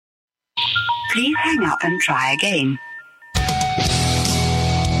Please hang up and try again.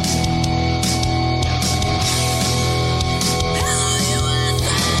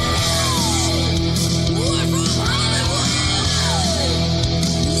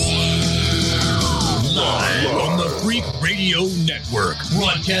 Freak Radio Network,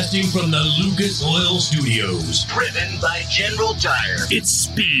 broadcasting from the Lucas Oil Studios. Driven by General Tire. It's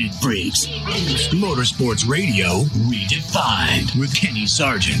Speed Freaks. Motorsports Radio redefined with Kenny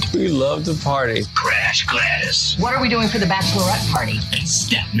Sargent. We love to party. Crash Gladys. What are we doing for the bachelorette party? And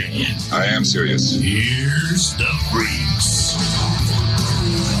Statman. I am serious. Here's the Freaks.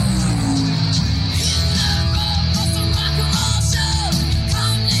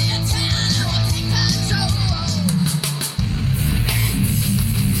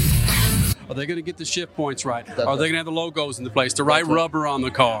 Are they going to get the shift points right? Are they going to have the logos in the place, the right rubber on the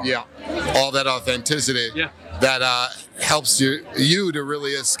car? Yeah, all that authenticity that helps you to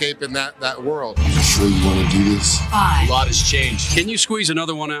really escape in that world. You sure you want to do this? Five. A lot has changed. Can you squeeze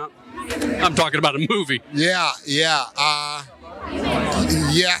another one out? I'm talking about a movie. Yeah.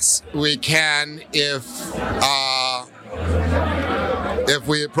 Yes, we can if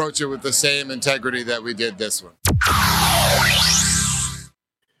we approach it with the same integrity that we did this one.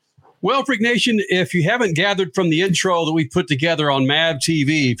 Well, Freak Nation, if you haven't gathered from the intro that we put together on MAV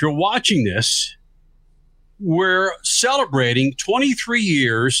TV, if you're watching this, we're celebrating 23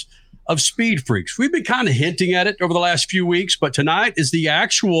 years of Speed Freaks. We've been kind of hinting at it over the last few weeks, but tonight is the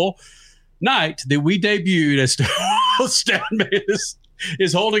actual night that we debuted as Statman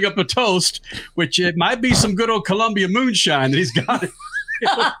is holding up a toast, which it might be some good old Columbia moonshine that he's got.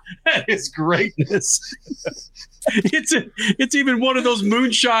 That is greatness. It's even one of those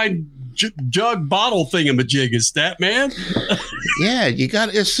moonshine jug bottle thingamajiggas, Statman. Yeah,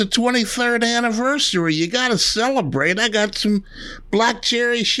 it's the 23rd anniversary. You got to celebrate. I got some black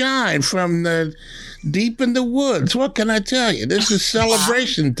cherry shine from the deep in the woods. What can I tell you? This is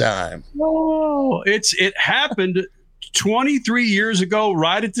celebration time. Oh, it happened 23 years ago,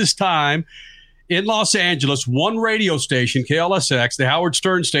 right at this time. In Los Angeles, one radio station, KLSX, the Howard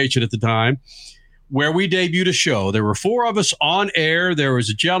Stern station at the time, where we debuted a show. There were four of us on air. There was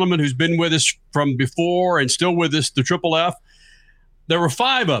a gentleman who's been with us from before and still with us, the Triple F. There were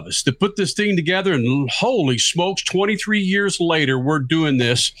five of us that put this thing together, and holy smokes, 23 years later, we're doing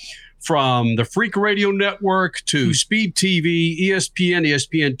this from the Freak Radio Network to Speed TV, ESPN,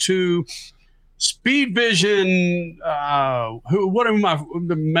 ESPN2, Speed Vision,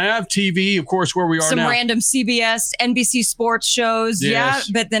 the MAV TV, of course, where we are now. Some random CBS, NBC sports shows. Yes.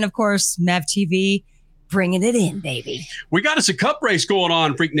 Yeah, but then, of course, MAV TV, bringing it in, baby. We got us a cup race going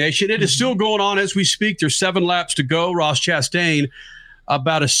on, Freak Nation. It is still going on as we speak. There's 7 laps to go. Ross Chastain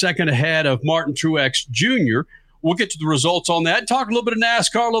about a second ahead of Martin Truex Jr. We'll get to the results on that. Talk a little bit of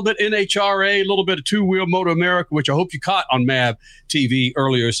NASCAR, a little bit NHRA, a little bit of two-wheel Moto America, which I hope you caught on MAV TV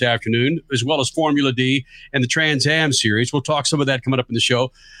earlier this afternoon, as well as Formula D and the Trans Am Series. We'll talk some of that coming up in the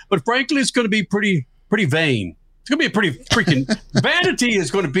show. But frankly, it's going to be pretty vain. It's going to be a pretty freaking vanity.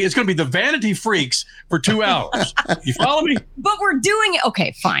 It's going to be the Vanity Freaks for 2 hours. You follow me? But we're doing it.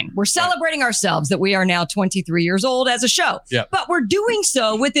 Okay, fine. We're celebrating ourselves that we are now 23 years old as a show. Yeah. But we're doing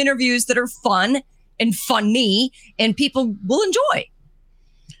so with interviews that are fun and funny, and people will enjoy.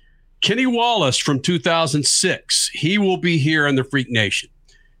 Kenny Wllace from 2006. He will be here in the Freak Nation.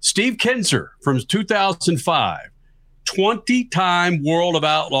 Steve Kinser from 2005. 20-time World of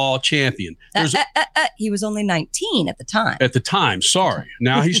Outlaw champion. He was only 19 at the time. At the time, sorry.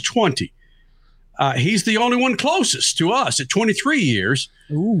 Now he's 20. He's the only one closest to us at 23 years.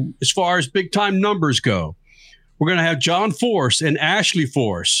 Ooh. As far as big-time numbers go. We're going to have John Force and Ashley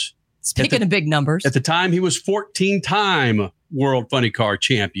Force. Speaking of big numbers. At the time, he was 14-time World Funny Car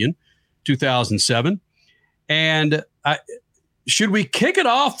champion, 2007. And should we kick it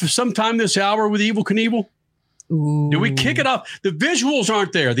off sometime this hour with Evel Knievel? Ooh. Do we kick it off? The visuals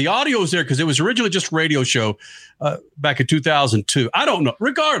aren't there. The audio is there because it was originally just a radio show back in 2002. I don't know.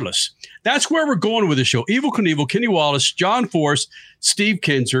 Regardless, that's where we're going with the show. Evel Knievel, Kenny Wllace, John Force, Steve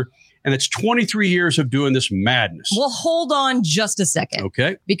Kinser. And it's 23 years of doing this madness. Well, hold on just a second.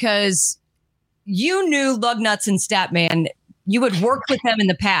 Okay. Because you knew Lugnuts and Statman. You had worked with them in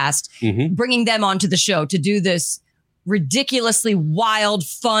the past, bringing them onto the show to do this ridiculously wild,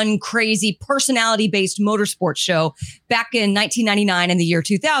 fun, crazy, personality-based motorsports show back in 1999 and the year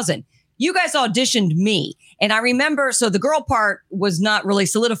 2000. You guys auditioned me. And I remember, so the girl part was not really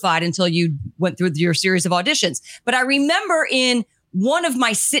solidified until you went through your series of auditions. But I remember in one of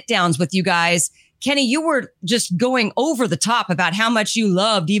my sit downs with you guys, Kenny, you were just going over the top about how much you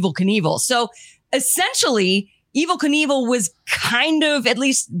loved Evel Knievel. So essentially, Evel Knievel was kind of, at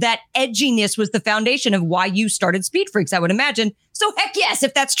least that edginess was the foundation of why you started SpeedFreaks, I would imagine. So heck yes,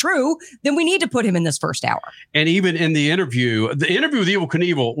 if that's true, then we need to put him in this first hour. And even in the interview with Evel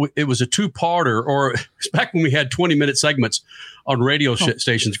Knievel, it was a two-parter, or back when we had 20-minute segments on radio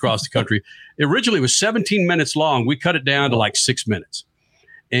stations across the country. It originally was 17 minutes long. We cut it down to like 6 minutes.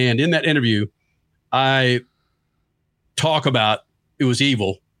 And in that interview, I talk about it was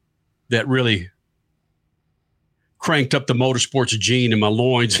Evel that really cranked up the motorsports gene in my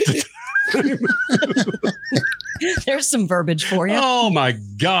loins. There's some verbiage for you. Oh my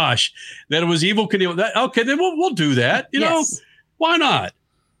gosh, that it was Evel Knievel. Okay, then we'll do that. You know, why not?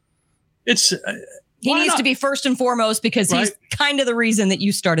 It's he needs to be first and foremost because he's kind of the reason that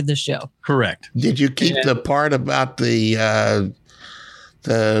you started this show. Correct. Did you keep the part about the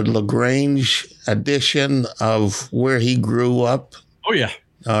LaGrange edition of where he grew up? Oh yeah.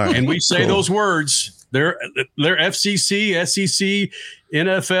 All right. And we say those words. They're FCC, SEC,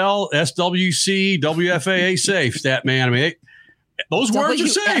 NFL, SWC, WFAA safe, stat man. I mean, those words are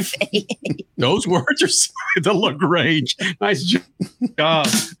safe. Those words are safe. The LaGrange. Nice job.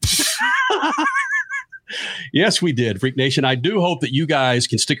 Yes, we did, Freak Nation. I do hope that you guys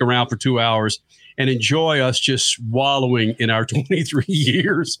can stick around for 2 hours and enjoy us just wallowing in our 23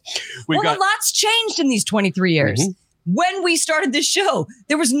 years. A lot's changed in these 23 years. Mm-hmm. When we started this show,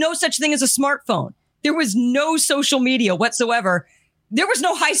 there was no such thing as a smartphone. There was no social media whatsoever. There was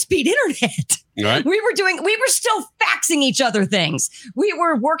no high-speed internet. Right. We were still faxing each other things. We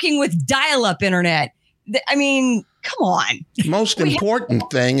were working with dial-up internet. I mean, come on. Most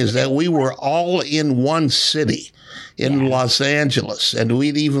important thing is that we were all in one city in Los Angeles, and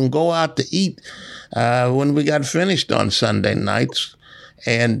we'd even go out to eat when we got finished on Sunday nights,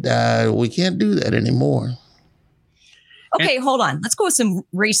 and we can't do that anymore. Okay, hold on. Let's go with some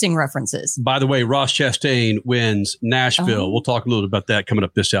racing references. By the way, Ross Chastain wins Nashville. We'll talk a little bit about that coming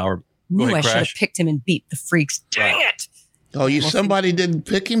up this hour. Go ahead, I should have Crash. picked him and beat the Freaks. Dang it! Oh, somebody didn't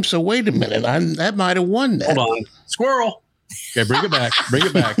pick him? So wait a minute. That might have won that. Hold on. Squirrel. Okay, bring it back. Bring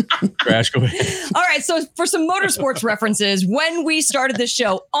it back. Crash, go ahead. All right, so for some motorsports references, when we started this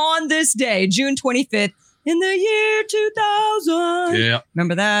show on this day, June 25th, in the year 2000. Yeah.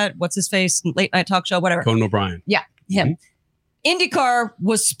 Remember that? What's his face? Late night talk show, whatever. Conan O'Brien. Yeah, him. Mm-hmm. IndyCar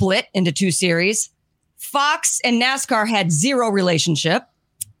was split into two series. Fox and NASCAR had zero relationship.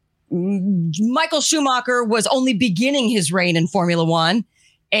 Michael Schumacher was only beginning his reign in Formula One.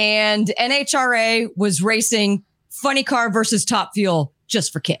 And NHRA was racing funny car versus Top Fuel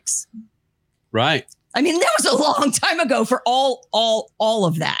just for kicks. Right. I mean, that was a long time ago for all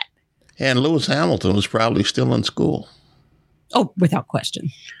of that. And Lewis Hamilton was probably still in school. Oh, without question.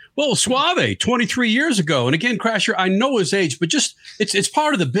 Well, Suave, 23 years ago. And again, Crasher, I know his age, but just it's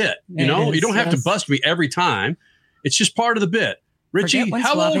part of the bit. You know, you don't have to bust me every time. It's just part of the bit. Richie,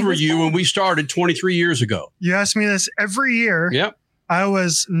 how old were you when we started 23 years ago? You ask me this every year. Yep. I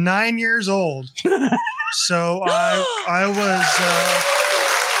was 9 years old. So I was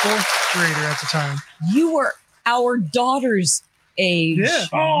fourth grader at the time. You were our daughter's age. Yeah.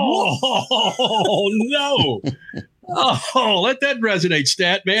 Oh, no. Oh, let that resonate,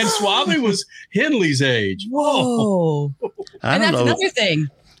 stat man. Suave was Henley's age. Whoa. I and don't that's know. another thing.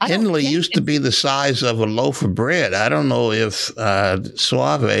 Henley used to be the size of a loaf of bread. I don't know if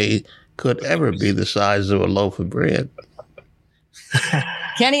Suave could ever be the size of a loaf of bread.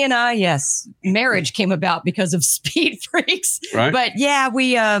 Kenny and I, yes, marriage came about because of SpeedFreaks. Right. But yeah,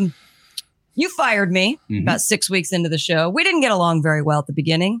 you fired me about 6 weeks into the show. We didn't get along very well at the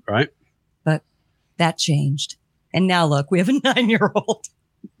beginning. Right. But that changed. And now look, we have a 9-year-old.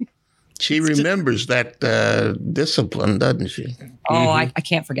 She remembers that discipline, doesn't she? Oh, I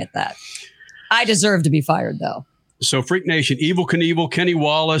can't forget that. I deserve to be fired, though. So, Freak Nation, Evel Knievel, Kenny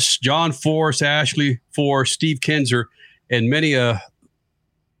Wllace, John Force, Ashley Force, Steve Kinser, and many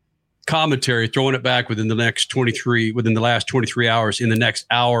commentary throwing it back within the last 23 hours, in the next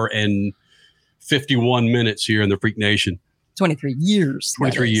hour and 51 minutes here in the Freak Nation. 23 years.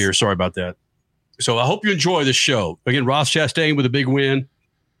 23 years. Sorry about that. So I hope you enjoy this show. Again, Ross Chastain with a big win.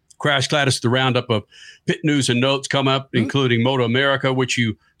 Crash Gladys, the roundup of pit news and notes come up, including Moto America, which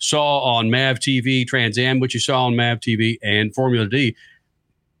you saw on MAV TV, Trans Am, which you saw on MAV TV, and Formula D.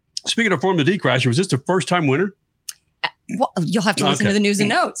 Speaking of Formula D, Crasher, was this the first-time winner? Well, you'll have to listen to the news and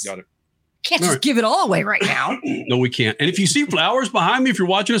notes. Got it. Can't just give it all away right now. No, we can't. And if you see flowers behind me, if you're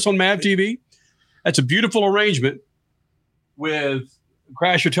watching us on MAV TV, that's a beautiful arrangement with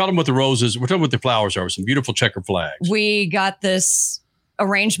Crasher. Tell them what the roses, we're talking what the flowers are, some beautiful checker flags. We got this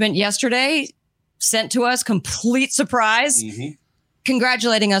arrangement yesterday, sent to us, complete surprise,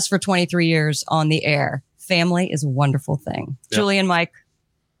 congratulating us for 23 years on the air. family is a wonderful thing. Yep. Julie and Mike.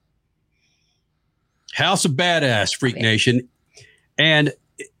 House of Badass, Freak Nation. And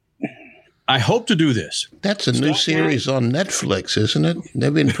I hope to do this. That's a new series on Netflix, isn't it?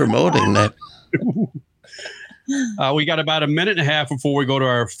 They've been promoting that. We got about a minute and a half before we go to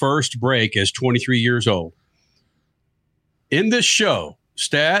our first break as 23 years old. In this show,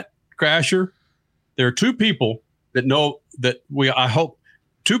 Stat, Crasher, there are two people that know that I hope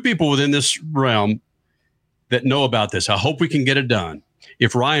two people within this realm that know about this. I hope we can get it done.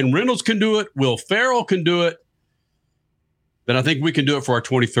 If Ryan Reynolds can do it, Will Ferrell can do it, then I think we can do it for our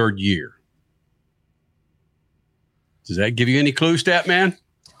 23rd year. Does that give you any clue, Stat Man?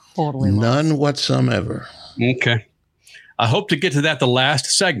 Totally. None whatsoever. Okay. I hope to get to that the last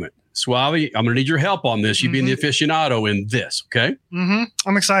segment. Suave, I'm going to need your help on this. You being the aficionado in this, okay? Mm-hmm.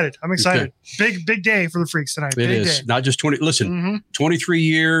 I'm excited. Big day for the Freaks tonight. It big is. Day. Not just 20. Listen, 23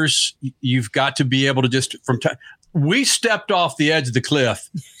 years, you've got to be able to just, we stepped off the edge of the cliff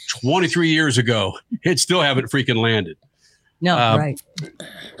 23 years ago. It still haven't freaking landed. No, right.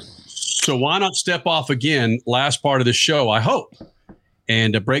 So why not step off again last part of the show, I hope,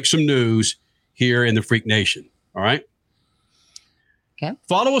 and break some news here in the Freak Nation. All right? Okay.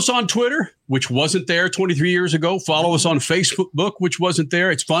 Follow us on Twitter, which wasn't there 23 years ago. Follow us on Facebook, which wasn't there.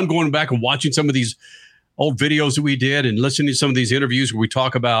 It's fun going back and watching some of these old videos that we did and listening to some of these interviews where we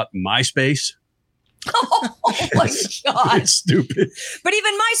talk about MySpace. Oh my God. It's stupid. But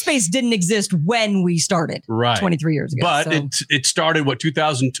even MySpace didn't exist when we started 23 years ago. But it started,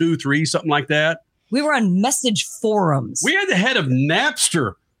 2002, 3, something like that? We were on message forums. We had the head of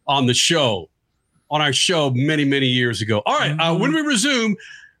Napster on the show, on our show many, many years ago. All right, when we resume,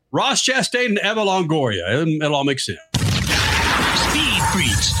 Ross Chastain and Evel Longoria. It'll all make sense. Speed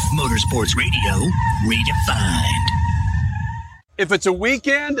Freaks, Motorsports Radio, redefined. If it's a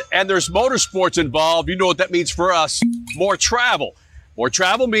weekend and there's motorsports involved, you know what that means for us. More travel. More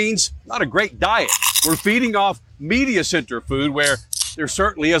travel means not a great diet. We're feeding off media center food where there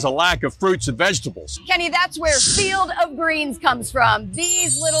certainly is a lack of fruits and vegetables. Kenny, that's where Field of Greens comes from.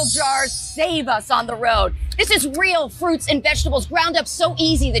 These little jars save us on the road. This is real fruits and vegetables ground up so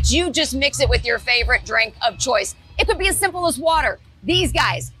easy that you just mix it with your favorite drink of choice. It could be as simple as water. These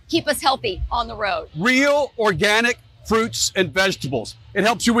guys keep us healthy on the road. Real, organic fruits and vegetables. It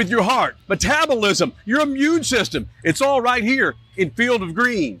helps you with your heart, metabolism, your immune system. It's all right here in Field of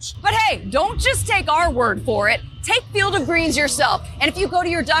Greens. But hey, don't just take our word for it. Take Field of Greens yourself. And if you go to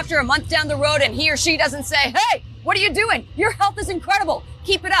your doctor a month down the road and he or she doesn't say, hey, what are you doing? Your health is incredible.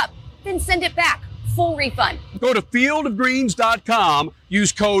 Keep it up. Then send it back. Full refund. Go to fieldofgreens.com.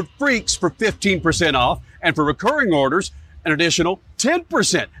 Use code FREAKS for 15% off. And for recurring orders, an additional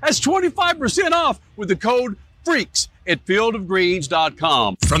 10%. That's 25% off with the code FREAKS at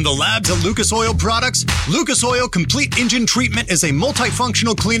fieldofgreens.com. From the labs of Lucas Oil Products, Lucas Oil Complete Engine Treatment is a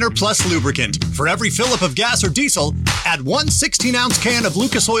multifunctional cleaner plus lubricant. For every fill-up of gas or diesel, add one 16-ounce can of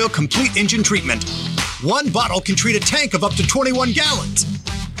Lucas Oil Complete Engine Treatment. One bottle can treat a tank of up to 21 gallons.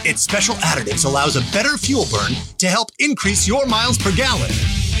 Its special additives allows a better fuel burn to help increase your miles per gallon.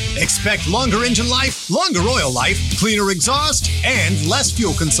 Expect longer engine life, longer oil life, cleaner exhaust, and less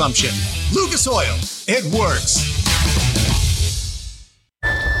fuel consumption. Lucas Oil, it works.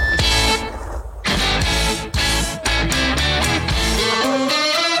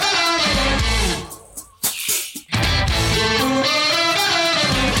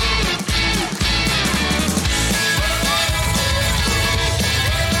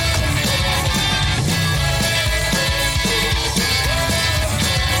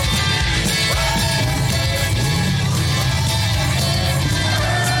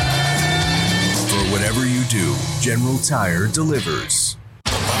 General Tire delivers.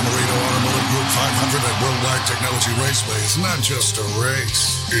 The Bomarito Automotive Group 500 at Worldwide Technology Raceway is not just a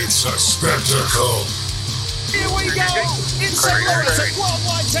race, it's a spectacle. Here we go! It's a race at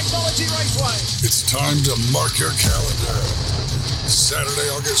Worldwide Technology Raceway. It's time to mark your calendar.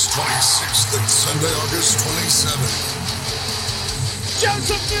 Saturday, August 26th and Sunday, August 27th.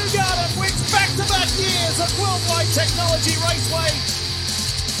 Joseph Newgarden wins back-to-back years at Worldwide Technology Raceway.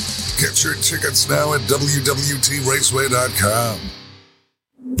 Get your tickets now at www.raceway.com.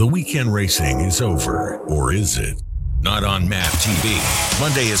 The weekend racing is over, or is it? Not on MAV TV.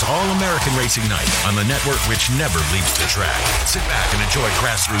 Monday is All-American Racing Night on the network which never leaves the track. Sit back and enjoy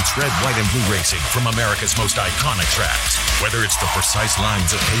grassroots red, white, and blue racing from America's most iconic tracks. Whether it's the precise lines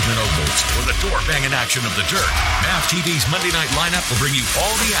of pavement ovals or the door-banging action of the dirt, MAV TV's Monday night lineup will bring you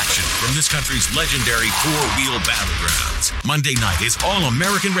all the action from this country's legendary four-wheel battlegrounds. Monday night is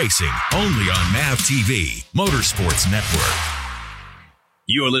All-American Racing, only on MAV TV, Motorsports Network.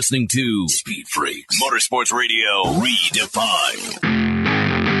 You're listening to Speed Freaks Motorsports Radio Redefined.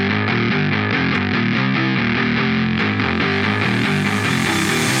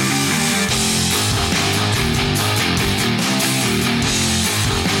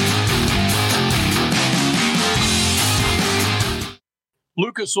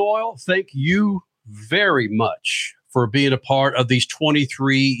 Lucas Oil, thank you very much for being a part of these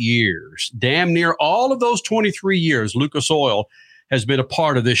 23 years. Damn near all of those 23 years, Lucas Oil has been a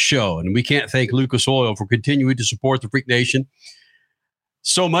part of this show. And we can't thank Lucas Oil for continuing to support the Freak Nation.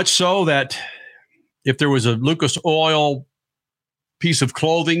 So much so that if there was a Lucas Oil piece of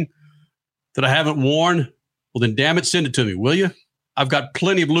clothing that I haven't worn, well, then damn it, send it to me, will you? I've got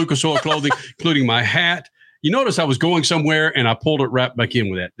plenty of Lucas Oil clothing, including my hat. You notice I was going somewhere and I pulled it right back in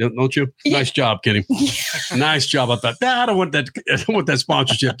with that, don't you? Yeah. Nice job, Kenny. Nice job. I thought, I don't want that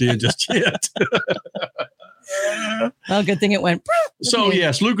sponsorship to end just yet. Well, good thing it went. So,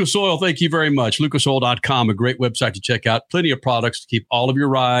 yes, Lucas Oil, thank you very much. LucasOil.com, a great website to check out. Plenty of products to keep all of your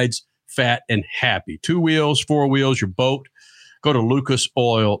rides fat and happy. 2 wheels, 4 wheels, your boat. Go to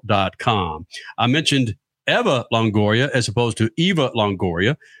LucasOil.com. I mentioned Eva Longoria as opposed to Eva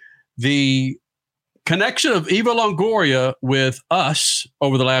Longoria. The connection of Eva Longoria with us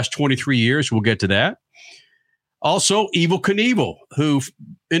over the last 23 years, we'll get to that. Also, Evel Knievel, who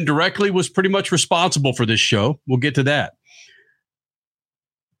indirectly was pretty much responsible for this show. We'll get to that.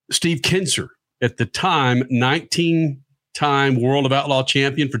 Steve Kinser, at the time, 19-time World of Outlaw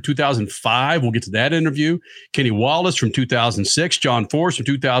champion for 2005. We'll get to that interview. Kenny Wllace from 2006. John Force from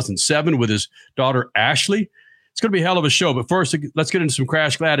 2007 with his daughter, Ashley. It's going to be a hell of a show. But first, let's get into some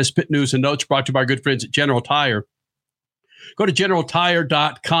Crash Gladys pit news and notes brought to you by our good friends at General Tire. Go to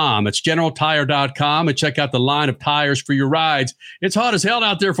GeneralTire.com. It's GeneralTire.com and check out the line of tires for your rides. It's hot as hell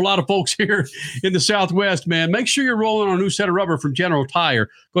out there for a lot of folks here in the Southwest, man. Make sure you're rolling on a new set of rubber from General Tire.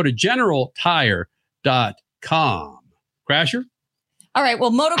 Go to GeneralTire.com. Crasher? All right.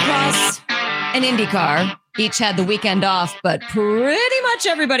 Well, motocross and IndyCar each had the weekend off, but pretty much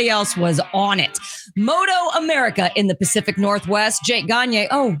everybody else was on it. Moto America in the Pacific Northwest. Jake Gagne,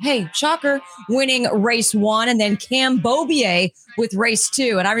 oh, hey, shocker, winning race 1, and then Cam Beaubier with race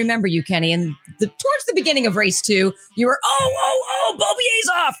 2. And I remember you, Kenny, and towards the beginning of race 2, you were, Beaubier's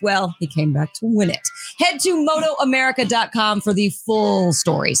off. Well, he came back to win it. Head to MotoAmerica.com for the full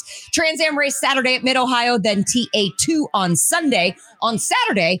stories. Trans Am race Saturday at Mid-Ohio, then TA2 on Sunday. On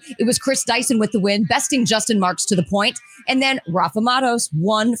Saturday, it was Chris Dyson with the win, besting Justin Marks to the point. And then Rafa Matos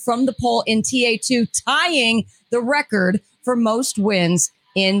won from the pole in TA2, tying the record for most wins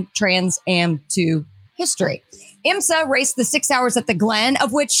in Trans Am 2 history. IMSA raced the 6 hours at the Glen,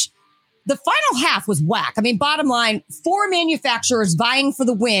 of which the final half was whack. I mean, bottom line, 4 manufacturers vying for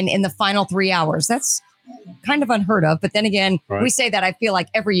the win in the final 3 hours. That's kind of unheard of. But then again, We say that, I feel like,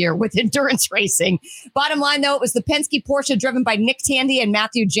 every year with endurance racing. Bottom line, though, it was the Penske Porsche driven by Nick Tandy and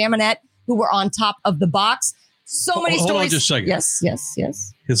Matthew Jaminet who were on top of the box. So many stories. Hold on just a second. Yes.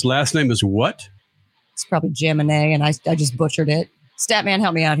 His last name is what? It's probably Jaminet, and I just butchered it. Statman,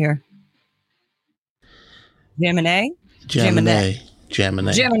 help me out here. Jaminet? Jaminet.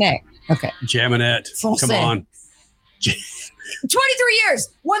 Okay. Jaminet. Come on. 23 years.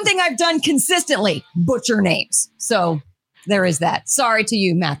 One thing I've done consistently, butcher names. So there is that. Sorry to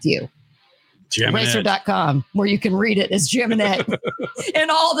you, Matthew. Racer.com, where you can read it as Jaminet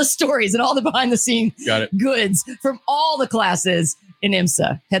and all the stories and all the behind the scenes goods from all the classes in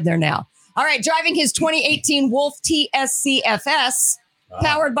IMSA. Head there now. All right. Driving his 2018 Wolf TSCFS,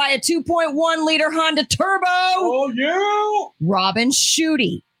 powered by a 2.1 liter Honda Turbo. Oh, yeah. Robin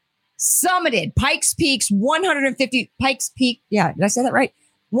Schutte summited Pikes Peak. Yeah, did I say that right?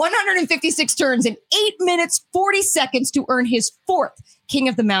 156 turns in 8 minutes, 40 seconds to earn his 4th King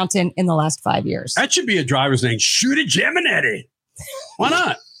of the Mountain in the last 5 years. That should be a driver's name. Schutte Jaminetti. Why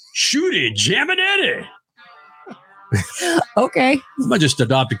not? Schutte Jaminetti. Okay. I might just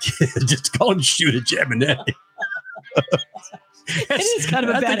adopt a kid. Just call him Schutte Jaminetti. It is kind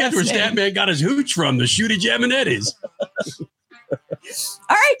of a badass name. That's where Statman got his hooch from, the Schutte Jaminettis. All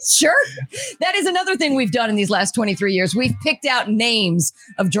right, sure. That is another thing we've done in these last 23 years. We've picked out names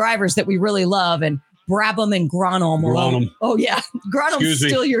of drivers that we really love, and Brabham and Gronholm. Gronholm. Oh, yeah. Gronholm's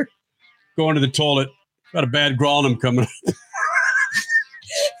still your... Going to the toilet. Got a bad Gronholm coming.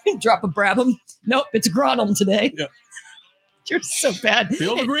 Drop a Brabham. Nope, it's Gronholm today. Yeah. You're so bad.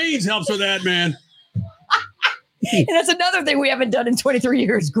 Field of Greens helps with that, man. And that's another thing we haven't done in 23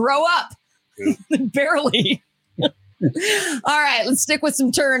 years. Grow up. Yeah. Barely. All right, let's stick with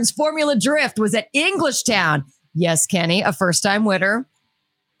some turns. Formula Drift was at Englishtown. Yes, Kenny, a first-time winner.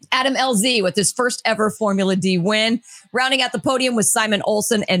 Adam LZ with his first ever Formula D win. Rounding out the podium was Simon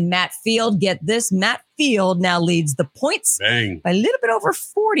Olsen and Matt Field. Get this, Matt Field now leads the points by a little bit over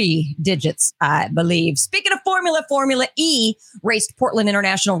 40 digits, I believe. Speaking of Formula E raced Portland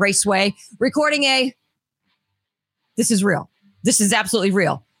International Raceway, recording this is real. This is absolutely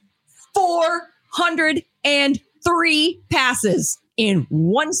real. 403 passes in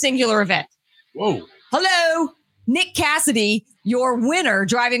one singular event. Whoa. Hello, Nick Cassidy, your winner,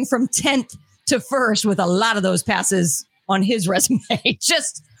 driving from 10th to 1st with a lot of those passes on his resume.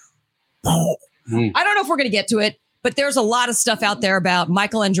 Just, I don't know if we're going to get to it, but there's a lot of stuff out there about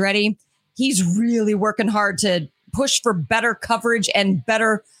Michael Andretti. He's really working hard to push for better coverage and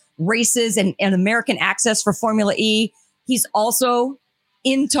better races and American access for Formula E. He's also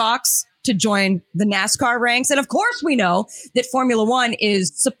in talks to join the NASCAR ranks. And of course, we know that Formula One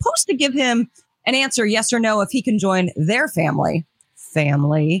is supposed to give him an answer, yes or no, if he can join their family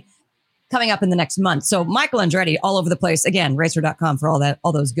coming up in the next month. So Michael Andretti all over the place. Again, racer.com for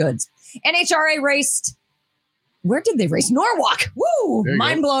all those goods. NHRA raced. Where did they race? Norwalk. Woo!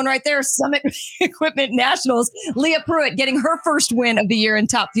 Mind blown right there. Summit Equipment Nationals. Leah Pruitt getting her first win of the year in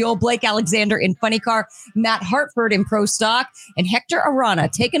Top Fuel. Blake Alexander in Funny Car. Matt Hartford in Pro Stock. And Hector Arana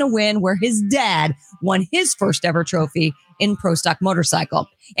taking a win where his dad won his first ever trophy in Pro Stock Motorcycle.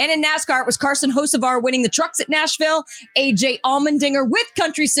 And in NASCAR, it was Carson Hocevar winning the trucks at Nashville. AJ Allmendinger with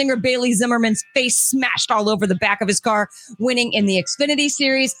country singer Bailey Zimmerman's face smashed all over the back of his car, winning in the Xfinity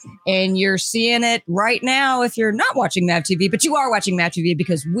Series. And you're seeing it right now if you're not watching Mav TV, but you are watching Mav TV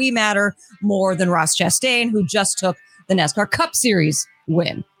because we matter more than Ross Chastain, who just took the NASCAR Cup Series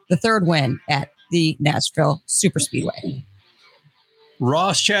win, the third win at the Nashville Superspeedway.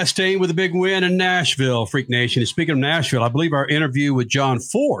 Ross Chastain with a big win in Nashville, Freak Nation. And speaking of Nashville, I believe our interview with John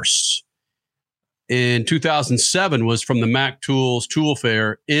Force in 2007 was from the Mac Tools Tool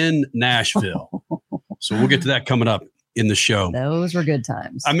Fair in Nashville. So we'll get to that coming up in the show. Those were good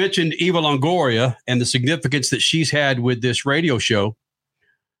times. I mentioned Evel Longoria and the significance that she's had with this radio show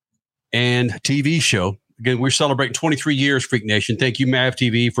and TV show. Again, we're celebrating 23 years, Freak Nation. Thank you, Mav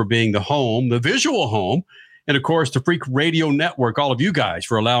TV, for being the home, the visual home. And, of course, the Freak Radio Network, all of you guys,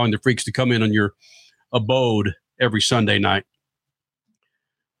 for allowing the Freaks to come in on your abode every Sunday night.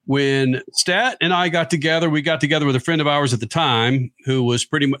 When Stat and I got together, we got together with a friend of ours at the time who was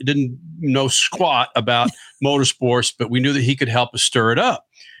pretty much didn't know squat about motorsports, but we knew that he could help us stir it up.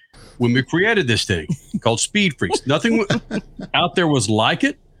 When we created this thing called SpeedFreaks, nothing out there was like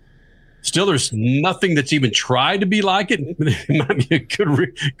it. Still, there's nothing that's even tried to be like it. It might be a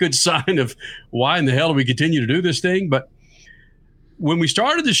good sign of why in the hell do we continue to do this thing. But when we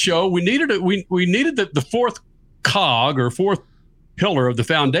started the show, we needed the fourth cog or fourth pillar of the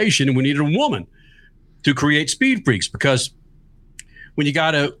foundation, and we needed a woman to create SpeedFreaks, because when you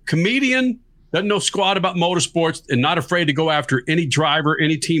got a comedian doesn't know squat about motorsports and not afraid to go after any driver,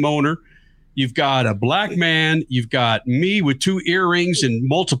 any team owner, you've got a black man, you've got me with 2 earrings and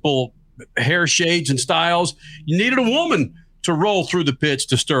multiple hair shades and styles. You needed a woman to roll through the pits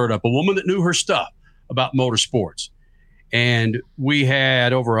to stir it up, a woman that knew her stuff about motorsports. And we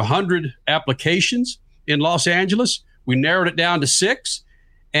had over 100 applications in Los Angeles. We narrowed it down to 6.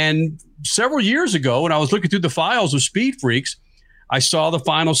 And several years ago, when I was looking through the files of SpeedFreaks, I saw the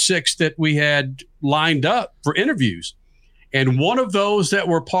final 6 that we had lined up for interviews. And one of those that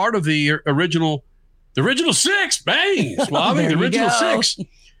were part of the original 6, bang, Swabby, the original 6,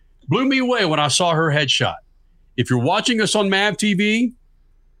 blew me away when I saw her headshot. If you're watching us on Mav TV,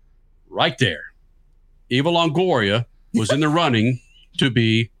 right there, Evel Longoria was in the running to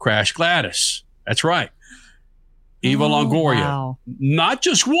be Crash Gladys. That's right. Evel Longoria. Wow. Not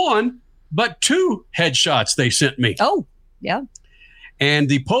just 1, but 2 headshots they sent me. Oh, yeah. And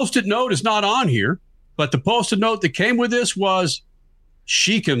the Post-it note is not on here, but the Post-it note that came with this was,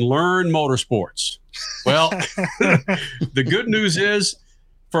 she can learn motorsports. Well, the good news is,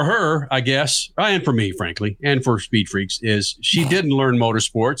 for her, I guess, and for me, frankly, and for SpeedFreaks, is she didn't learn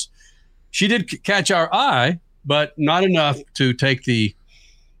motorsports. She did catch our eye, but not enough to take the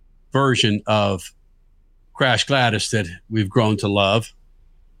version of Crash Gladys that we've grown to love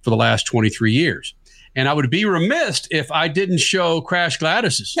for the last 23 years. And I would be remiss if I didn't show Crash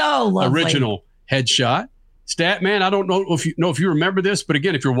Gladys's original headshot. Statman, I don't know if you remember this, but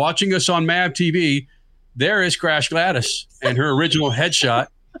again, if you're watching us on Mav TV, there is Crash Gladys and her original headshot.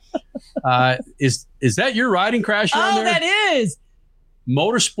 Is that your riding, Crash? Oh, there? That is.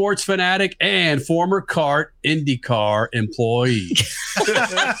 Motorsports fanatic and former kart IndyCar employee.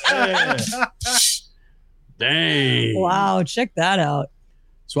 Dang. Wow, check that out.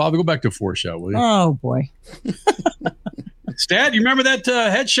 So I'll go back to 4 shot, will you? Oh, boy. Stat, you remember that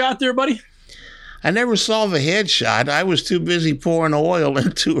headshot there, buddy? I never saw the headshot. I was too busy pouring oil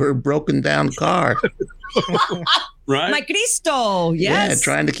into her broken down car. Right. My Cristo, yes. Yeah,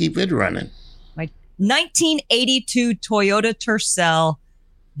 trying to keep it running. My 1982 Toyota Tercel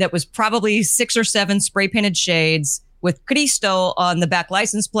that was probably 6 or 7 spray painted shades with Cristo on the back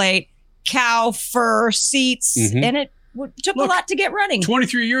license plate, cow fur seats, and it took a lot to get running.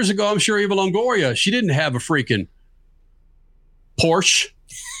 23 years ago, I'm sure Evel Longoria, she didn't have a freaking Porsche.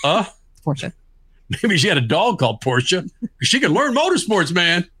 Porsche. Maybe she had a dog called Portia. She could learn motorsports,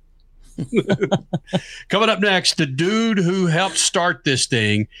 man. Coming up next, the dude who helped start this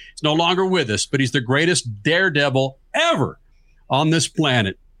thing is no longer with us, but he's the greatest daredevil ever on this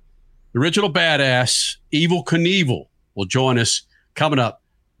planet. The original badass, Evel Knievel, will join us coming up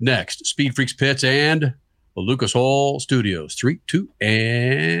next. Speed Freaks Pits and the Lucas Oil Studios. 3, 2,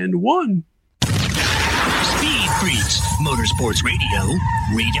 and 1. Speed Freaks, Motorsports Radio,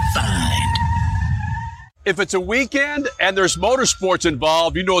 redefined. If it's a weekend and there's motorsports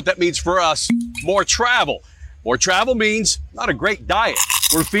involved, you know what that means for us. More travel. More travel means not a great diet.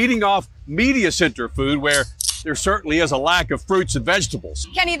 We're feeding off media center food where there certainly is a lack of fruits and vegetables.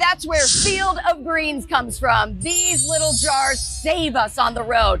 Kenny, that's where Field of Greens comes from. These little jars save us on the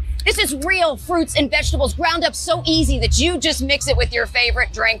road. This is real fruits and vegetables ground up so easy that you just mix it with your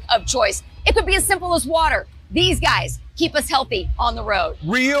favorite drink of choice. It could be as simple as water. These guys keep us healthy on the road.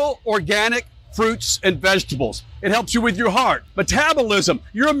 Real, organic fruits and vegetables. It helps you with your heart, metabolism,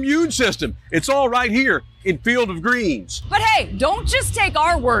 your immune system. It's all right here in Field of Greens. But hey, don't just take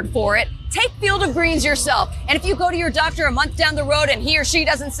our word for it. Take Field of Greens yourself. And if you go to your doctor a month down the road and he or she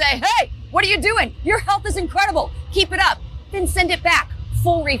doesn't say, hey, what are you doing? Your health is incredible. Keep it up. Then send it back.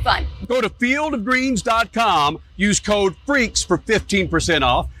 Full refund. Go to fieldofgreens.com. Use code FREAKS for 15%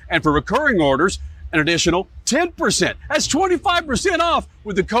 off. And for recurring orders, an additional 10%. That's 25% off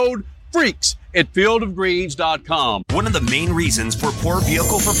with the code FREAKS at fieldofgreens.com. One of the main reasons for poor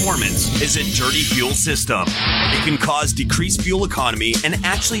vehicle performance is a dirty fuel system. It can cause decreased fuel economy and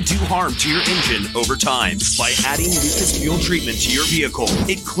actually do harm to your engine over time. By adding Lucas Fuel Treatment to your vehicle,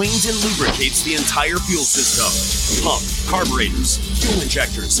 it cleans and lubricates the entire fuel system. Pump, carburetors, fuel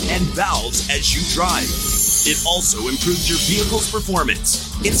injectors, and valves as you drive. It also improves your vehicle's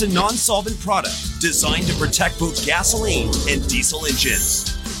performance. It's a non-solvent product designed to protect both gasoline and diesel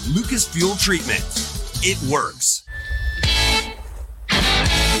engines. Lucas Fuel Treatment. It works.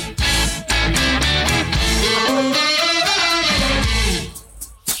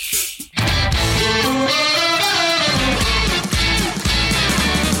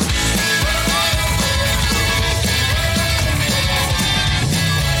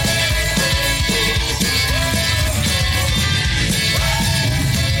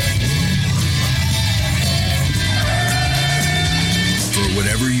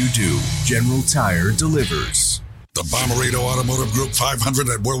 General Tire delivers. The Bommarito Automotive Group 500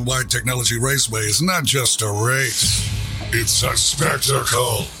 at Worldwide Technology Raceway is not just a race, it's a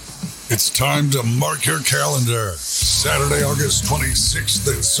spectacle. It's time to mark your calendar. Saturday, August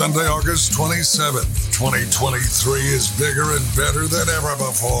 26th and Sunday, August 27th. 2023 is bigger and better than ever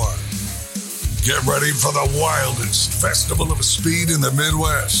before. Get ready for the wildest festival of speed in the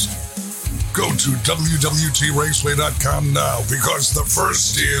Midwest. Go to WWTRaceway.com now because the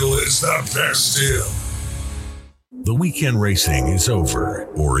first deal is the best deal. The weekend racing is over,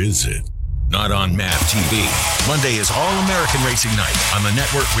 or is it? Not on MAV TV. Monday is All-American Racing Night on the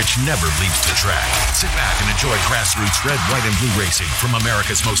network which never leaves the track. Sit back and enjoy grassroots red, white, and blue racing from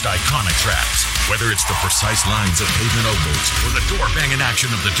America's most iconic tracks. Whether it's the precise lines of pavement ovals or the door-banging action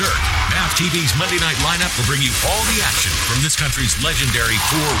of the dirt, MAV TV's Monday night lineup will bring you all the action from this country's legendary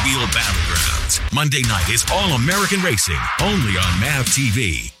four-wheel battlegrounds. Monday night is All-American Racing, only on MAV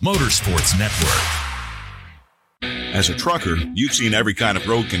TV, Motorsports Network. As a trucker, you've seen every kind of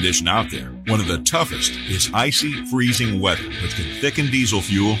road condition out there. One of the toughest is icy, freezing weather, which can thicken diesel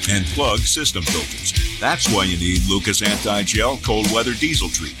fuel and plug system filters. That's why you need Lucas Anti-Gel Cold Weather Diesel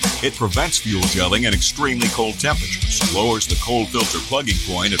Treatment. It prevents fuel gelling at extremely cold temperatures, lowers the cold filter plugging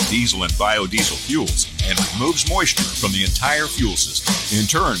point of diesel and biodiesel fuels, and removes moisture from the entire fuel system. In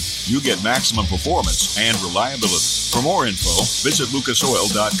turn, you get maximum performance and reliability. For more info, visit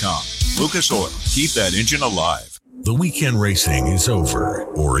lucasoil.com. Lucas Oil. Keep that engine alive. The weekend racing is over,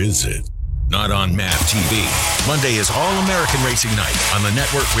 or is it? not on MAV TV. Monday is All-American Racing Night on the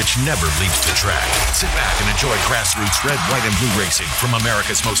network which never leaves the track. Sit back and enjoy grassroots red, white, and blue racing from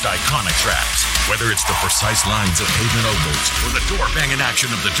America's most iconic tracks. Whether it's the precise lines of pavement ovals or the door-banging action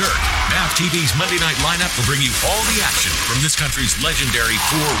of the dirt, MAV TV's Monday night lineup will bring you all the action from this country's legendary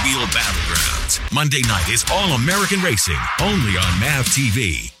four-wheel battlegrounds. Monday night is All-American Racing, only on MAV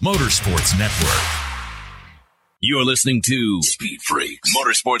TV, Motorsports Network. You're listening to Speed Freaks,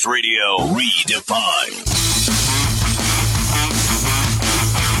 Motorsports Radio Redefined.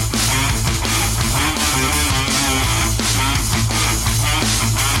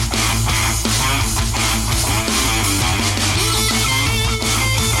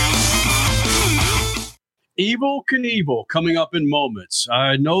 Evel Knievel coming up in moments.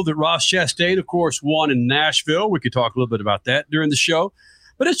 I know that Ross Chastain, of course, won in Nashville. We could talk a little bit about that during the show.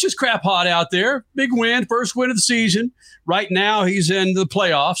 But it's just crap hot out there. Big win, first win of the season. Right now, he's in the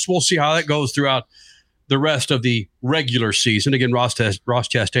playoffs. We'll see how that goes throughout the rest of the regular season. Again, Ross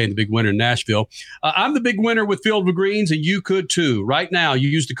Chastain, the big winner in Nashville. I'm the big winner with Field of Greens, and you could too. Right now, you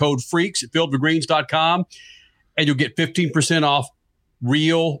use the code FREAKS at fieldofgreens.com, and you'll get 15% off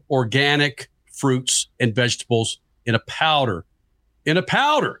real organic fruits and vegetables in a powder.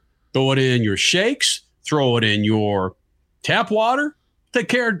 Throw it in your shakes. Throw it in your tap water.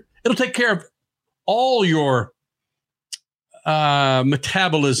 It'll take care of all your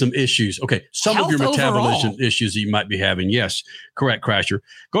metabolism issues. Okay, some Health of your metabolism overall. issues that you might be having. Yes, correct, Crasher.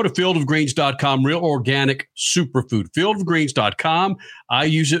 Go to fieldofgreens.com, real organic superfood. Fieldofgreens.com. I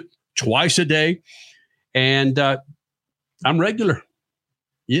use it twice a day, and I'm regular.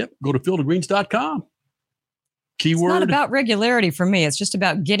 Yep, go to fieldofgreens.com. Keyword. It's not about regularity for me. It's just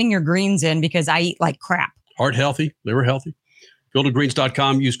about getting your greens in because I eat like crap. Heart healthy, liver healthy.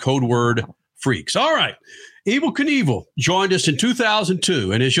 Fieldofgreens.com, use code word FREAKS. All right. Evel Knievel joined us in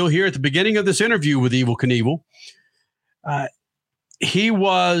 2002. And as you'll hear at the beginning of this interview with Evel Knievel, he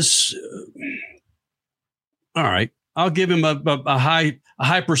was, all right, I'll give him a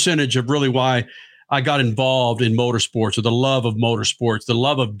high percentage of really why I got involved in motorsports, or the love of motorsports, the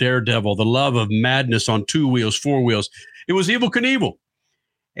love of Daredevil, the love of madness on 2 wheels, 4 wheels. It was Evel Knievel.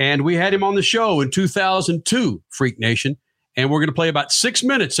 And we had him on the show in 2002, Freak Nation. And we're going to play about 6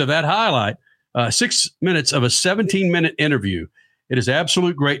 minutes of that highlight, 6 minutes of a 17-minute interview. It is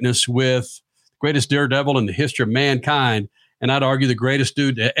absolute greatness with the greatest Daredevil in the history of mankind. And I'd argue the greatest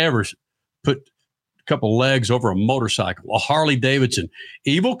dude to ever put a couple legs over a motorcycle, a Harley Davidson.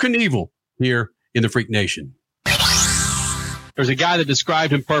 Evel Knievel here in the Freak Nation. There's a guy that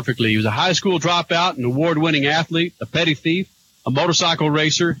described him perfectly. He was a high school dropout, an award-winning athlete, a petty thief, a motorcycle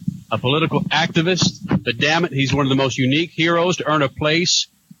racer, a political activist, but damn it, he's one of the most unique heroes to earn a place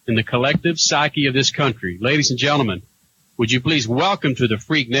in the collective psyche of this country. Ladies and gentlemen, would you please welcome to the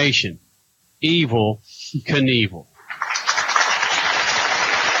Freak Nation, Evel Knievel.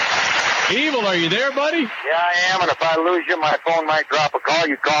 Evel, are you there, buddy? Yeah, I am, and if I lose you, my phone might drop a call.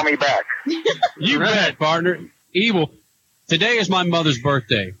 You call me back. You bet, partner. Evel, today is my mother's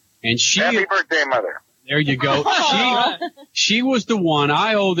birthday, and Happy birthday, Mother. There you go. She was the one.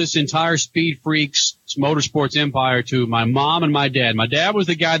 I owe this entire Speed Freaks motorsports empire to my mom and my dad. My dad was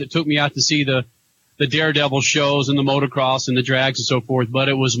the guy that took me out to see the Daredevil shows and the motocross and the drags and so forth. But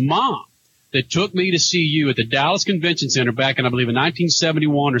it was Mom that took me to see you at the Dallas Convention Center back in, I believe, in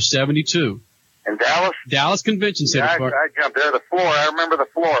 1971 or 72. In Dallas? Dallas Convention Center. Yeah, I jumped there. The floor, I remember the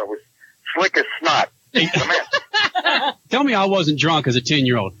floor. It was slick as snot. Come in. Tell me I wasn't drunk as a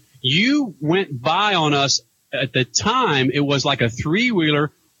 10-year-old. You went by on us at the time. It was like a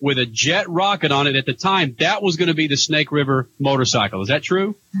 3-wheeler with a jet rocket on it. At the time, that was going to be the Snake River motorcycle. Is that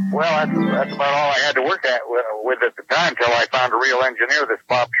true? Well, that's about all I had to work with at the time till I found a real engineer, this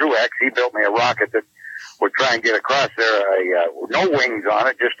Bob Truex. He built me a rocket that would try and get across there, no wings on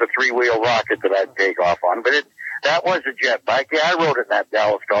it, just a 3-wheel rocket that I'd take off on. But that was a jet bike. Yeah, I rode it in that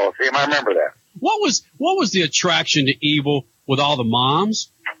Dallas Coliseum. I remember that. What was the attraction to Evel with all the moms?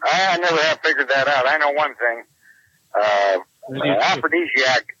 I never have figured that out. I know one thing.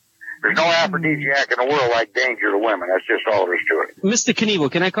 Aphrodisiac. There's no aphrodisiac in the world like danger to women. That's just all there is to it. Mr. Knievel,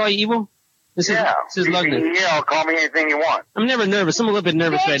 can I call you Evel? This is Lugner. Yeah, call me anything you want. I'm never nervous. I'm a little bit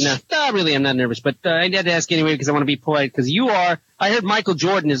nervous right now. No, really, I'm not nervous, but I had to ask anyway because I want to be polite. Because I heard Michael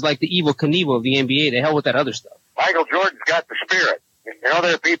Jordan is like the Evel Knievel of the NBA. The hell with that other stuff. Michael Jordan's got the spirit. You know,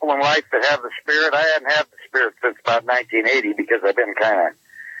 there are people in life that have the spirit. I hadn't had the spirit since about 1980 because I've been kind of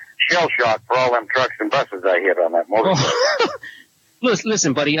shell-shocked for all them trucks and buses I hit on that motorcycle.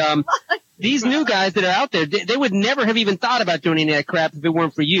 Listen, buddy, these new guys that are out there, they would never have even thought about doing any of that crap if it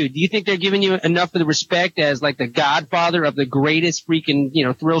weren't for you. Do you think they're giving you enough of the respect as like the godfather of the greatest freaking,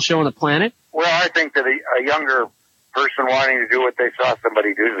 thrill show on the planet? Well, I think that a younger person wanting to do what they saw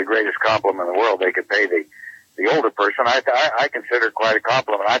somebody do is the greatest compliment in the world. They could pay the older person. I consider it quite a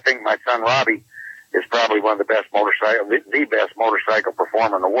compliment. I think my son Robbie is probably one of the best the best motorcycle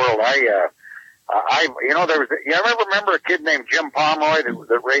performer in the world. You ever remember a kid named Jim Pomeroy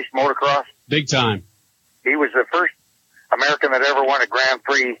that raced motocross? Big time. He was the first American that ever won a Grand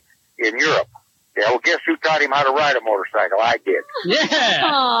Prix in Europe. Yeah, well, guess who taught him how to ride a motorcycle? I did. Yeah.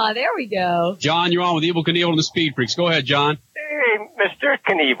 Oh, there we go. John, you're on with Evel Knievel and the Speed Freaks. Go ahead, John. Hey, Mr.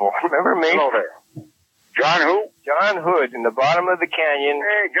 Knievel. Remember me? Hello there. John who? John Hood in the bottom of the canyon.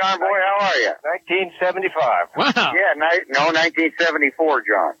 Hey, John boy, how are you? 1975. Wow. Yeah, 1974,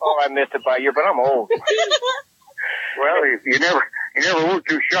 John. Oh, I missed it by a year, but I'm old. Well, you never moved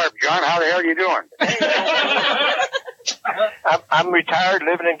too sharp, John. How the hell are you doing? I'm retired,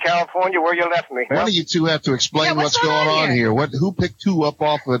 living in California, where you left me. One of you two have to explain what's going on here. Who picked who up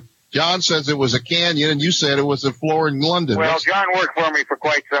off of? John says it was a canyon, and you said it was a floor in London. Well, John worked for me for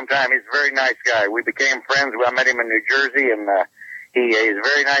quite some time. He's a very nice guy. We became friends. I met him in New Jersey, and he's a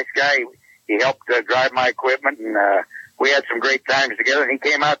very nice guy. He helped drive my equipment, and we had some great times together. And he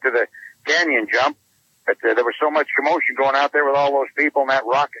came out to the canyon jump, but there was so much commotion going out there with all those people, and that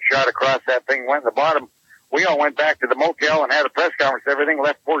rocket shot across that thing, went in the bottom. We all went back to the motel and had a press conference and everything,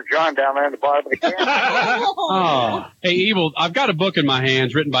 left poor John down there in the bottom of the canyon. Oh. Hey, Evel, I've got a book in my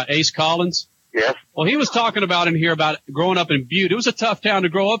hands written by Ace Collins. Yes. Well, he was talking about in here about growing up in Butte. It was a tough town to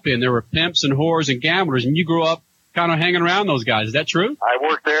grow up in. There were pimps and whores and gamblers, and you grew up kind of hanging around those guys. Is that true? I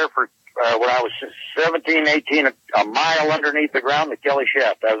worked there for when I was 17, 18, a mile underneath the ground, the Kelly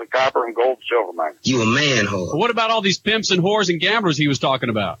Shaft. I was a copper and gold and silver miner. You a manhole. What about all these pimps and whores and gamblers he was talking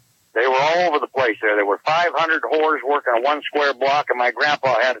about? They were all over the place there. There were 500 whores working on one square block, and my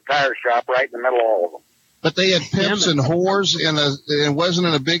grandpa had a tire shop right in the middle of all of them. But they had pimps and whores it wasn't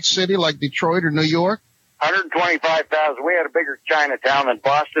in a big city like Detroit or New York? 125,000. We had a bigger Chinatown than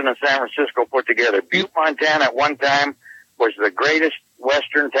Boston and San Francisco put together. Butte, Montana at one time was the greatest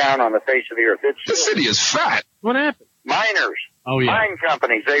western town on the face of the earth. The city is fat. What happened? Miners. Oh, yeah. Mine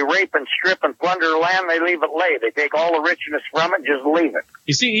companies. They rape and strip and plunder land. They leave it lay. They take all the richness from it, just leave it.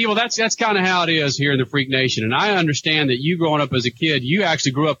 You see, Evel, that's kind of how it is here in the Freak Nation. And I understand that you growing up as a kid, you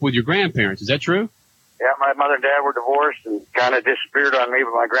actually grew up with your grandparents. Is that true? Yeah, my mother and dad were divorced and kind of disappeared on me,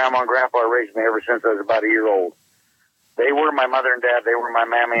 but my grandma and grandpa raised me ever since I was about a year old. They were my mother and dad. They were my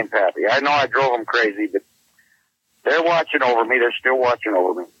mammy and pappy. I know I drove them crazy, but they're watching over me. They're still watching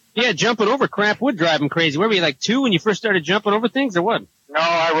over me. Yeah, jumping over crap would drive them crazy. Were you like 2 when you first started jumping over things, or what? No,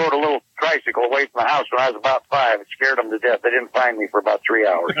 I rode a little tricycle away from the house when I was about 5. It scared them to death. They didn't find me for about 3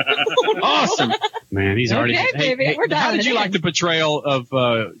 hours. Awesome. Man, he's already... Okay, baby, we're done. How did you like the portrayal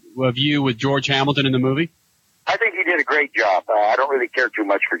of you with George Hamilton in the movie? I think he did a great job. I don't really care too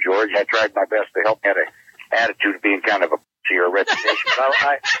much for George. I tried my best to help him get an attitude of being kind of a pussy or a reputation.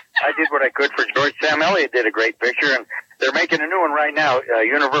 I did what I could for George. Sam Elliott did a great picture, and they're making a new one right now,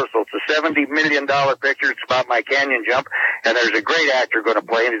 Universal. It's a $70 million picture. It's about my canyon jump, and there's a great actor going to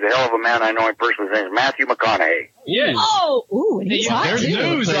play it. He's a hell of a man. I know him personally. His name is Matthew McConaughey. Yeah. Oh, ooh, and he's hot There's too.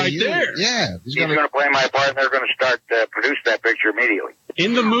 news right there. Yeah. He's going to play my part, and they're going to start produce that picture immediately.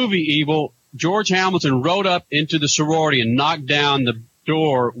 In the movie, Evel, George Hamilton rode up into the sorority and knocked down the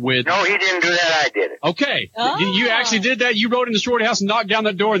door with... No, he didn't do that. I did it. Okay. Oh. You actually did that? You rode in the sorority house and knocked down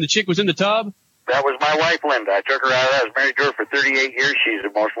that door and the chick was in the tub? That was my wife, Linda. I took her out. I was married to her for 38 years. She's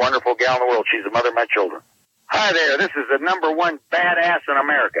the most wonderful gal in the world. She's the mother of my children. Hi there. This is the #1 badass in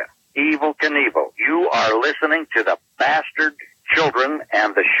America, Evel Knievel. You are listening to the Bastard Children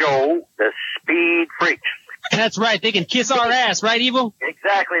and the show, The Speed Freaks. That's right. They can kiss our ass, right, Evel?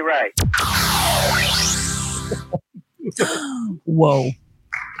 Exactly right. Whoa.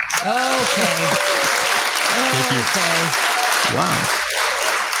 Okay. Wow.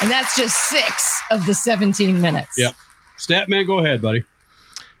 And that's just 6 of the 17 minutes. Yep. Statman, go ahead, buddy.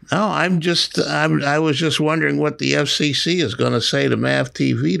 No, I was just wondering what the FCC is going to say to MAV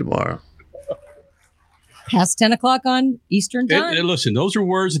TV tomorrow. Past 10 o'clock on Eastern time. And listen, those are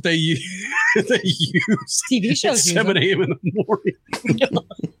words that they use. TV shows at 7 a.m. in the morning.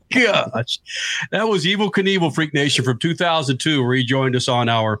 Gosh. That was Evel Knievel, Freak Nation, from 2002, where he joined us on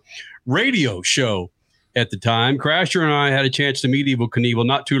our radio show at the time. Crasher and I had a chance to meet Evel Knievel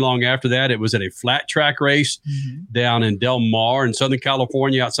not too long after that. It was at a flat track race down in Del Mar in Southern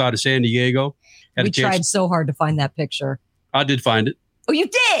California outside of San Diego. We tried so hard to find that picture. I did find it. Oh, you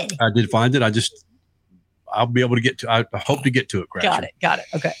did? I did find it. I'll be able to get to I hope to get to it, Crasher. Got it.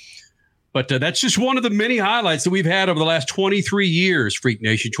 Okay. But that's just one of the many highlights that we've had over the last 23 years, Freak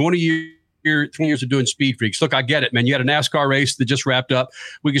Nation. 20 years years of doing Speed Freaks. Look, I get it, man. You had a NASCAR race that just wrapped up.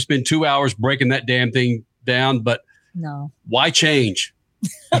 We could spend 2 hours breaking that damn thing down, but no. Why change?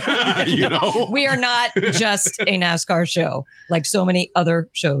 You know, we are not just a NASCAR show like so many other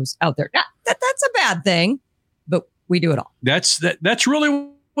shows out there. That's a bad thing, but we do it all. That's really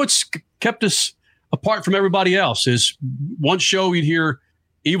what's kept us apart from everybody else. Is one show you'd hear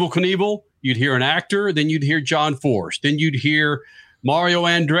Evel Knievel, you'd hear an actor, then you'd hear John Force, then you'd hear Mario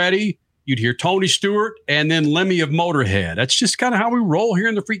Andretti, you'd hear Tony Stewart, and then Lemmy of Motorhead. That's just kind of how we roll here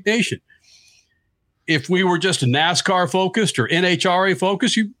in the Freak Nation. If we were just NASCAR focused or NHRA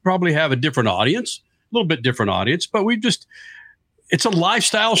focused, you'd probably have a different audience, a little bit different audience, but it's a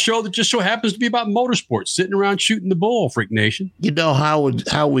lifestyle show that just so happens to be about motorsports, sitting around shooting the bull, Freak Nation. You know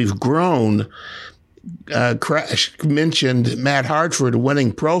how we've grown. Crash mentioned Matt Hartford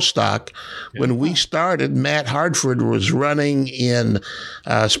winning Pro Stock. When we started, Matt Hartford was running in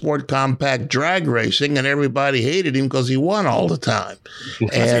Sport Compact drag racing, and everybody hated him because he won all the time.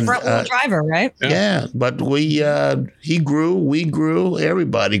 And front wheel driver, right? Yeah, but he grew, we grew,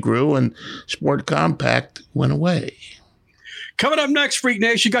 everybody grew, and Sport Compact went away. Coming up next, Freak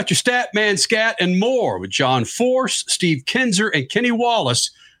Nation, you got your Stat Man, Scat, and more with John Force, Steve Kinser, and Kenny Wllace.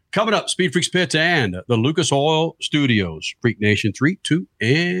 Coming up, Speed Freaks Pits and the Lucas Oil Studios. Freak Nation 3, 2,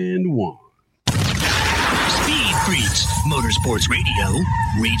 and 1. Speed Freaks, Motorsports Radio,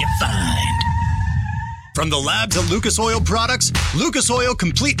 redefined. From the labs at Lucas Oil Products, Lucas Oil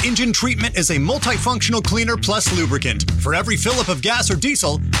Complete Engine Treatment is a multifunctional cleaner plus lubricant. For every fill-up of gas or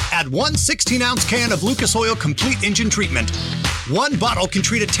diesel, add one 16-ounce can of Lucas Oil Complete Engine Treatment. One bottle can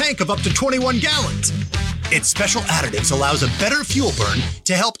treat a tank of up to 21 gallons. Its special additives allows a better fuel burn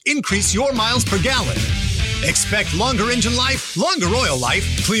to help increase your miles per gallon. Expect longer engine life, longer oil life,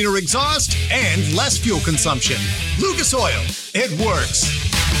 cleaner exhaust, and less fuel consumption. Lucas Oil, it works.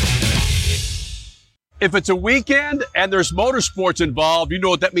 If it's a weekend and there's motorsports involved, you know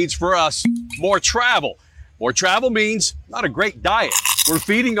what that means for us. More travel. More travel means not a great diet. We're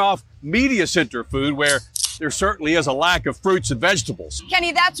feeding off media center food where there certainly is a lack of fruits and vegetables.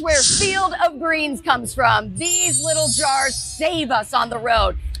 Kenny, that's where Field of Greens comes from. These little jars save us on the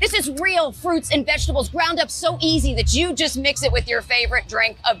road. This is real fruits and vegetables ground up so easy that you just mix it with your favorite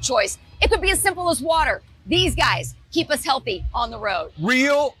drink of choice. It could be as simple as water. These guys keep us healthy on the road.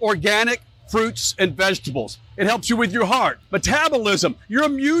 Real, organic fruits and vegetables. It helps you with your heart, metabolism, your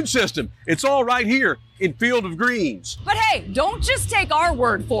immune system. It's all right here in Field of Greens. But hey, don't just take our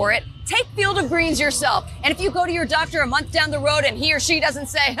word for it. Take Field of Greens yourself. And if you go to your doctor a month down the road and he or she doesn't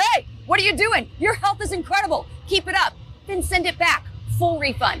say, hey, what are you doing? Your health is incredible. Keep it up. Then send it back. Full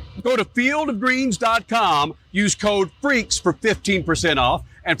refund. Go to fieldofgreens.com. Use code FREAKS for 15% off.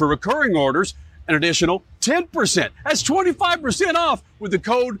 And for recurring orders, an additional 10%. That's 25% off with the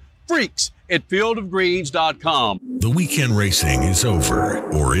code FREAKS at fieldofgreens.com. The weekend racing is over,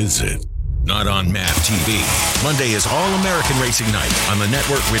 or is it? Not on MAV TV. Monday is All-American Racing Night on the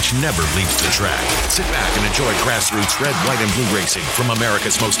network which never leaves the track. Sit back and enjoy grassroots red, white, and blue racing from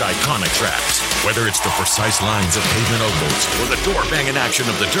America's most iconic tracks. Whether it's the precise lines of pavement ovals or the door-banging action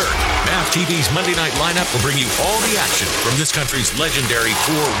of the dirt, MAV TV's Monday night lineup will bring you all the action from this country's legendary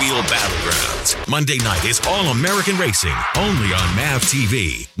four-wheel battlegrounds. Monday night is All-American Racing, only on MAV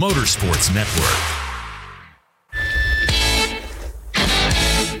TV, Motorsports Network.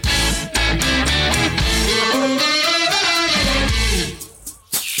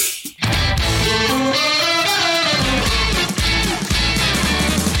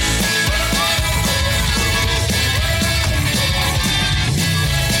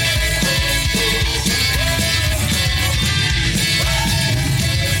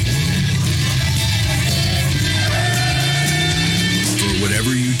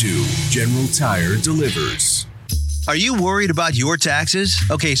 General Tire delivers. Are you worried about your taxes?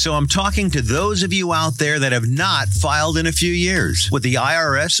 Okay, so I'm talking to those of you out there that have not filed in a few years with the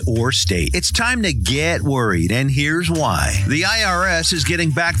IRS or state. It's time to get worried, and here's why. The IRS is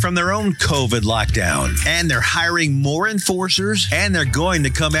getting back from their own COVID lockdown, and they're hiring more enforcers, and they're going to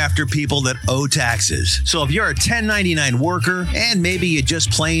come after people that owe taxes. So if you're a 1099 worker, and maybe you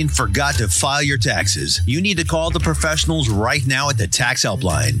just plain forgot to file your taxes, you need to call the professionals right now at the Tax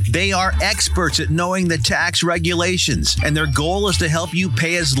Helpline. They are experts at knowing the tax regulations, and their goal is to help you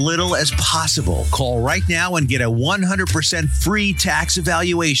pay as little as possible. Call right now and get a 100% free tax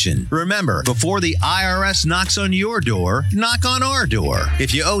evaluation. Remember, before the IRS knocks on your door, knock on our door.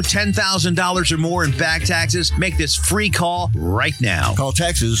 If you owe $10,000 or more in back taxes, make this free call right now. Call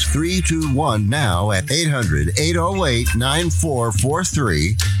Texas 321 now at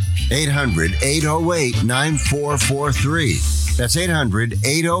 800-808-9443. 800-808-9443. That's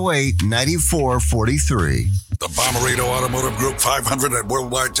 800-808-9443. The Bommarito Automotive Group 500 at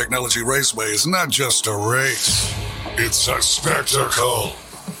Worldwide Technology Raceway is not just a race. It's a spectacle.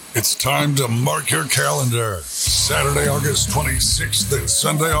 It's time to mark your calendar. Saturday, August 26th and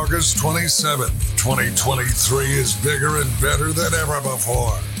Sunday, August 27th. 2023 is bigger and better than ever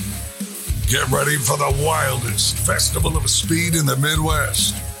before. Get ready for the wildest festival of speed in the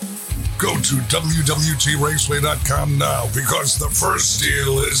Midwest. Go to WWTRaceway.com now because the first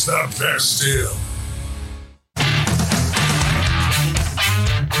deal is the best deal.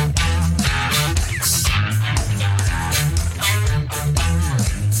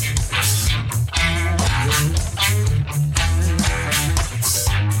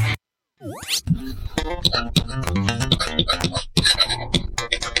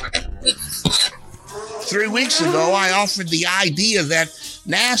 3 weeks ago, I offered the idea that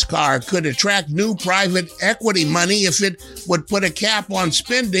NASCAR could attract new private equity money if it would put a cap on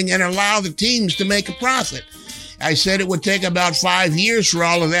spending and allow the teams to make a profit. I said it would take about 5 years for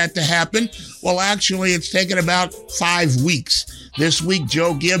all of that to happen. Well, actually, it's taken about 5 weeks. This week,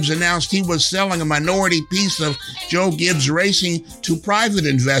 Joe Gibbs announced he was selling a minority piece of Joe Gibbs Racing to private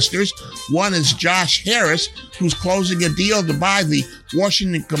investors. One is Josh Harris, who's closing a deal to buy the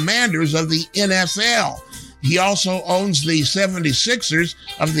Washington Commanders of the NFL. He also owns the 76ers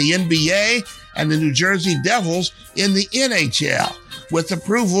of the NBA and the New Jersey Devils in the NHL. With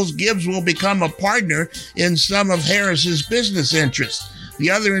approvals, Gibbs will become a partner in some of Harris's business interests. The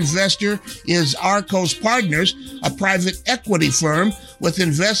other investor is Arcos Partners, a private equity firm with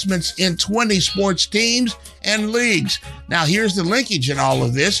investments in 20 sports teams and leagues. Now, here's the linkage in all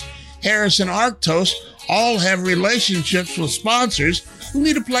of this. Harris and Arctos all have relationships with sponsors who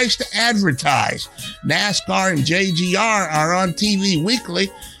need a place to advertise. NASCAR and JGR are on TV weekly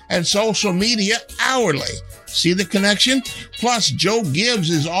and social media hourly. See the connection? Plus, Joe Gibbs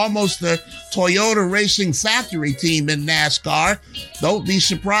is almost the Toyota Racing Factory team in NASCAR. Don't be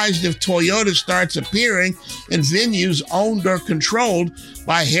surprised if Toyota starts appearing in venues owned or controlled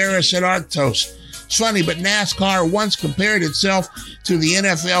by Harris and Arctos. It's funny, but NASCAR once compared itself to the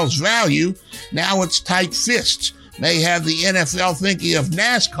NFL's value. Now it's tight fists. May have the NFL thinking of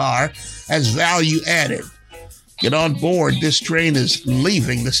NASCAR as value added. Get on board. This train is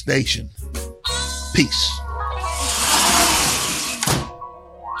leaving the station. Peace.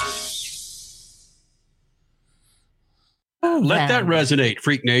 Let that resonate,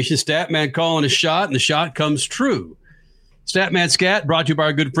 Freak Nation. Statman calling a shot, and the shot comes true. Statman Scat brought to you by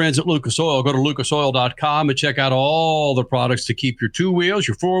our good friends at Lucas Oil. Go to lucasoil.com and check out all the products to keep your 2 wheels,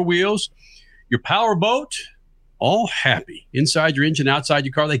 your 4 wheels, your power boat, all happy. Inside your engine, outside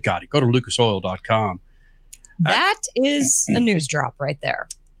your car, they got it. Go to lucasoil.com. That is a news drop right there.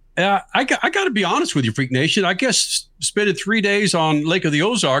 I got to be honest with you, Freak Nation. I guess spending 3 days on Lake of the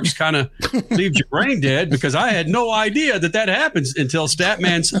Ozarks kind of leaves your brain dead because I had no idea that happens until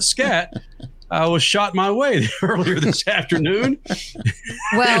Statman's Scat was shot my way earlier this afternoon.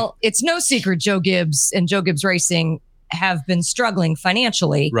 Well, it's no secret Joe Gibbs and Joe Gibbs Racing have been struggling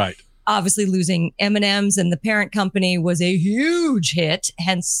financially. Right. Obviously, losing M&M's and the parent company was a huge hit,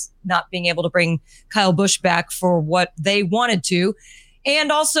 hence not being able to bring Kyle Busch back for what they wanted to.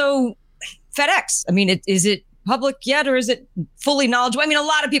 And also FedEx. I mean, is it public yet or is it fully knowledgeable? I mean, a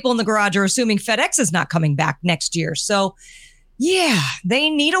lot of people in the garage are assuming FedEx is not coming back next year. So, yeah,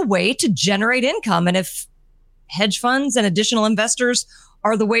 they need a way to generate income. And if hedge funds and additional investors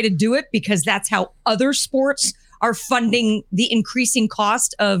are the way to do it, because that's how other sports are funding the increasing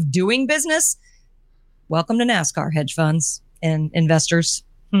cost of doing business, welcome to NASCAR, hedge funds and investors.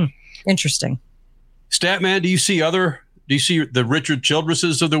 Interesting. Statman, do you see the Richard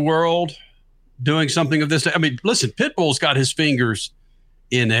Childresses of the world doing something of this? I mean, listen, Pitbull's got his fingers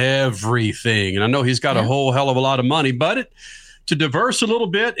in everything. And I know he's got a whole hell of a lot of money, but to diverse a little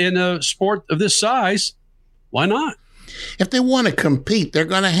bit in a sport of this size, why not? If they want to compete, they're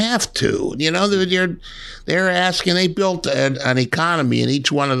going to have to. You know, they're asking, they built an economy in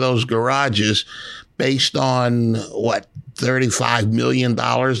each one of those garages based on, $35 million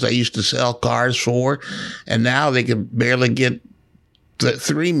they used to sell cars for, and now they can barely get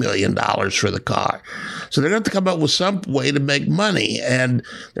 $3 million for the car. So they're going to have to come up with some way to make money, and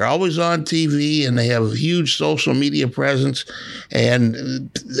they're always on TV, and they have a huge social media presence, and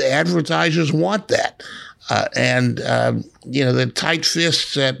the advertisers want that. the tight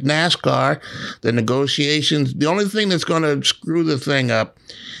fists at NASCAR, the negotiations. The only thing that's going to screw the thing up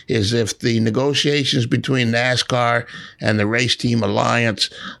is if the negotiations between NASCAR and the Race Team Alliance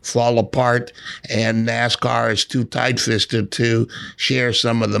fall apart and NASCAR is too tight-fisted to share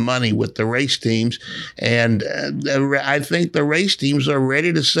some of the money with the race teams. And I think the race teams are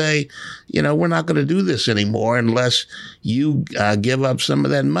ready to say, we're not going to do this anymore unless you give up some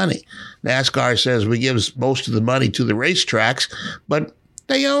of that money. NASCAR says we give most of the money to the racetracks, but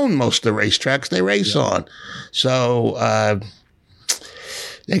they own most of the racetracks they race on. So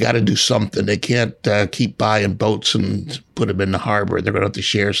they got to do something. They can't keep buying boats and put them in the harbor. They're going to have to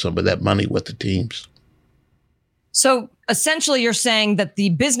share some of that money with the teams. So essentially you're saying that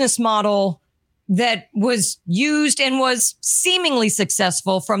the business model that was used and was seemingly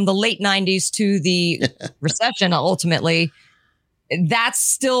successful from the late 90s to the recession ultimately, that's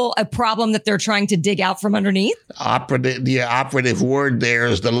still a problem that they're trying to dig out from underneath? The operative word there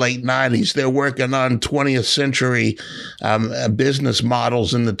is the late 90s. They're working on 20th century business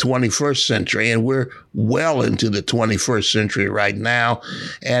models in the 21st century, and we're well into the 21st century right now.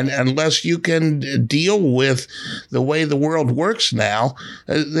 And unless you can deal with the way the world works now,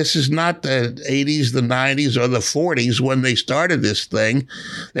 this is not the 80s, the 90s, or the 40s when they started this thing.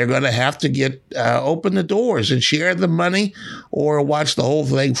 They're going to have to open the doors and share the money, or watch the whole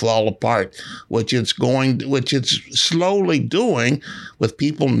thing fall apart, which it's slowly doing with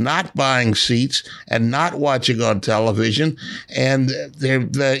people not buying seats and not watching on television, and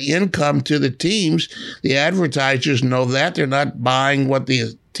the income to the teams, the advertisers know that they're not buying what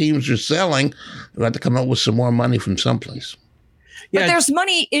the teams are selling. They have to come up with some more money from someplace. But there's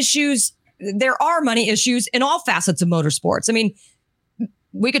money issues. There are money issues in all facets of motorsports. I mean,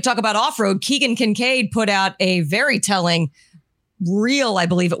 we could talk about off-road. Keegan Kincaid put out a very telling reel, I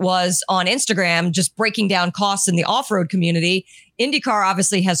believe it was, on Instagram, just breaking down costs in the off-road community. IndyCar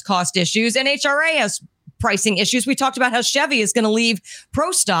obviously has cost issues. NHRA has pricing issues. We talked about how Chevy is going to leave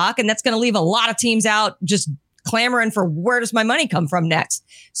Pro Stock, and that's going to leave a lot of teams out just clamoring for where does my money come from next.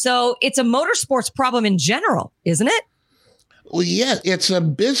 So it's a motorsports problem in general, isn't it? Well, yeah, it's a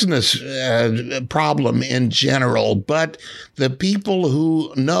business problem in general, but the people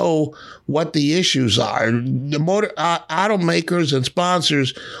who know what the issues are, the automakers and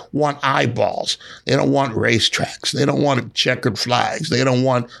sponsors want eyeballs. They don't want racetracks. They don't want checkered flags. They don't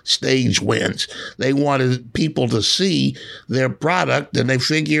want stage wins. They want people to see their product, and they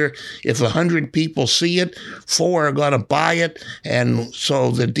figure if 100 people see it, 4 are going to buy it. And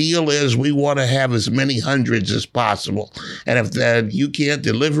so the deal is we want to have as many hundreds as possible. And if you can't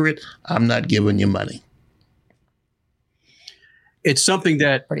deliver it, I'm not giving you money. It's something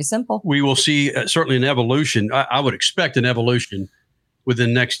that pretty simple. We will see certainly an evolution. I would expect an evolution within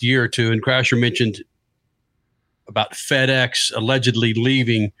the next year or two. And Crasher mentioned about FedEx allegedly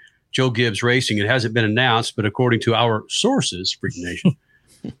leaving Joe Gibbs Racing. It hasn't been announced, but according to our sources, Freak Nation,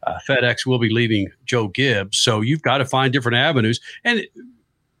 FedEx will be leaving Joe Gibbs. So you've got to find different avenues. And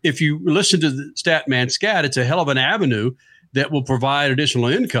if you listen to the Statman Scat, it's a hell of an avenue that will provide additional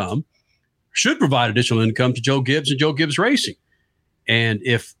income, should provide additional income to Joe Gibbs and Joe Gibbs Racing. And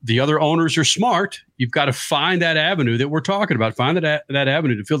if the other owners are smart, you've got to find that avenue that we're talking about, find that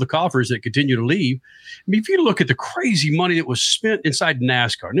avenue to fill the coffers that continue to leave. I mean, if you look at the crazy money that was spent inside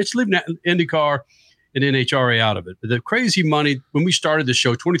NASCAR, and it's leaving IndyCar and NHRA out of it, but the crazy money when we started the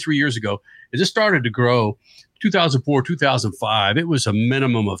show 23 years ago, as it started to grow, 2004, 2005, it was a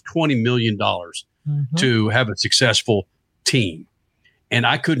minimum of $20 million to have a successful team. And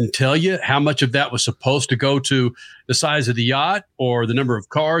I couldn't tell you how much of that was supposed to go to the size of the yacht or the number of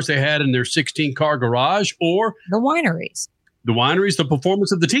cars they had in their 16-car garage or the wineries, the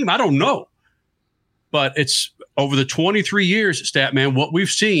performance of the team. I don't know. But it's over the 23 years, Statman, what we've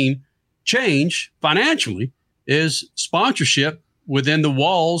seen change financially is sponsorship within the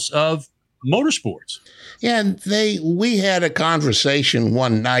walls of motorsports. Yeah, and we had a conversation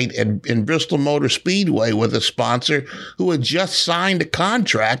one night in Bristol Motor Speedway with a sponsor who had just signed a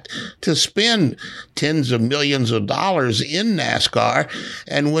contract to spend tens of millions of dollars in NASCAR.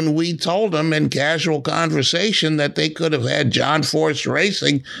 And when we told them in casual conversation that they could have had John Force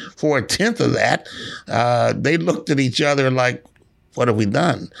Racing for a tenth of that, they looked at each other like, what have we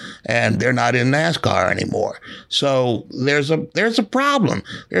done? And they're not in NASCAR anymore. So there's a problem.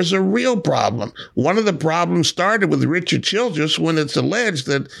 There's a real problem. One of the problems started with Richard Childress when it's alleged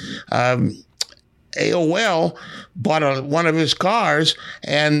that AOL bought one of his cars,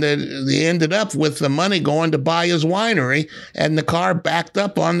 and they ended up with the money going to buy his winery, and the car backed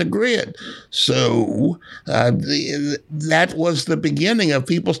up on the grid. So that was the beginning of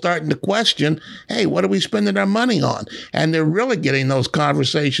people starting to question, hey, what are we spending our money on? And they're really getting those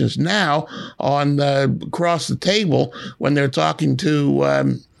conversations now on across the table when they're talking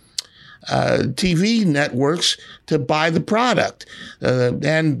to TV networks to buy the product.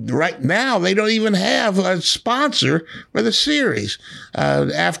 And right now, they don't even have a sponsor for the series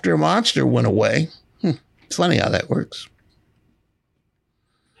after Monster went away. Funny how that works.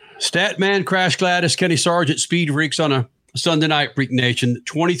 Statman, Crash Gladys, Kenny Sargent, SpeedFreaks on a Sunday night, Freak Nation.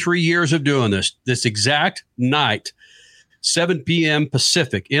 23 years of doing this exact night, 7 p.m.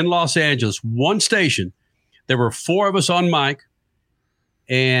 Pacific in Los Angeles, one station. There were 4 of us on mic.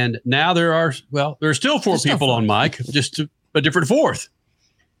 And now there are still 4 people on mic, just a different 4th.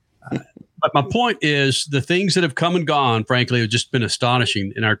 But my point is the things that have come and gone, frankly, have just been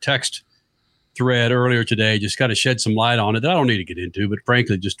astonishing. In our text thread earlier today, just kind of shed some light on it that I don't need to get into, but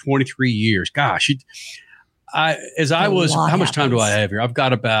frankly, just 23 years. Gosh, how much time do I have here? I've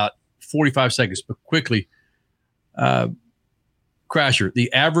got about 45 seconds, but quickly, Crasher,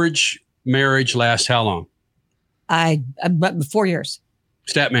 the average marriage lasts how long? 4 years.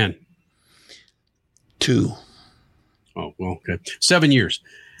 Statman. 2. Oh, well, okay. 7 years.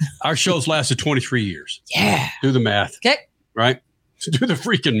 Our show's lasted 23 years. Yeah. Do the math. Okay. Right? Do the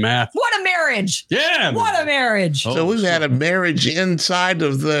freaking math. What a marriage. Yeah. What a marriage. So we've had a marriage inside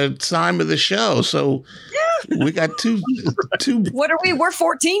of the time of the show. So we got two. What are we? We're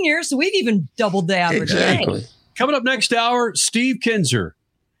 14 years, so we've even doubled the average. Exactly. Coming up next hour, Steve Kinser,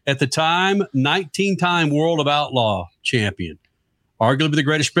 at the time, 19-time World of Outlaw champion. Arguably the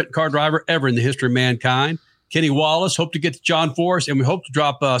greatest sprint car driver ever in the history of mankind. Kenny Wllace, hope to get to John Forrest, and we hope to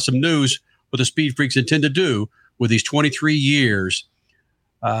drop some news what the SpeedFreaks intend to do with these 23 years.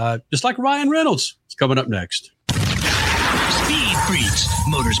 Just like Ryan Reynolds. It's coming up next. Speed Freaks,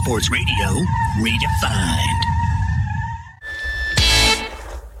 Motorsports Radio, redefined.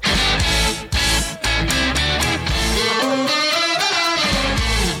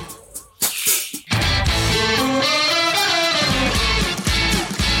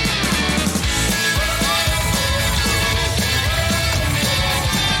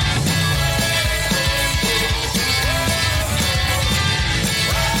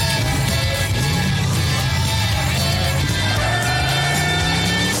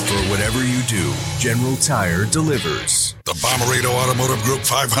 General Tire delivers. The Bommarito Automotive Group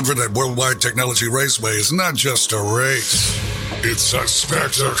 500 at Worldwide Technology Raceway is not just a race. It's a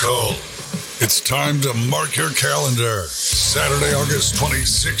spectacle. It's time to mark your calendar. Saturday, August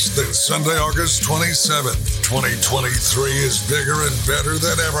 26th and Sunday, August 27th. 2023 is bigger and better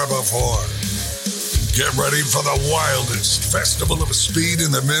than ever before. Get ready for the wildest festival of speed in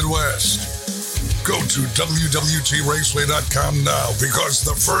the Midwest. Go to WWTRaceway.com now because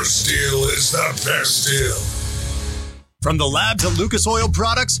the first deal is the best deal. From the labs at Lucas Oil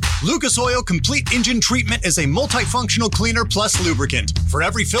Products, Lucas Oil Complete Engine Treatment is a multifunctional cleaner plus lubricant. For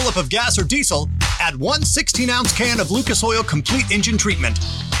every fill-up of gas or diesel, add 1 16-ounce can of Lucas Oil Complete Engine Treatment.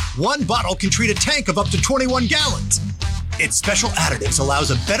 1 bottle can treat a tank of up to 21 gallons. Its special additives allows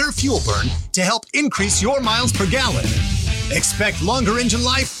a better fuel burn to help increase your miles per gallon. Expect longer engine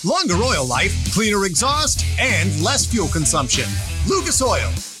life, longer oil life, cleaner exhaust, and less fuel consumption. Lucas Oil,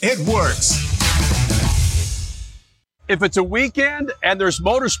 it works. If it's a weekend and there's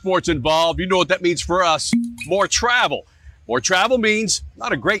motorsports involved, you know what that means for us. More travel. More travel means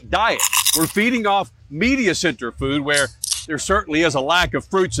not a great diet. We're feeding off media center food where there certainly is a lack of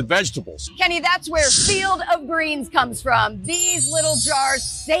fruits and vegetables. Kenny, that's where Field of Greens comes from. These little jars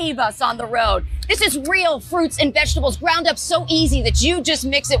save us on the road. This is real fruits and vegetables ground up so easy that you just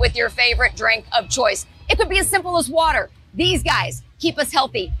mix it with your favorite drink of choice. It could be as simple as water. These guys keep us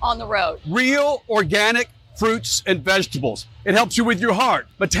healthy on the road. Real, organic fruits and vegetables. It helps you with your heart,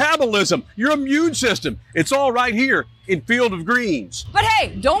 metabolism, your immune system. It's all right here in Field of Greens. But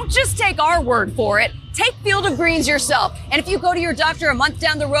hey, don't just take our word for it. Take Field of Greens yourself. And if you go to your doctor a month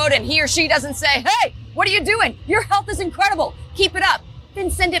down the road and he or she doesn't say, hey, what are you doing? Your health is incredible. Keep it up.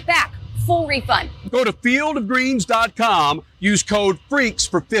 Then send it back. Full refund. Go to fieldofgreens.com. Use code FREAKS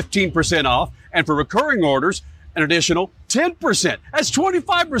for 15% off. And for recurring orders, an additional 10%. That's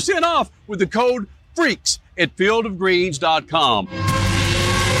 25% off with the code FREAKS at fieldofgreens.com.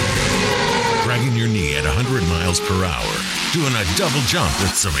 Dragging your knee at 100 miles per hour. doing a double jump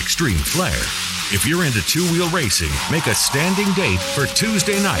with some extreme flair. If you're into two-wheel racing, make a standing date for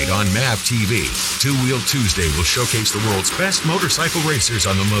Tuesday night on MAV TV. Two-Wheel Tuesday will showcase the world's best motorcycle racers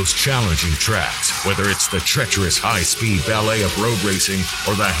on the most challenging tracks. Whether it's the treacherous high-speed ballet of road racing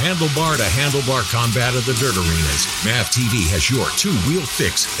or the handlebar-to-handlebar combat of the dirt arenas, MAV TV has your two-wheel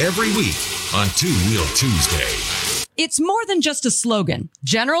fix every week on Two-Wheel Tuesday. It's more than just a slogan.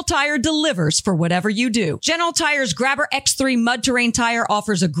 General Tire delivers for whatever you do. General Tire's Grabber X3 mud terrain tire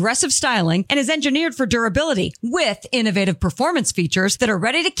offers aggressive styling and is engineered for durability with innovative performance features that are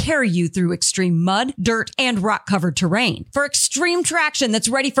ready to carry you through extreme mud, dirt, and rock-covered terrain. For extreme traction that's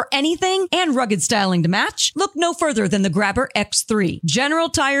ready for anything and rugged styling to match, look no further than the Grabber X3. General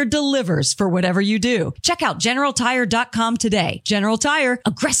Tire delivers for whatever you do. Check out GeneralTire.com today. General Tire,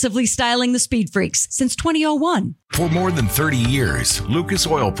 aggressively styling the speed freaks since 2001. For more than 30 years, Lucas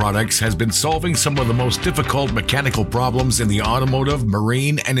Oil Products has been solving some of the most difficult mechanical problems in the automotive,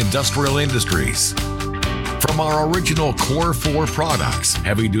 marine, and industrial industries. From our original Core 4 products,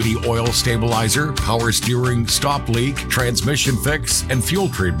 heavy-duty oil stabilizer, power steering, stop leak, transmission fix, and fuel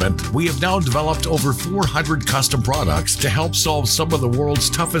treatment, we have now developed over 400 custom products to help solve some of the world's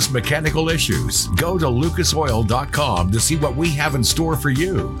toughest mechanical issues. Go to lucasoil.com to see what we have in store for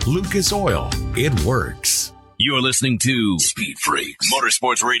you. Lucas Oil, it works. You're listening to Speed Freaks,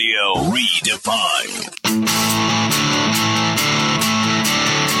 Motorsports Radio Redefined.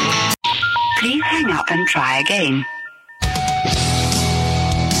 Please hang up and try again.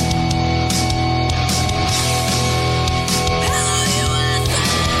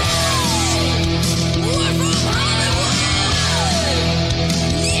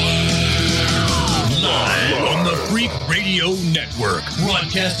 Freak Radio Network,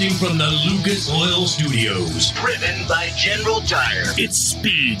 broadcasting from the Lucas Oil Studios. Driven by General Tire. It's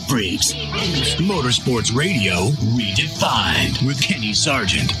Speed Freaks, Motorsports Radio Redefined with Kenny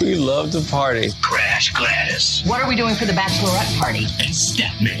Sargent. We love to party. Crash Gladys. What are we doing for the bachelorette party? And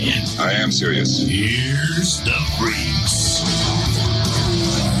Statman. I am serious. Here's the Freaks.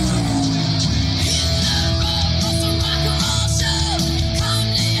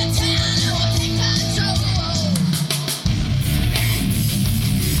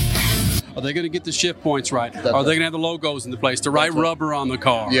 Are they going to get the shift points right? Are they going to have the logos in the place, the right rubber on the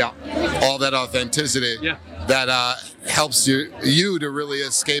car? Yeah, all that authenticity that helps you to really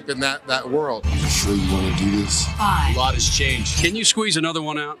escape in that world. You sure you want to do this? A lot has changed. Can you squeeze another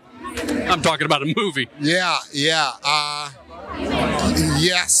one out? I'm talking about a movie. Yeah.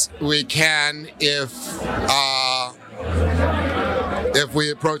 Yes, we can if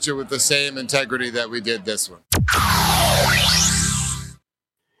we approach it with the same integrity that we did this one.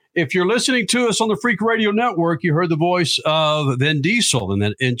 If you're listening to us on the Freak Radio Network, you heard the voice of Vin Diesel in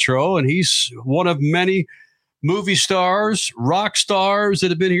that intro, and he's one of many movie stars, rock stars that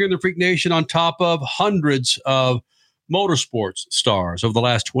have been here in the Freak Nation on top of hundreds of motorsports stars over the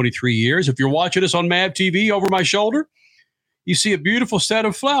last 23 years. If you're watching us on MAV TV over my shoulder, you see a beautiful set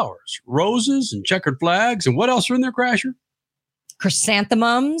of flowers, roses and checkered flags. And what else are in there, Crasher?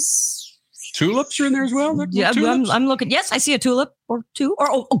 Chrysanthemums. Tulips are in there as well? Yeah, I'm looking. Yes, I see a tulip or two.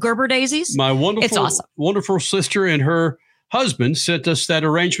 Or Gerber daisies. My It's awesome. wonderful sister and her husband sent us that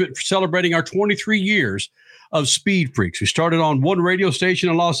arrangement for celebrating our 23 years of Speed Freaks. We started on one radio station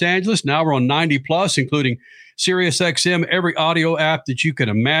in Los Angeles. Now we're on 90 plus, including Sirius XM, every audio app that you can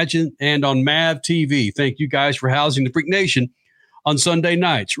imagine, and on MAV TV. Thank you guys for housing the Freak Nation on Sunday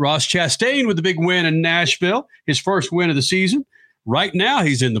nights. Ross Chastain with the big win in Nashville, his first win of the season. Right now,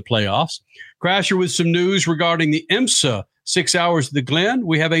 he's in the playoffs. Crasher with some news regarding the IMSA 6 Hours of the Glen.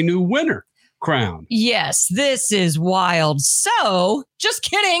 We have a new winner crowned. Yes, this is wild. So, just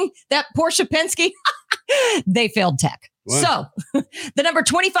kidding. That Porsche Penske, they failed tech. Wow. So, the number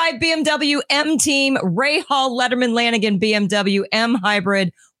 25 BMW M Team Ray Hall Letterman Lanigan BMW M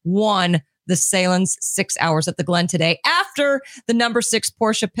Hybrid won the Salins 6 Hours at the Glen today after the number 6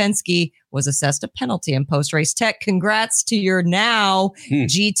 Porsche Penske was assessed a penalty in post-race tech. Congrats to your now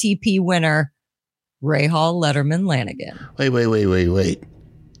GTP winner, Ray Hall Letterman Lanigan. Wait.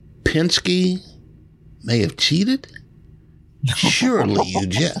 Penske may have cheated? Surely you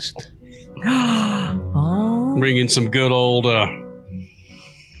jest. Bring in some good old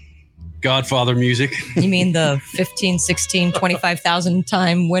Godfather music. You mean the 15, 16, 25,000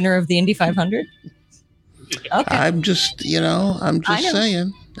 time winner of the Indy 500? Okay. I'm just saying. I'm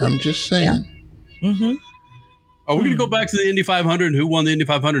just saying. Yeah. Mm-hmm. Are we going to go back to the Indy 500 and who won the Indy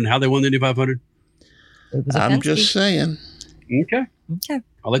 500 and how they won the Indy 500? I'm just saying. Okay. Okay.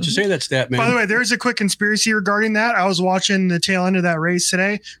 I'll let you say that stat, man. By the way, there's a quick conspiracy regarding that. I was watching the tail end of that race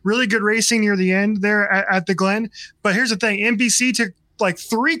today. Really good racing near the end there at the Glen. But here's the thing. NBC took like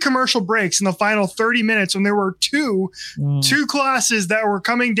 3 commercial breaks in the final 30 minutes when there were two classes that were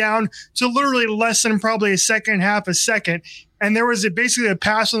coming down to literally less than probably a second and a half a second. And there was basically a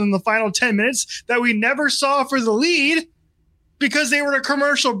pass in the final 10 minutes that we never saw for the lead because they were in a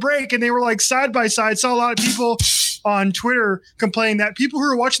commercial break and they were like side by side. Saw a lot of people on Twitter complaining that people who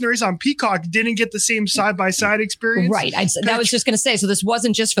were watching the race on Peacock didn't get the same side by side experience. Right. That was just going to say, so this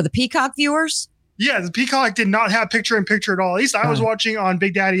wasn't just for the Peacock viewers? Yeah, the Peacock did not have picture in picture at all. At least I was watching on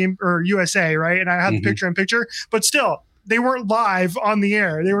Big Daddy or USA, right? And I had the picture in picture, but still, they weren't live on the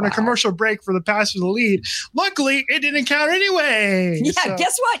air. They were in a commercial break for the pass for the lead. Luckily, it didn't count anyway. Yeah,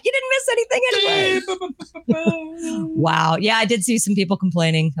 guess what? You didn't miss anything anyway. Wow. Yeah, I did see some people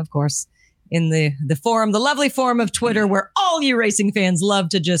complaining, of course, in the forum, the lovely forum of Twitter, where all you racing fans love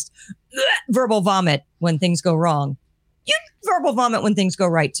to just verbal vomit when things go wrong. You verbal vomit when things go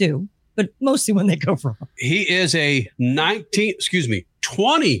right, too. But mostly when they go wrong. He is a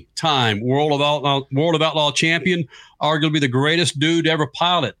 20-time World of Outlaw champion, arguably the greatest dude to ever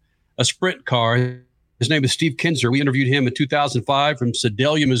pilot a sprint car. His name is Steve Kinser. We interviewed him in 2005 from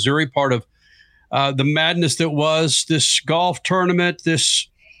Sedalia, Missouri, part of the madness that was this golf tournament, this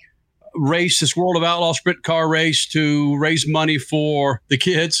race, this World of Outlaw sprint car race to raise money for the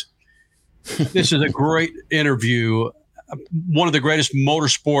kids. This is a great interview. One of the greatest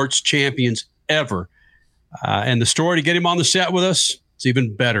motorsports champions ever. And the story to get him on the set with us, it's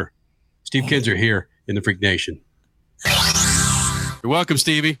even better. Steve Kinser here in the Freak Nation. You're welcome,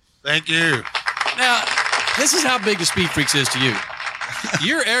 Stevie. Thank you. Now, this is how big the SpeedFreaks is to you.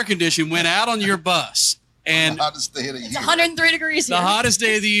 Your air condition went out on your bus. And the hottest day of the year. It's 103 degrees here. The hottest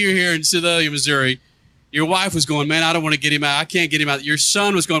day of the year here in Sedalia, Missouri. Your wife was going, man, I don't want to get him out. I can't get him out. Your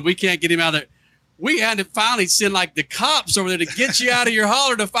son was going, we can't get him out of there. We had to finally send like the cops over there to get you out of your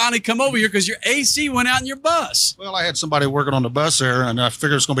hauler to finally come over here because your AC went out in your bus. Well, I had somebody working on the bus there, and I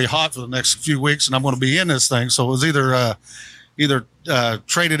figured it's going to be hot for the next few weeks, and I'm going to be in this thing. So it was either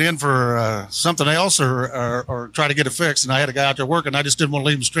trade it in for something else or try to get it fixed. And I had a guy out there working. I just didn't want to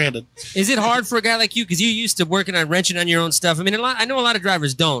leave him stranded. Is it hard for a guy like you? Because you're used to working on wrenching on your own stuff. I mean, I know a lot of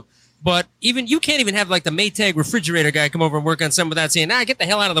drivers don't. But even you can't even have like the Maytag refrigerator guy come over and work on something without saying, get the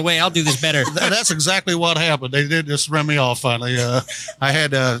hell out of the way. I'll do this better. That's exactly what happened. They did just run me off finally. I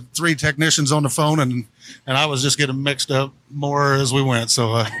had 3 technicians on the phone, and I was just getting mixed up more as we went.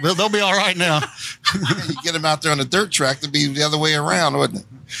 So they'll be all right now. You get them out there on the dirt track, to be the other way around, wouldn't it?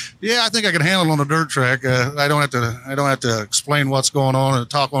 Yeah, I think I can handle it on the dirt track. I don't have to explain what's going on and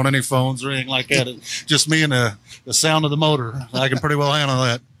talk on any phones or anything like that. It's just me and the sound of the motor. I can pretty well handle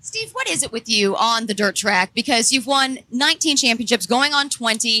that. Steve, what is it with you on the dirt track? Because you've won 19 championships, going on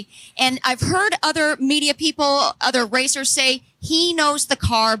 20, and I've heard other media people, other racers say he knows the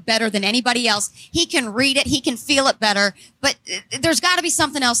car better than anybody else. He can read it, he can feel it better, but there's got to be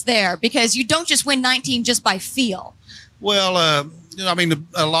something else there because you don't just win 19 just by feel. Well, I mean,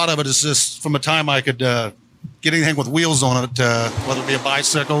 a lot of it is just from a time I could get anything with wheels on it, whether it be a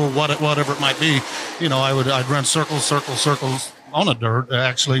bicycle, whatever it might be. I'd run circles on the dirt,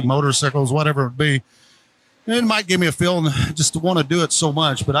 actually, motorcycles, whatever it be. And it might give me a feeling just to want to do it so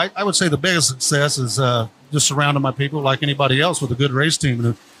much. But I would say the biggest success is just surrounding my people like anybody else with a good race team.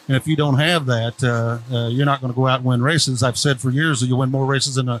 And if you don't have that, you're not going to go out and win races. I've said for years that you'll win more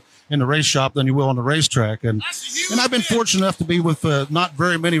races in the race shop than you will on the racetrack. And I've been fortunate enough to be with not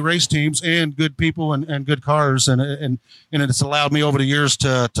very many race teams and good people and good cars. And it's allowed me over the years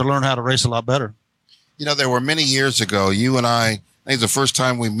to learn how to race a lot better. There were many years ago, you and I think the first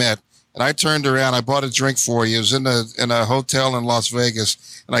time we met, and I turned around, I bought a drink for you. It was in a hotel in Las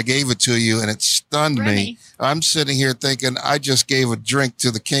Vegas, and I gave it to you, and it stunned me. I'm sitting here thinking, I just gave a drink to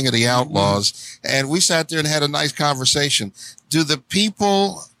the king of the Outlaws, and we sat there and had a nice conversation. Do the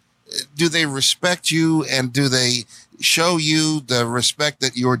people, do they respect you, and do they show you the respect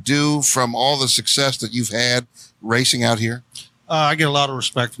that you're due from all the success that you've had racing out here? I get a lot of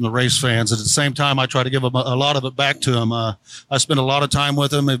respect from the race fans. At the same time, I try to give them a lot of it back to them. I spend a lot of time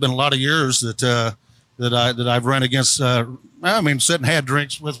with them. It's been a lot of years that I've run against. Sat and had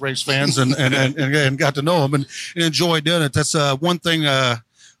drinks with race fans and got to know them and enjoy doing it. That's one thing.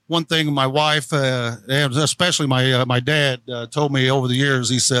 One thing my wife and especially my dad told me over the years.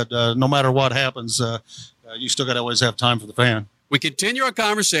 He said, no matter what happens, you still got to always have time for the fan. We continue our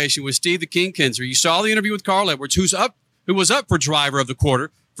conversation with Steve the King Kinser. You saw the interview with Carl Edwards, who was up for driver of the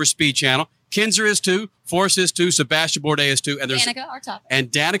quarter for Speed Channel. Kinser is too, Forrest is too, Sebastian Bourdais is too, and there's Danica, our top.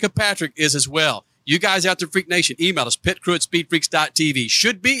 And Danica Patrick is as well. You guys out there, Freak Nation, email us, pitcrew@speedfreaks.tv.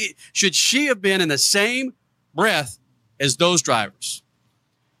 Should she have been in the same breath as those drivers?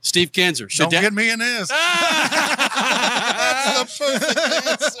 Steve Kinser. Don't get me in this. That's the perfect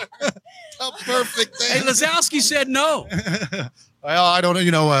answer. The perfect answer. Hey, Lazowski said no. Well, I don't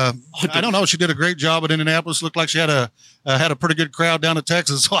know. I don't know. She did a great job at Indianapolis. Looked like she had a pretty good crowd down in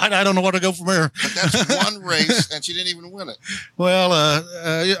Texas. So I don't know where to go from here. But that's one race, and she didn't even win it. Well,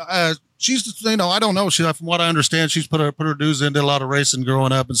 she's, I don't know. She, from what I understand, she's put her dues in, did a lot of racing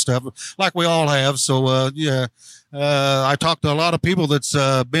growing up and stuff, like we all have. So yeah. I talked to a lot of people that's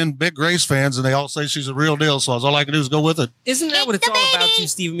been big race fans, and they all say she's a real deal. So all I can do is go with it. Isn't that what it's all about, too,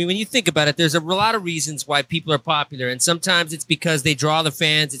 Steve? I mean, when you think about it, there's a lot of reasons why people are popular, and sometimes it's because they draw the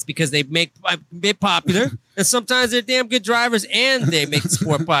fans. It's because they make it popular, and sometimes they're damn good drivers and they make the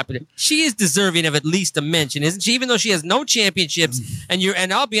sport popular. She is deserving of at least a mention, isn't she? Even though she has no championships, and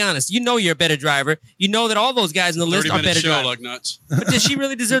I'll be honest, you know you're a better driver. You know that all those guys on the list are better drivers. Like nuts. But does she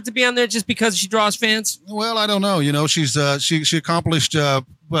really deserve to be on there just because she draws fans? Well, I don't know. She's she accomplished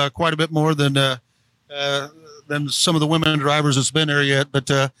quite a bit more than some of the women drivers that's been there yet. But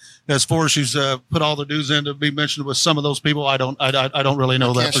as far as she's put all the dues in to be mentioned with some of those people, I don't really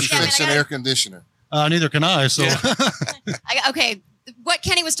know that for She sure. fix an air conditioner. Neither can I. So Okay, what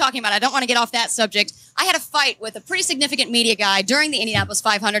Kenny was talking about, I don't want to get off that subject. I had a fight with a pretty significant media guy during the Indianapolis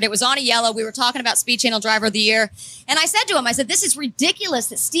 500. It was on a yellow. We were talking about Speed Channel Driver of the Year. And I said to him, this is ridiculous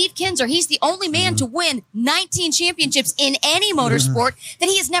that Steve Kinser, he's the only man to win 19 championships in any motorsport, that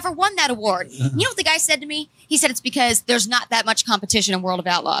he has never won that award. You know what the guy said to me? He said it's because there's not that much competition in World of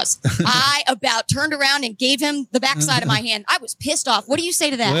Outlaws. I about turned around and gave him the backside of my hand. I was pissed off. What do you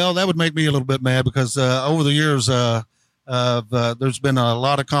say to that? Well, that would make me a little bit mad because over the years, there's been a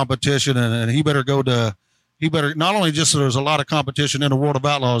lot of competition, and he better not only just there's a lot of competition in the World of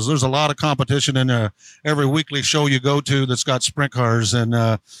Outlaws, there's a lot of competition in every weekly show you go to that's got sprint cars, and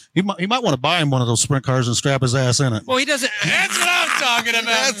he might want to buy him one of those sprint cars and strap his ass in it. Well, he doesn't. That's what I'm talking about.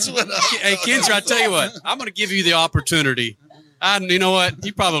 That's what Hey, Kinser, I tell you what, I'm going to give you the opportunity. You know what?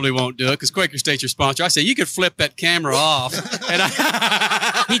 You probably won't do it because Quaker State's your sponsor. I say you could flip that camera off. And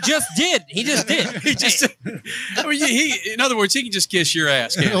He just did. In other words, he can just kiss your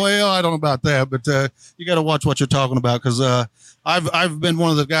ass. Well, I don't know about that, but you got to watch what you're talking about because I've been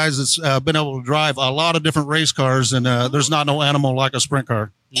one of the guys that's been able to drive a lot of different race cars, and there's not no animal like a sprint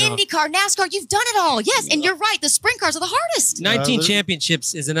car. IndyCar, NASCAR, you've done it all. Yes, and you're right. The sprint cars are the hardest. 19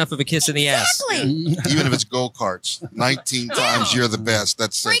 championships is enough of a kiss in the ass. Exactly. Even if it's go-karts, 19 times you're the best.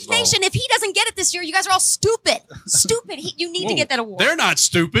 That's Freak Nation, if he doesn't get it this year, you guys are all stupid. Stupid. You need to get that award. They're not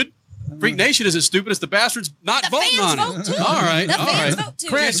stupid. Freak Nation isn't stupid. It's the bastards not voting on it. Vote too. All right. The fans vote too.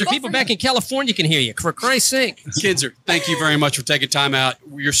 Chris, there are people back in California can hear you. For Christ's sake. Kinser, thank you very much for taking time out.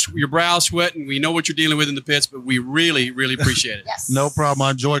 Your brow's sweating. We know what you're dealing with in the pits, but we really, really appreciate it. Yes. No problem.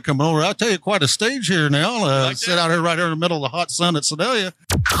 I enjoy coming over. I'll tell you, quite a stage here now. Sit out here right here in the middle of the hot sun at Sedalia.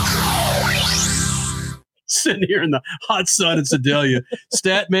 Sitting here in the hot sun in Sedalia.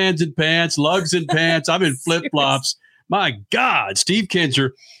 Statman's in pants, lugs in pants. I'm in flip-flops. My God, Steve Kinser.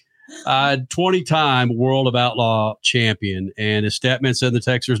 20-time World of Outlaw champion. And as Statman said in the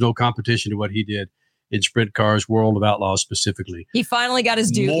text, there's no competition to what he did in sprint cars, World of Outlaws specifically. He finally got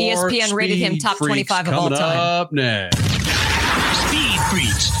his due. More ESPN rated him top Speed 25 of all Freaks time. coming up next. Speed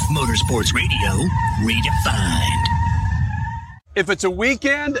Freaks, Motorsports Radio, redefined. If it's a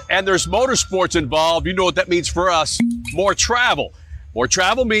weekend and there's motorsports involved, you know what that means for us. More travel. More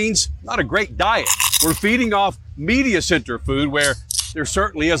travel means not a great diet. We're feeding off media center food where there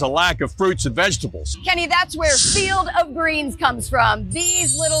certainly is a lack of fruits and vegetables. Kenny, that's where Field of Greens comes from.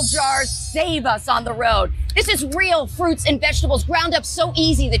 These little jars save us on the road. This is real fruits and vegetables ground up so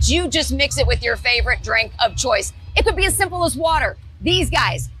easy that you just mix it with your favorite drink of choice. It could be as simple as water. These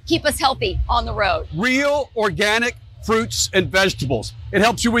guys keep us healthy on the road. Real organic fruits and vegetables. It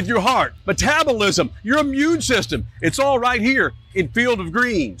helps you with your heart, metabolism, your immune system. It's all right here in Field of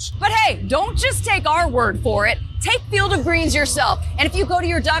Greens. But hey, don't just take our word for it. Take Field of Greens yourself. And if you go to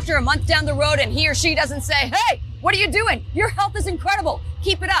your doctor a month down the road and he or she doesn't say, hey, what are you doing? Your health is incredible.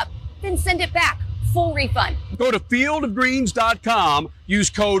 Keep it up. Then send it back. Full refund. Go to fieldofgreens.com. Use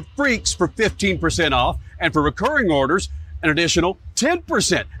code FREAKS for 15% off. And for recurring orders, an additional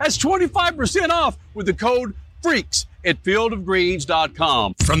 10%. That's 25% off with the code FREAKS at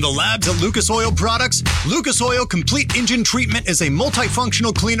fieldofgreens.com. From the labs at Lucas Oil Products, Lucas Oil Complete Engine Treatment is a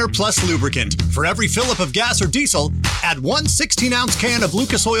multifunctional cleaner plus lubricant. For every fill-up of gas or diesel, add one 16-ounce can of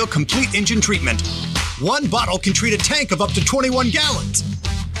Lucas Oil Complete Engine Treatment. One bottle can treat a tank of up to 21 gallons.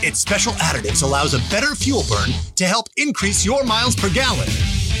 Its special additives allows a better fuel burn to help increase your miles per gallon.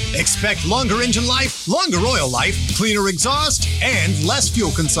 Expect longer engine life, longer oil life, cleaner exhaust, and less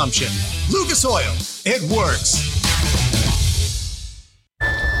fuel consumption. Lucas Oil. It works.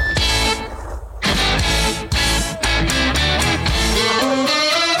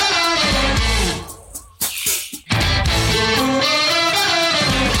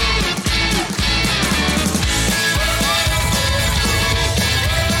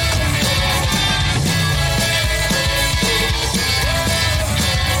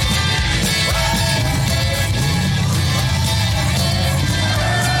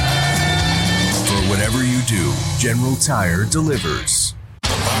 General Tire delivers. The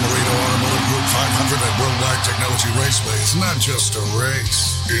Bomarito Automotive Group 500 at Worldwide Technology Raceway is not just a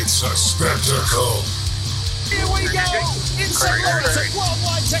race, it's a spectacle. Here we go! In St. Louis at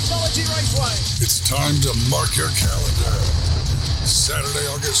Worldwide Technology Raceway. It's time to mark your calendar. Saturday,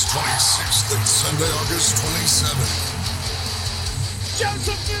 August 26th and Sunday, August 27th.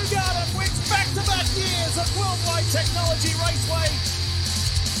 Joseph Newgarden wins back-to-back years at Worldwide Technology Raceway.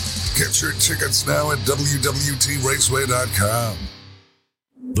 Get your tickets now at www.traceway.com.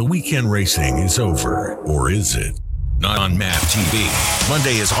 The weekend racing is over, or is it? Not on MAV TV.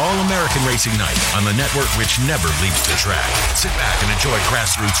 Monday is All-American Racing Night on the network which never leaves the track. Sit back and enjoy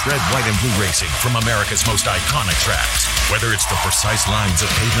grassroots red, white, and blue racing from America's most iconic tracks. Whether it's the precise lines of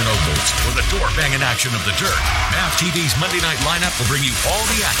pavement ovals or the door-banging action of the dirt, MAV TV's Monday night lineup will bring you all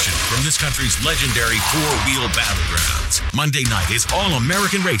the action from this country's legendary four-wheel battlegrounds. Monday night is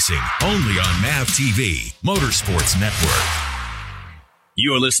All-American Racing, only on MAV TV, Motorsports Network.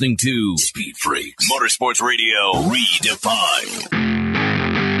 You're listening to Speed Freaks, Motorsports Radio Redefined.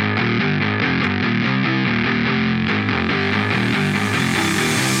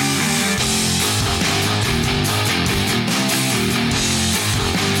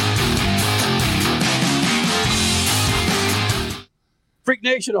 Freak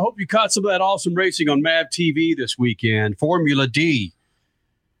Nation, I hope you caught some of that awesome racing on MAV TV this weekend. Formula D,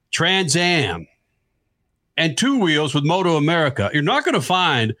 Trans Am, and two wheels with Moto America. You're not going to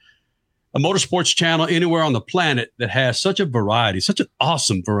find a motorsports channel anywhere on the planet that has such a variety, such an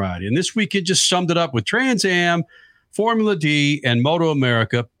awesome variety. And this weekend just summed it up with Trans Am, Formula D, and Moto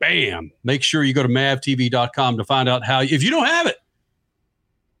America. Bam! Make sure you go to mavtv.com to find out how, if you don't have it,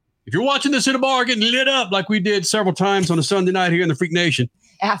 if you're watching this in a bar getting lit up like we did several times on a Sunday night here in the Freak Nation.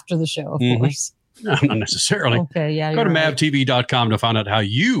 After the show, of course. No, not necessarily. Okay, yeah. Go to right. mavtv.com to find out how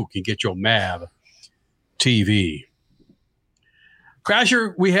you can get your MAV TV.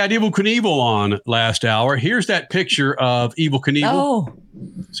 Crasher, we had Evel Knievel on last hour. Here's that picture of Evel Knievel. Oh.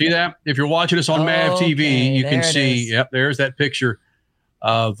 See that? If you're watching us on MAV TV, you can see, yep, there's that picture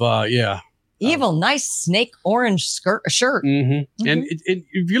of, Evel, nice snake orange shirt. Mm-hmm. And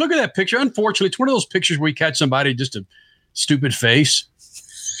if you look at that picture, unfortunately, it's one of those pictures where you catch somebody just a stupid face.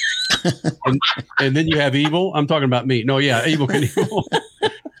 and then you have Evel. I'm talking about me. No, yeah, Evel Knievel.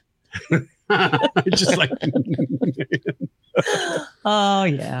 Just like oh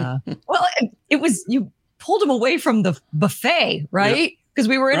yeah. Well, it was, you pulled him away from the buffet, right? Because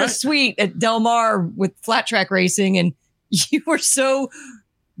we were in a suite at Del Mar with flat track racing, and you were so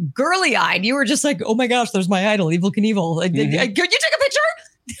girly eyed. You were just like, "Oh my gosh, there's my idol, Evel Knievel." Could you take a picture?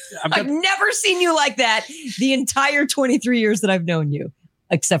 I've never seen you like that the entire 23 years that I've known you,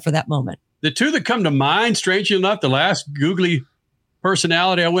 except for that moment. The two that come to mind, strangely enough, the last googly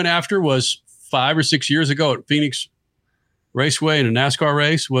personality I went after was 5 or 6 years ago at Phoenix Raceway in a NASCAR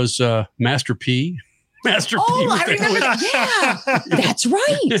race was Master P. Master P. I remember that. Yeah, that's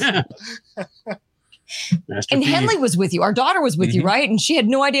right. Yeah. Master And P. Henley was with you. Our daughter was with you, right? And she had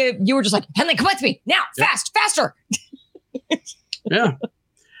no idea. You were just like, Henley, come with me now, faster. Yeah.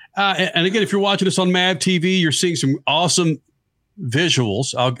 And again, if you're watching us on MAV TV, you're seeing some awesome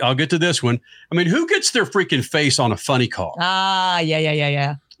visuals. I'll get to this one. I mean, who gets their freaking face on a funny car?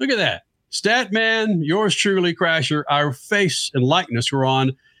 Yeah. Look at that. Statman, yours truly, Crasher, our face and likeness were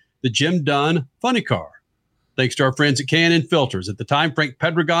on the Jim Dunn funny car. Thanks to our friends at K&N Filters. At the time, Frank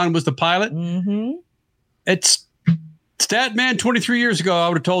Pedregon was the pilot. Mm-hmm. It's Statman 23 years ago. I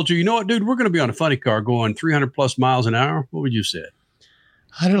would have told you, you know what, dude, we're going to be on a funny car going 300 plus miles an hour. What would you say?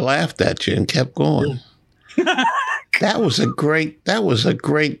 I'd have laughed at you and kept going. That was a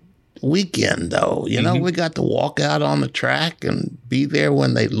great weekend, though. You know, we got to walk out on the track and be there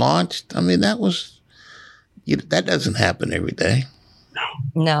when they launched. I mean, that doesn't happen every day.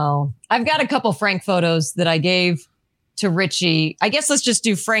 No. I've got a couple Frank photos that I gave to Richie. I guess let's just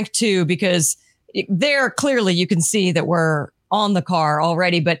do Frank too, because there clearly you can see that we're on the car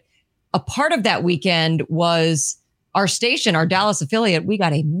already. But a part of that weekend was our station, our Dallas affiliate. We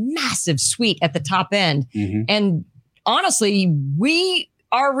got a massive suite at the top end. And honestly, we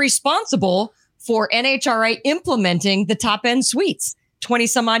are responsible for NHRA implementing the top end suites 20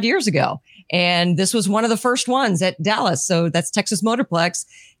 some odd years ago. And this was one of the first ones at Dallas. So that's Texas Motorplex.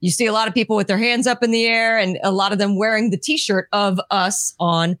 You see a lot of people with their hands up in the air and a lot of them wearing the t-shirt of us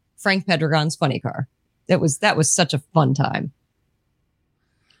on Frank Pedregon's funny car. That was such a fun time.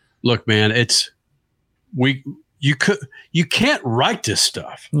 Look, man, you can't write this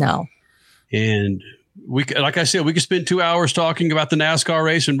stuff. No. And like I said, we could spend 2 hours talking about the NASCAR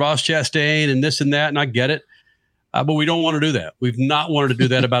race and Ross Chastain and this and that. And I get it. But we don't want to do that. We've not wanted to do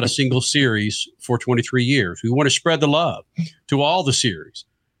that about a single series for 23 years. We want to spread the love to all the series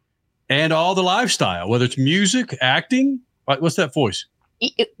and all the lifestyle, whether it's music, acting. What's that voice?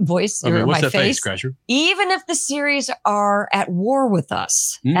 Voice. What's my that face, face, Crasher? Even if the series are at war with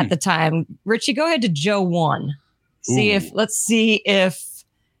us at the time, Richie, go ahead to Joe 1. Let's see if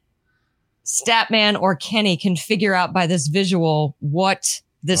Statman or Kenny can figure out by this visual what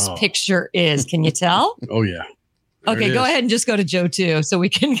this picture is. Can you tell? Oh, yeah. Okay, go ahead and just go to Joe 2 so we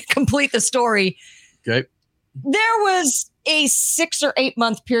can complete the story. Okay. There was a 6 or 8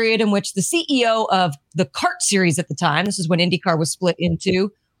 month period in which the CEO of the kart series at the time, this is when IndyCar was split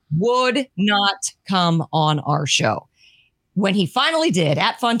into, would not come on our show. When he finally did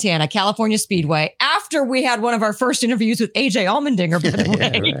at Fontana, California Speedway, after we had one of our first interviews with AJ Allmendinger, by the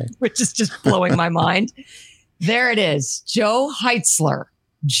way, right. Which is just blowing my mind. There it is. Joe Heitzler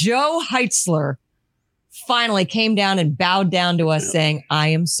finally came down and bowed down to us saying, I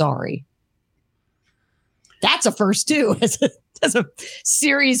am sorry. That's a first too. As a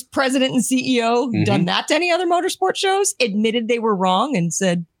series president and CEO, done that to any other motorsport shows, admitted they were wrong and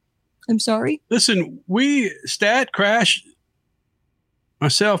said, I'm sorry. Listen, Stat, Crash,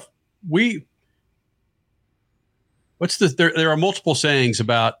 myself, there are multiple sayings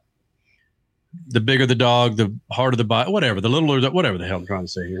about the bigger the dog, the harder the bite, whatever, the littler, whatever the hell I'm trying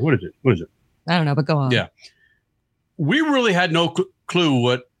to say here. What is it? I don't know, but go on. Yeah. We really had no clue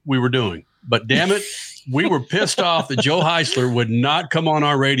what we were doing, but damn it, we were pissed off that Joe Heisler would not come on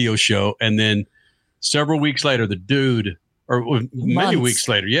our radio show. And then several weeks later, the dude, or many weeks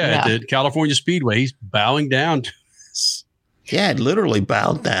later, at the California Speedway, he's bowing down to us. Yeah, it literally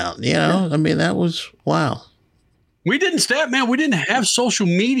bowed down. You know, I mean, that was wow. We didn't we didn't have social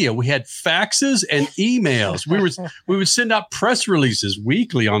media. We had faxes and emails. We would send out press releases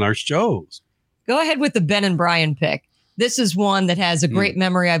weekly on our shows. Go ahead with the Ben and Brian pick. This is one that has a great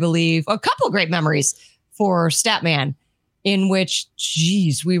memory, I believe, a couple of great memories for Statman, in which,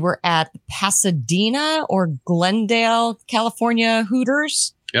 we were at Pasadena or Glendale, California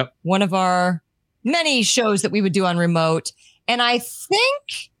Hooters. Yep. One of our many shows that we would do on remote. And I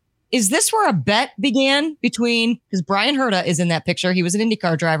think, is this where a bet began between, because Brian Herta is in that picture. He was an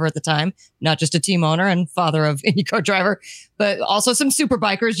IndyCar driver at the time, not just a team owner and father of IndyCar driver, but also some super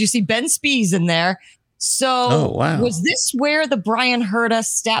bikers. You see Ben Spies in there. So was this where the Brian Herta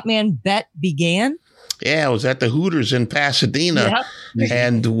Statman bet began? Yeah, I was at the Hooters in Pasadena,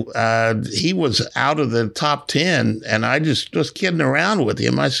 and he was out of the top 10, and I just was kidding around with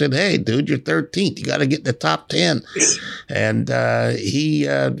him. I said, hey, dude, you're 13th. You got to get in the top 10. And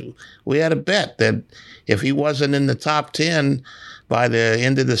we had a bet that if he wasn't in the top 10 by the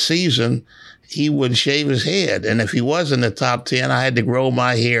end of the season, he would shave his head. And if he was in the top 10, I had to grow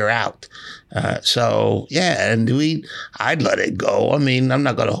my hair out. And I'd let it go. I mean, I'm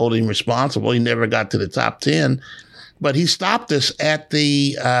not going to hold him responsible. He never got to the top 10, but he stopped us at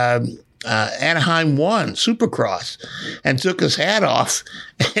the Anaheim 1 Supercross and took his hat off,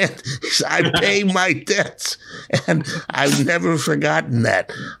 and he said, I pay my debts. And I've never forgotten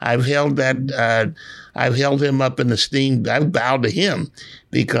that. I've held him up in esteem. I've bowed to him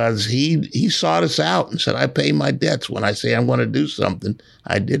because he sought us out and said, I pay my debts. When I say I'm going to do something,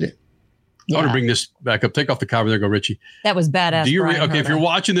 I did it. I want to bring this back up. Take off the cover. There go, Richie. That was badass. If you're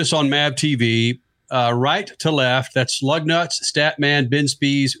watching this on MAV TV, right to left, that's Lugnuts, Statman, Ben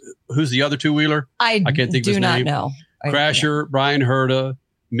Spies. Who's the other two-wheeler? I can't think of his name. Do not know. Crasher, Brian Herta,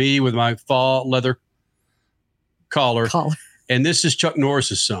 me with my fall leather collar. And this is Chuck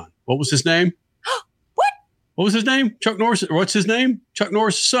Norris's son. What was his name? What was his name? Chuck Norris. What's his name? Chuck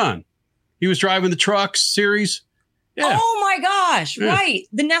Norris's son. He was driving the trucks series. Yeah. Oh my gosh. Yeah. Right.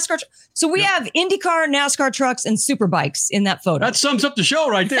 The NASCAR. So we have IndyCar, NASCAR trucks, and super bikes in that photo. That sums up the show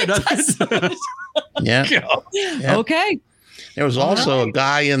right there, doesn't it? Yeah. Okay. There was also a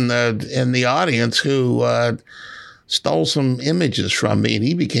guy in the audience who stole some images from me, and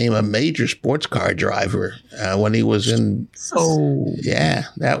he became a major sports car driver when he was in. Yeah,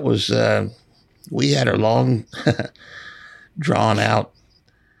 that was. We had a long, drawn out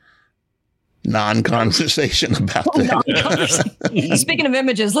non-conversation about that. Speaking of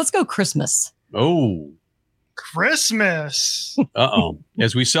images, let's go Christmas. Oh. Christmas.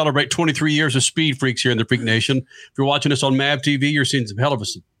 As we celebrate 23 years of Speed Freaks here in the Freak Nation. If you're watching us on MAV TV, you're seeing some hell of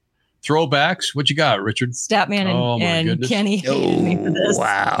some throwbacks. What you got, Richard? Statman and Kenny hated me for this.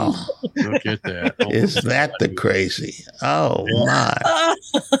 Wow. Look at that. Is that the crazy? Oh, my.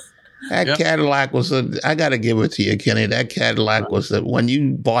 That Cadillac was I got to give it to you, Kenny. That Cadillac was when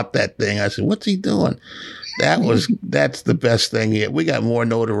you bought that thing, I said, what's he doing? That's the best thing yet. We got more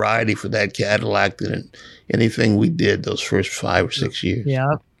notoriety for that Cadillac than anything we did those first 5 or 6 years. Yeah.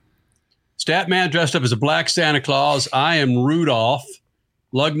 Statman dressed up as a black Santa Claus. I am Rudolph.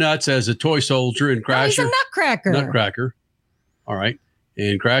 Lugnuts as a toy soldier and Crasher. He's a nutcracker. Nutcracker. All right.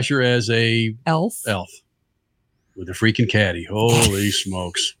 And Crasher as a elf. With a freaking caddy. Holy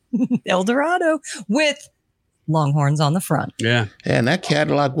smokes. El Dorado with Longhorns on the front. Yeah. And that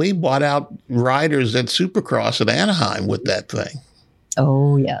Cadillac, we bought out riders at Supercross at Anaheim with that thing.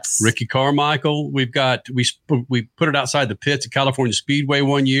 Oh, yes. Ricky Carmichael. We put it outside the pits at California Speedway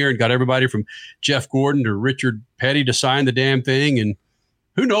one year and got everybody from Jeff Gordon to Richard Petty to sign the damn thing. And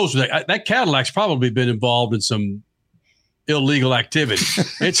who knows? That Cadillac's probably been involved in some illegal activity.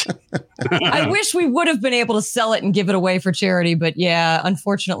 I wish we would have been able to sell it and give it away for charity. But yeah,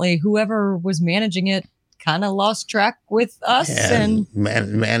 unfortunately, whoever was managing it kind of lost track with us and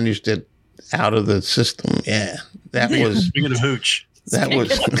managed it out of the system. Yeah. That was. Speaking of hooch. That was.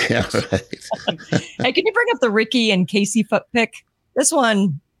 Yeah, right. Hey, can you bring up the Ricky and Casey foot pick? This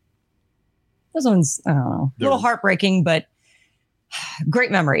one's, I don't know, a little heartbreaking, but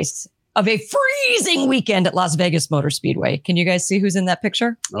great memories of a freezing weekend at Las Vegas Motor Speedway. Can you guys see who's in that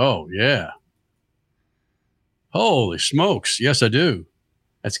picture? Oh, yeah. Holy smokes. Yes, I do.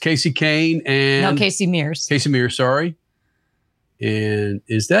 That's Casey Kane and... No, Casey Mears. Casey Mears, sorry. And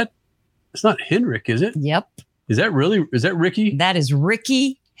it's not Hendrick, is it? Yep. Is that Ricky? That is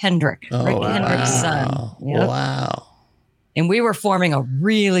Ricky Hendrick. Oh, Ricky wow. Hendrick's son. Yep. Wow. And we were forming a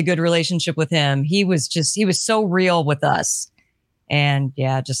really good relationship with him. He was so real with us. And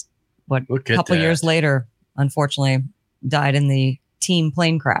yeah, just a couple years later, unfortunately, died in the team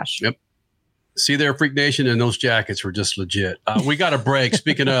plane crash. Yep. See there, Freak Nation, and those jackets were just legit. We got a break.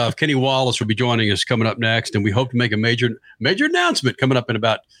 Speaking of, Kenny Wllace will be joining us coming up next, and we hope to make a major announcement coming up in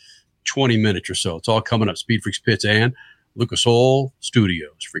about 20 minutes or so. It's all coming up. Speed Freaks Pits and Lucas Oil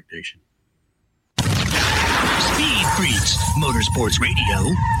Studios, Freak Nation. Speed Freaks, Motorsports Radio,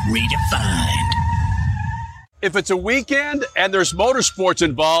 redefined. If it's a weekend and there's motorsports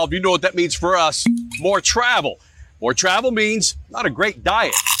involved, you know what that means for us. More travel. More travel means not a great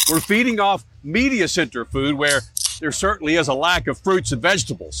diet. We're feeding off media center food where there certainly is a lack of fruits and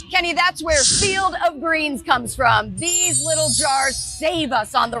vegetables. Kenny, that's where Field of Greens comes from. These little jars save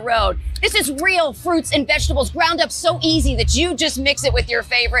us on the road. This is real fruits and vegetables ground up so easy that you just mix it with your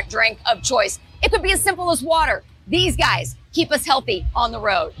favorite drink of choice. It could be as simple as water. These guys keep us healthy on the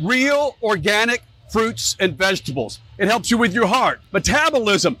road. Real, organic fruits and vegetables. It helps you with your heart,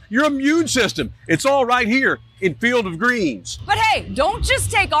 metabolism, your immune system. It's all right here in Field of Greens. But hey, don't just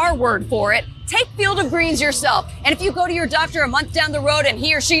take our word for it. Take Field of Greens yourself. And if you go to your doctor a month down the road and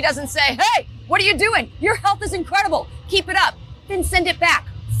he or she doesn't say, hey, what are you doing? Your health is incredible. Keep it up. Then send it back.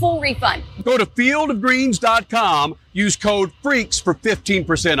 Full refund. Go to fieldofgreens.com. Use code FREAKS for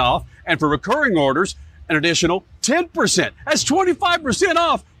 15% off. And for recurring orders, an additional 10%. That's 25%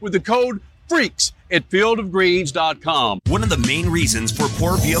 off with the code FREAKS at fieldofgreens.com. One of the main reasons for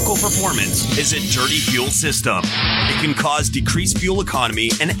poor vehicle performance is a dirty fuel system. It can cause decreased fuel economy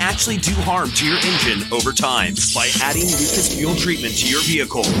and actually do harm to your engine over time. By adding Lucas Fuel Treatment to your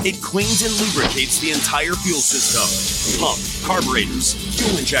vehicle, it cleans and lubricates the entire fuel system. Pump, carburetors,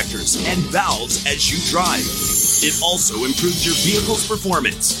 fuel injectors, and valves as you drive. It also improves your vehicle's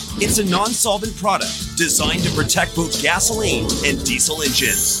performance. It's a non-solvent product designed to protect both gasoline and diesel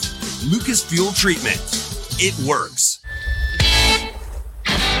engines. Lucas Fuel Treatment. It works.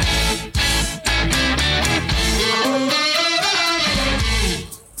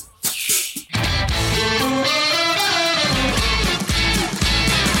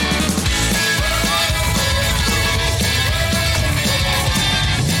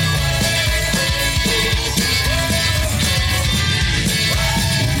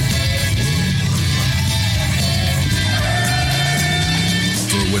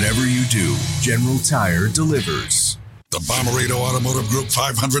 Whatever you do, General Tire delivers. The Bommarito Automotive Group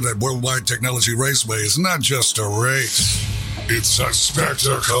 500 at Worldwide Technology Raceway is not just a race, it's a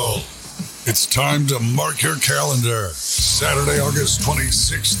spectacle. It's time to mark your calendar. Saturday, August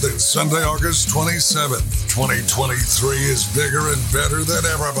 26th and Sunday, August 27th. 2023 is bigger and better than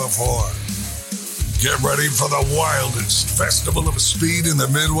ever before. Get ready for the wildest festival of speed in the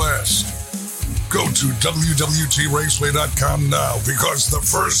Midwest. Go to WWTRaceway.com now because the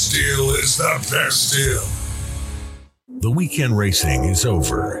first deal is the best deal. The weekend racing is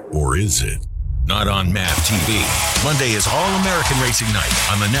over, or is it? Not on MAV TV. Monday is All-American Racing Night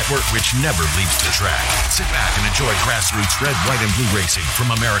on the network which never leaves the track. Sit back and enjoy grassroots red, white, and blue racing from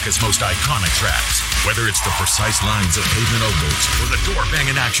America's most iconic tracks. Whether it's the precise lines of pavement ovals or the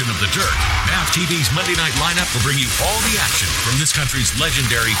door-banging action of the dirt, MAV TV's Monday night lineup will bring you all the action from this country's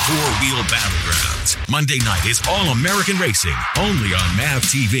legendary four-wheel battlegrounds. Monday night is All-American Racing, only on MAV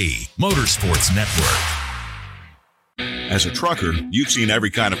TV, Motorsports Network. As a trucker, you've seen every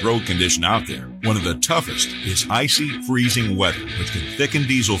kind of road condition out there. One of the toughest is icy, freezing weather, which can thicken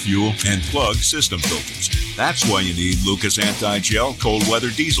diesel fuel and plug system filters. That's why you need Lucas Anti-Gel Cold Weather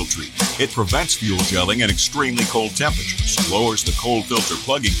Diesel Treatment. It prevents fuel gelling at extremely cold temperatures, lowers the cold filter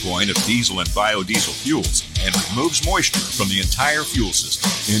plugging point of diesel and biodiesel fuels, and removes moisture from the entire fuel system.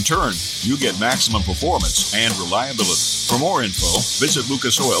 In turn, you get maximum performance and reliability. For more info, visit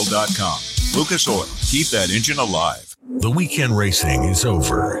lucasoil.com. Lucas Oil. Keep that engine alive. The weekend racing is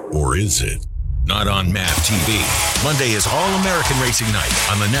over, or is it? Not on MAV TV. Monday is All-American Racing Night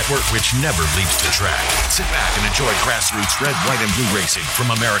on the network which never leaves the track. Sit back and enjoy grassroots red, white, and blue racing from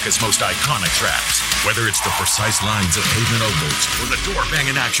America's most iconic tracks. Whether it's the precise lines of pavement ovals or the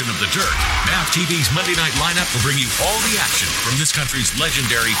door-banging action of the dirt, MAV TV's Monday night lineup will bring you all the action from this country's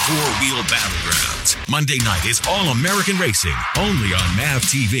legendary four-wheel battlegrounds. Monday night is All-American Racing, only on MAV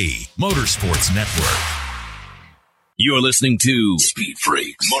TV, Motorsports Network. You're listening to Speed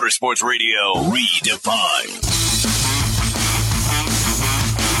Freaks, Motorsports Radio Redefined.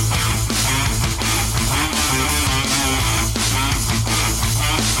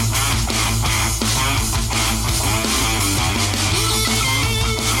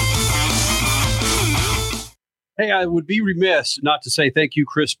 Hey, I would be remiss not to say thank you,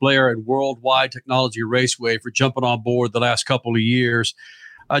 Chris Blair and Worldwide Technology Raceway, for jumping on board the last couple of years.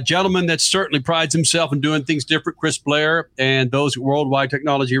 A gentleman that certainly prides himself in doing things different, Chris Blair, and those at Worldwide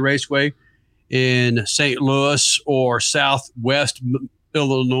Technology Raceway in St. Louis or Southwest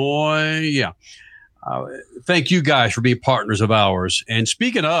Illinois. Yeah. Thank you guys for being partners of ours. And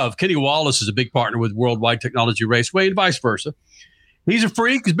speaking of, Kenny Wllace is a big partner with Worldwide Technology Raceway and vice versa. He's a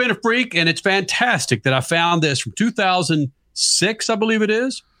freak. He's been a freak, and it's fantastic that I found this from 2006, I believe it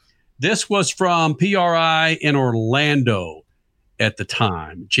is. This was from PRI in Orlando at the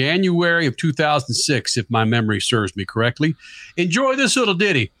time, January of 2006, if my memory serves me correctly. Enjoy this little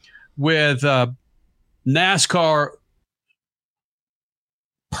ditty with NASCAR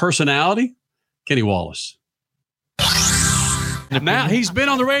personality, Kenny Wllace. Now, he's been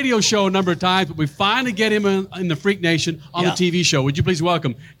on the radio show a number of times, but we finally get him in the Freak Nation on the TV show. Would you please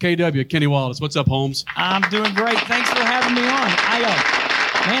welcome KW, Kenny Wllace. What's up, Holmes? I'm doing great. Thanks for having me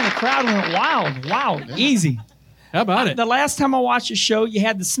on. Man, the crowd went wild. Wow, easy. How about it? The last time I watched a show, you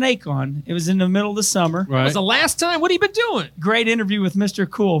had the snake on. It was in the middle of the summer. Right. It was the last time? What have you been doing? Great interview with Mr.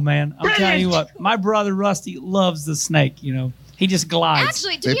 Cool, man. I'm telling you what, my brother Rusty loves the snake, you know. He just glides.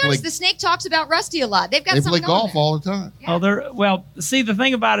 Actually, to be honest, the snake talks about Rusty a lot. They've got They something play golf on there. all the time. Yeah. Oh, well, see, the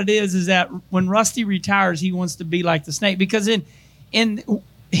thing about it is that when Rusty retires, he wants to be like the snake because in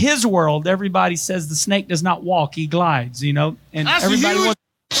his world, everybody says the snake does not walk; he glides. You know, and That's everybody huge.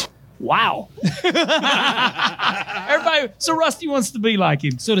 wants. Wow. Everybody. So Rusty wants to be like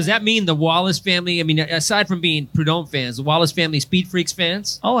him. So does that mean the Wllace family? I mean, aside from being Prudhomme fans, the Wllace family Speed Freaks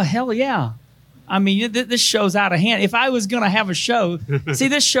fans? Oh hell yeah! I mean, this show's out of hand. If I was going to have a show, see,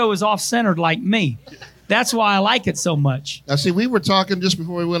 this show is off-centered like me. That's why I like it so much. Now, see, we were talking just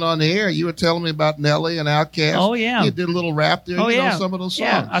before we went on the air. You were telling me about Nelly and Outkast. Oh, yeah. You did a little rap there. Oh, you yeah. know some of those songs.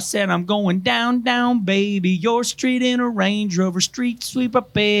 Yeah, I said, I'm going down, down, baby. Your street in a Range Rover. Street sweeper,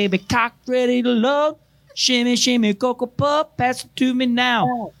 baby. Cock ready to love. Shimmy, shimmy, Cocoa Puff. Pass it to me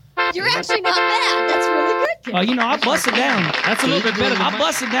now. You're actually not bad. That's really good. Kenny. Oh, you know, I'll bust it down. That's a little bit better than I'll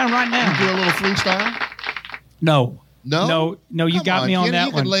bust it down right now. You do a little freestyle? No. No? No, you Come got me on Kenny, that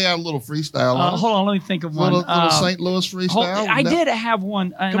you one. can lay out a little freestyle. on us. Hold on, let me think of one. Little St. Louis freestyle? I did have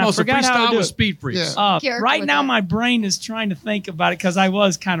one, and Come I on, so forgot how to freestyle do with it. Speed Freaks. Character Right with now, that. my brain is trying to think about it because I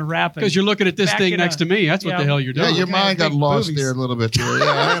was kind of rapping. Because you're looking at this Back thing in next a- to me. That's what yeah. the hell you're Yeah, doing. your mind got big lost boobies. there a little bit. There. Yeah,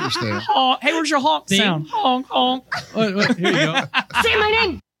 I understand. Oh, hey, where's your honk sound? Honk, honk. Wait, here you go. Say my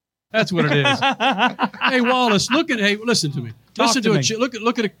name. That's what it is. Hey, Wllace, listen to me. Talk Listen to to a me. chick.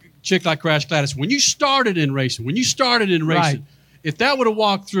 Look at a chick like Crash Gladys. When you started in racing, Right. if that would have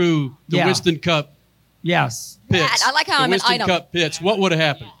walked through the Yeah. Winston Cup Yes. pits, That, I like how the I'm an Winston item. Cup pits, what would have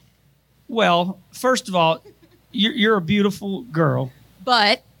happened? Well, first of all, you're a beautiful girl.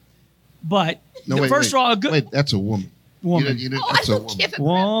 But But Wait, of all, a good wait, that's a woman. woman. That's a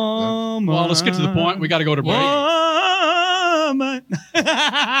woman. Well, let's get to the point. We got to go to break. Woman.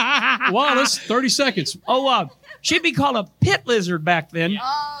 Wllace, 30 seconds. She'd be called a pit lizard back then.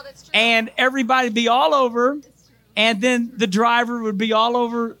 Oh, that's true. And everybody'd be all over. And then the driver would be all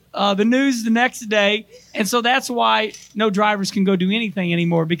over the news the next day. And so that's why no drivers can go do anything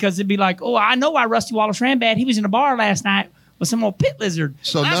anymore, because it'd be like, oh, I know why Rusty Wllace ran bad. He was in a bar last night with some old pit lizard.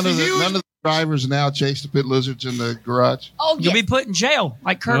 So none of the drivers now chase the pit lizards in the garage? Oh, You'll be put in jail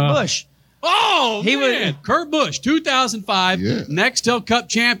like Kurt Busch. Oh, Kurt Busch, 2005 Nextel Cup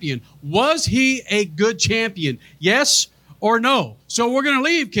champion. Was he a good champion? Yes or no? So we're going to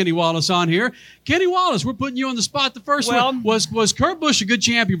leave Kenny Wllace on here. Kenny Wllace, we're putting you on the spot. The first one was Kurt Busch a good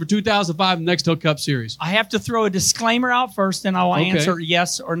champion for 2005 in the Nextel Cup Series? I have to throw a disclaimer out first, and I'll answer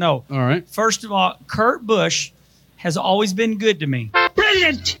yes or no. All right. First of all, Kurt Busch has always been good to me.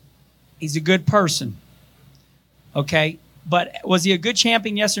 Brilliant. He's a good person. Okay. But was he a good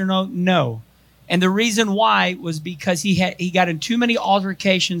champion? Yes or no? No. And the reason why was because he got in too many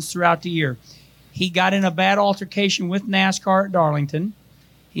altercations throughout the year. He got in a bad altercation with NASCAR at Darlington.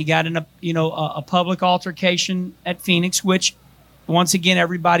 He got in a public altercation at Phoenix, which once again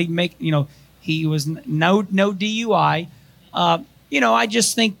everybody he was no DUI. I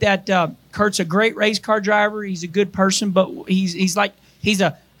just think that Kurt's a great race car driver. He's a good person, but he's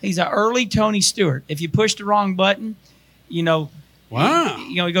a early Tony Stewart. If you push the wrong button, wow.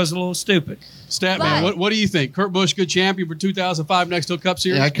 He goes a little stupid. Statman, what do you think? Kurt Busch, good champion for 2005 Nextel Cup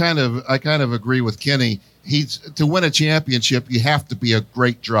Series? Yeah, I kind of agree with Kenny. To win a championship, you have to be a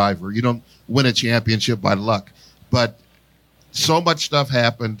great driver. You don't win a championship by luck. But so much stuff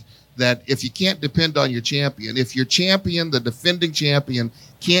happened that if you can't depend on your champion, if your champion, the defending champion,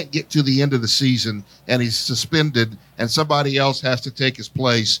 can't get to the end of the season and he's suspended and somebody else has to take his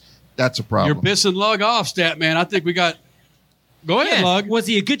place, that's a problem. You're pissing Lug off, Statman. I think we got... Go ahead, Lug. Was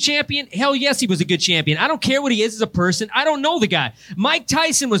he a good champion? Hell yes, he was a good champion. I don't care what he is as a person. I don't know the guy. Mike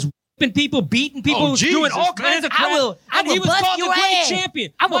Tyson was ripping people, beating people, doing all kinds of crap. I will he was bust called your the great ass.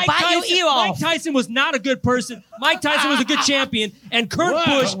 champion. I will bite your ear off. Mike Tyson was not a good person. Mike Tyson was a good champion, and Kurt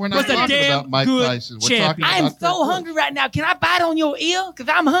Busch was a damn good champion. I am so hungry right now. Can I bite on your ear?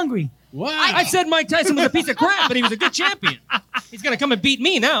 Because I'm hungry. Wow. I said Mike Tyson was a piece of crap, but he was a good champion. He's going to come and beat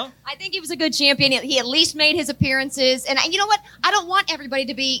me now. I think he was a good champion. He at least made his appearances. And you know what? I don't want everybody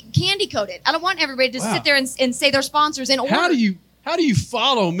to be candy-coated. I don't want everybody to sit there and say their sponsors in order. How do you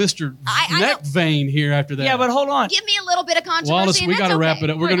follow Mr. Neck Vein here after that? Yeah, but hold on. Give me a little bit of controversy. Wllace, we got to wrap it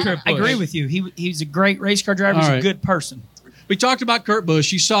up. I agree with you. He's a great race car driver. He's a good person. We talked about Kurt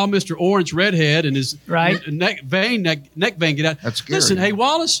Busch. You saw Mr. Orange Redhead and his neck vein get out. That's scary. Listen, hey,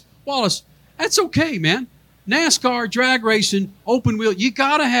 Wllace, that's okay, man. NASCAR, drag racing, open wheel, you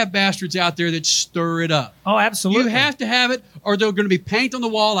got to have bastards out there that stir it up. Oh, absolutely. You have to have it, or they're going to be paint on the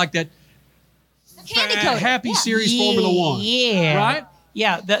wall like that Happy Series Formula One. Yeah. Right?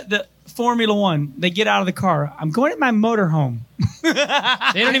 Yeah, the Formula One, they get out of the car. I'm going to my motorhome.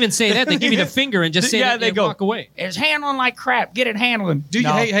 They don't even say that. They give you the finger and just say that they and go, walk away. It's handling like crap. Get it handling.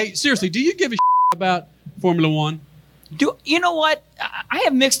 Hey, seriously, do you give a about Formula One? You know what? I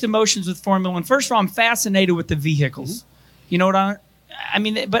have mixed emotions with Formula One. First of all, I'm fascinated with the vehicles. Mm-hmm. You know what I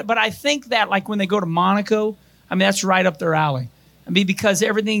mean? But I think that like when they go to Monaco, I mean that's right up their alley. I mean because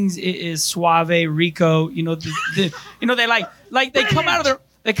everything is suave, rico. You know, they like they come out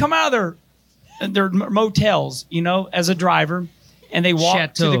of their motels. You know, as a driver, and they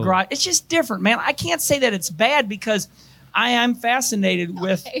walk to the garage. It's just different, man. I can't say that it's bad because I am fascinated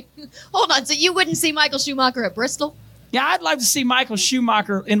with. Okay. Hold on. So you wouldn't see Michael Schumacher at Bristol? Yeah, I'd like to see Michael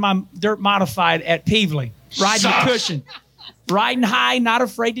Schumacher in my dirt modified at Pevely, riding the cushion, riding high, not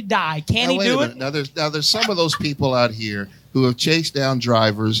afraid to die. Can he do it? Now there's some of those people out here who have chased down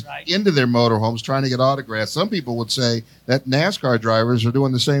drivers into their motorhomes trying to get autographs. Some people would say that NASCAR drivers are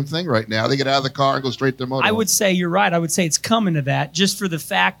doing the same thing right now. They get out of the car and go straight to their motorhome. I would say you're right. I would say it's coming to that just for the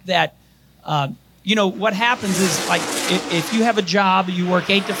fact that what happens is like if you have a job, you work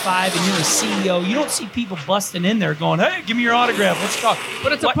 8 to 5 and you're a CEO, you don't see people busting in there going, hey, give me your autograph. Let's talk.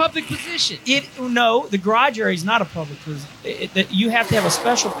 But it's a public position. No, the garage area is not a public position. You have to have a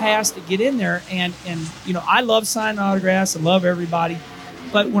special pass to get in there. And I love signing autographs. I love everybody.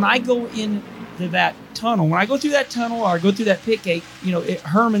 But when I go into that tunnel, or I go through that pit gate,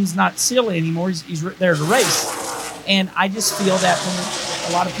 Herman's not silly anymore. He's there to race. And I just feel that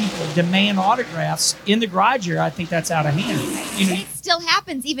when a lot of people demand autographs in the garage area, I think that's out of hand. It still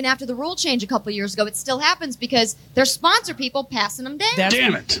happens even after the rule change a couple of years ago. It still happens because there's sponsor people passing them down.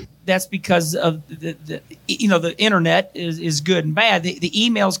 Damn it. that's because of the internet is good and bad. The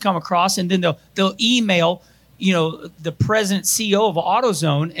emails come across, and then they'll email the president CEO of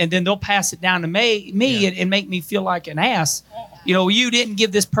AutoZone, and then they'll pass it down to me and make me feel like an ass. You didn't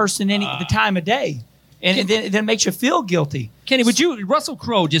give this person the time of day. And then it makes you feel guilty. Kenny, Russell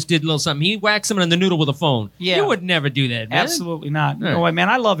Crowe just did a little something. He whacked someone in the noodle with a phone. Yeah. You would never do that, man. Absolutely not. Right. No way, man.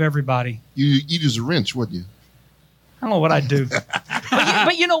 I love everybody. You use a wrench, wouldn't you? I don't know what I'd do.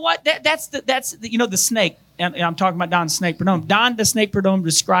 but you know what? That's the snake. And I'm talking about Don the Snake Perdome. Don the Snake Perdome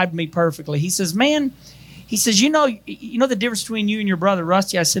described me perfectly. He says, man, you know the difference between you and your brother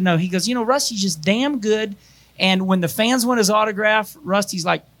Rusty? I said, no. He goes, Rusty's just damn good. And when the fans want his autograph, Rusty's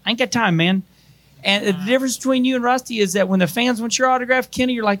like, I ain't got time, man. And the difference between you and Rusty is that when the fans want your autograph,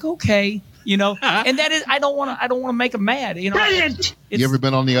 Kenny, you're like, okay, and that is, I don't want to make them mad. Brilliant. You ever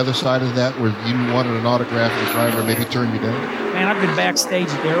been on the other side of that where you wanted an autograph and the driver maybe turned you down? Man, I've been backstage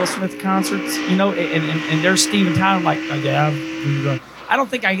at Aerosmith concerts, and there's Steven Tyler. I'm like, oh, yeah, I don't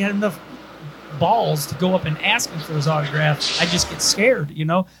think I had enough balls to go up and ask him for his autograph. I just get scared,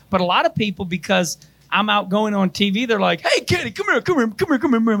 But a lot of people, because I'm out going on TV, they're like, hey, Kenny, come here,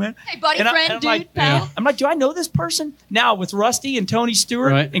 man. Hey, buddy, friend, dude, like, pal. I'm like, do I know this person? Now, with Rusty and Tony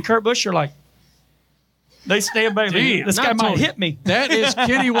Stewart and Kurt Busch, you're like, they stand back. This guy might hit me. That is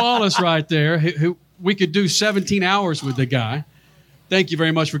Kenny Wllace right there, who we could do 17 hours with the guy. Thank you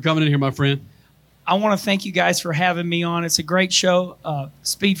very much for coming in here, my friend. I want to thank you guys for having me on. It's a great show.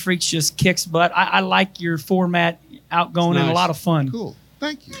 Speed Freaks just kicks butt. I like your format, outgoing, and a lot of fun. Cool.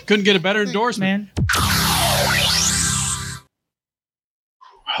 Thank you. Couldn't get a better endorsement. Man.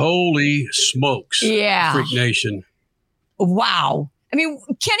 Holy smokes. Yeah. Freak Nation. Wow. I mean,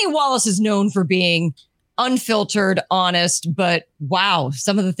 Kenny Wllace is known for being unfiltered, honest, but wow,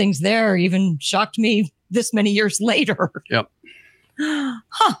 some of the things there even shocked me this many years later. Yep.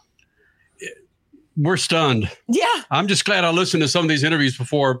 Huh. We're stunned. Yeah. I'm just glad I listened to some of these interviews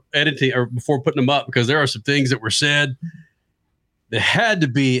before editing or before putting them up, because there are some things that were said that had to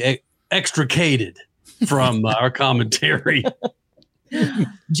be extricated from our commentary.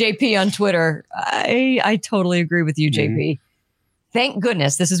 JP on Twitter. I totally agree with you, JP. Thank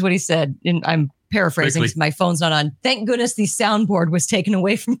goodness. This is what he said. And I'm paraphrasing because my phone's not on. Thank goodness the soundboard was taken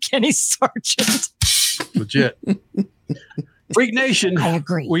away from Kenny Sargent. Legit. Freak Nation. I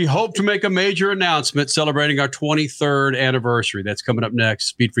agree. We hope to make a major announcement celebrating our 23rd anniversary. That's coming up next.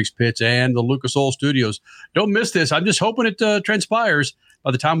 Speed Freaks Pits and the Lucas Oil Studios. Don't miss this. I'm just hoping it transpires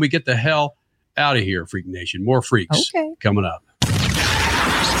by the time we get the hell out of here, Freak Nation. More freaks coming up.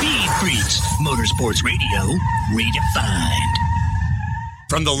 Speed Freaks, Motorsports Radio, redefined.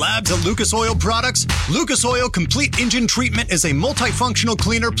 From the labs at Lucas Oil Products, Lucas Oil Complete Engine Treatment is a multifunctional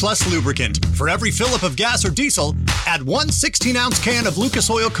cleaner plus lubricant. For every fill-up of gas or diesel, add one 16-ounce can of Lucas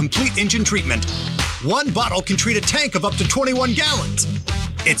Oil Complete Engine Treatment. One bottle can treat a tank of up to 21 gallons.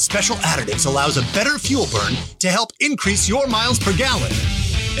 Its special additives allows a better fuel burn to help increase your miles per gallon.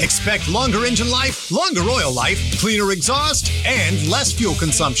 Expect longer engine life, longer oil life, cleaner exhaust, and less fuel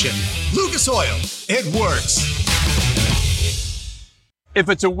consumption. Lucas Oil, it works. If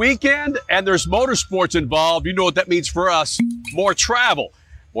it's a weekend and there's motorsports involved, you know what that means for us. More travel.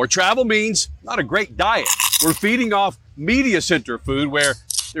 More travel means not a great diet. We're feeding off media center food where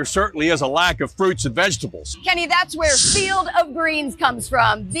there certainly is a lack of fruits and vegetables. Kenny, that's where Field of Greens comes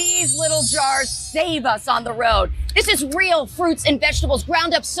from. These little jars save us on the road. This is real fruits and vegetables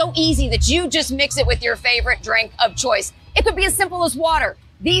ground up so easy that you just mix it with your favorite drink of choice. It could be as simple as water.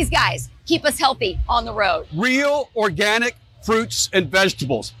 These guys keep us healthy on the road. Real, organic fruits and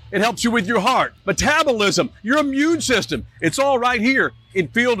vegetables. It helps you with your heart, metabolism, your immune system. It's all right here in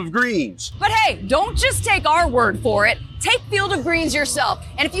Field of Greens. But hey, don't just take our word for it. Take Field of Greens yourself.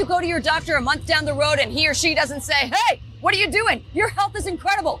 And if you go to your doctor a month down the road and he or she doesn't say, hey, what are you doing? Your health is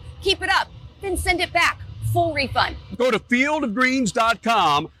incredible. Keep it up. Then send it back. Full refund. Go to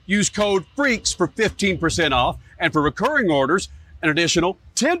fieldofgreens.com. Use code FREAKS for 15% off. And for recurring orders, an additional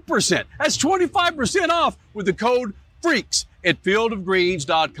 10%. That's 25% off with the code FREAKS at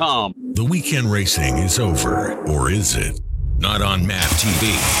fieldofgreens.com. The weekend racing is over, or is it? Not on MAV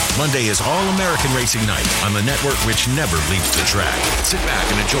TV. Monday is All-American Racing Night on the network which never leaves the track. Sit back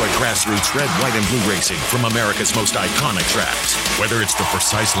and enjoy grassroots red, white, and blue racing from America's most iconic tracks. Whether it's the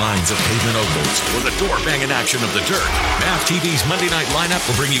precise lines of pavement ovals or the door-banging action of the dirt, MAV TV's Monday night lineup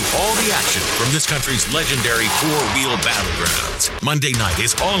will bring you all the action from this country's legendary four-wheel battlegrounds. Monday night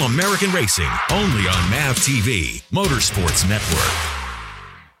is All-American Racing, only on MAV TV, Motorsports Network.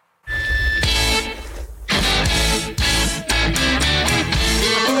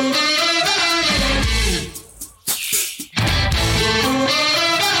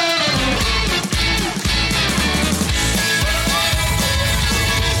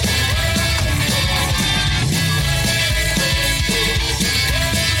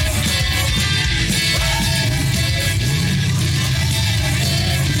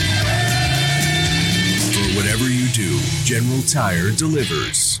 General Tire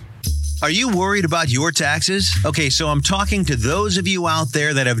delivers. Are you worried about your taxes? Okay, so I'm talking to those of you out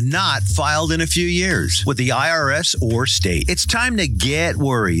there that have not filed in a few years with the IRS or state. It's time to get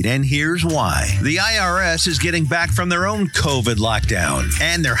worried, and here's why. The IRS is getting back from their own COVID lockdown,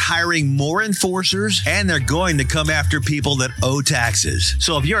 and they're hiring more enforcers, and they're going to come after people that owe taxes.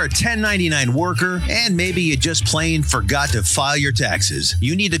 So if you're a 1099 worker, and maybe you just plain forgot to file your taxes,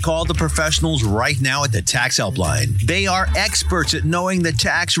 you need to call the professionals right now at the Tax Helpline. They are experts at knowing the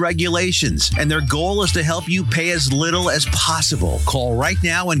tax regulations, and their goal is to help you pay as little as possible. Call right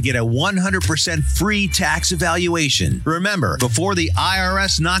now and get a 100% free tax evaluation. Remember, before the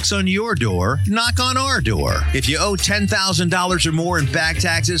IRS knocks on your door, knock on our door. If you owe $10,000 or more in back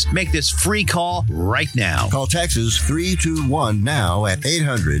taxes, make this free call right now. Call Texas 321 now at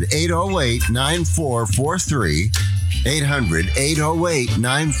 800-808-9443.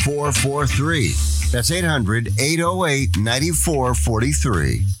 800-808-9443. That's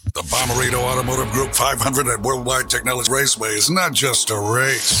 800-808-9443. The Bommarito Automotive Group 500 at Worldwide Technology Raceway is not just a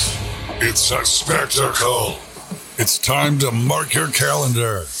race. It's a spectacle. It's time to mark your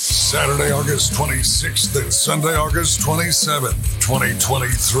calendar. Saturday, August 26th and Sunday, August 27th.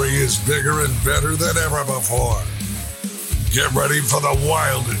 2023 is bigger and better than ever before. Get ready for the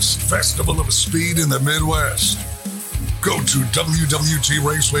wildest festival of speed in the Midwest. Go to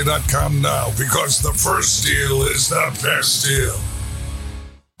WWTRaceway.com now because the first deal is the best deal.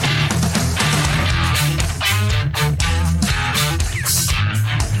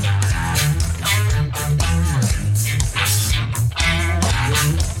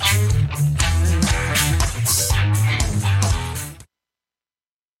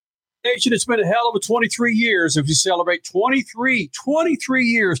 Nation, it's been a hell of a 23 years. If you celebrate 23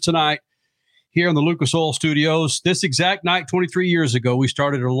 years tonight here in the Lucas Oil Studios. This exact night, 23 years ago, we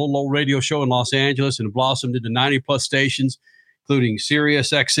started a little old radio show in Los Angeles and blossomed into 90-plus stations, including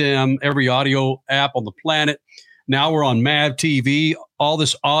Sirius XM, every audio app on the planet. Now we're on MAV TV. All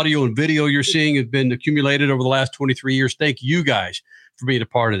this audio and video you're seeing has been accumulated over the last 23 years. Thank you guys for being a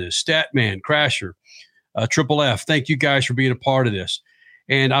part of this. Statman, Crasher, Triple F, thank you guys for being a part of this.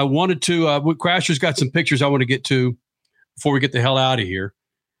 And I wanted to, Crasher's got some pictures I want to get to before we get the hell out of here.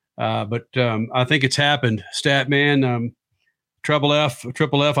 But I think it's happened. Statman, Triple F, I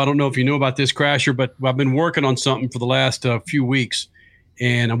don't know if you know about this, Crasher, but I've been working on something for the last few weeks.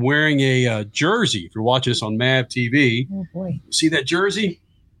 And I'm wearing a jersey. If you're watching this on MAV TV, oh boy, see that jersey?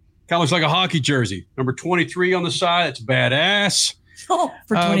 Kind of looks like a hockey jersey. Number 23 on the side. It's badass. Oh,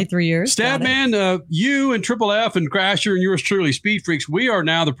 for 23 years. Statman, you and Triple F and Crasher and yours truly, Speed Freaks, we are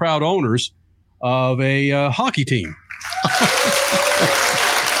now the proud owners of a hockey team.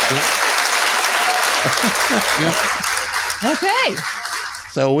 Yep. Okay.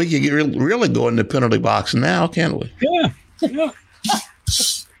 So we can really go in the penalty box now, can't we? Yeah.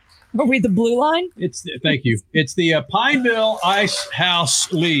 Are we the blue line? Thank you. It's the Pineville Ice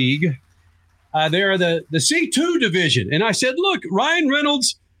House League. They're the C2 division. And I said, look, Rob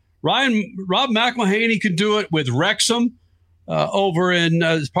McElhaney can do it with Wrexham over in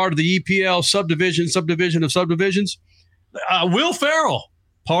as part of the EPL subdivision of subdivisions. Will Ferrell,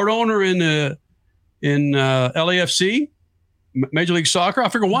 part owner in LAFC, Major League Soccer. I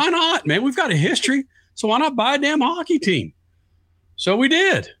figured, why not, man? We've got a history. So why not buy a damn hockey team? So we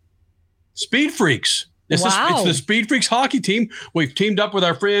did. Speed Freaks. It's the Speed Freaks hockey team. We've teamed up with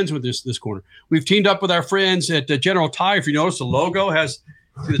our friends with this corner. We've teamed up with our friends at General Tire. If you notice, the logo has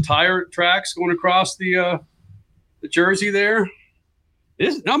the tire tracks going across the jersey there.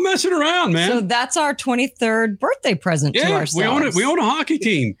 It's not messing around, man. So that's our 23rd birthday present to ourselves. We own it. We own a hockey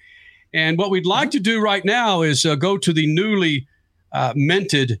team. And what we'd like to do right now is go to the newly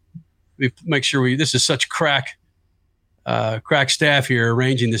minted. Make sure this is such crack staff here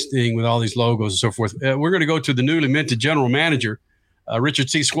arranging this thing with all these logos and so forth. We're going to go to the newly minted general manager, Richard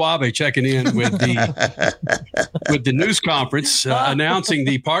C. Suave, checking in with the news conference, announcing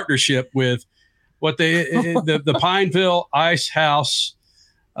the partnership with what the Pineville Ice House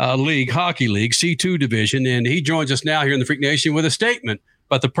League, Hockey League, C2 division. And he joins us now here in the Freak Nation with a statement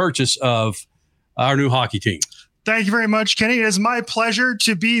about the purchase of our new hockey team. Thank you very much, Kenny. It is my pleasure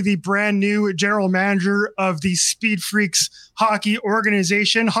to be the brand new general manager of the Speed Freaks hockey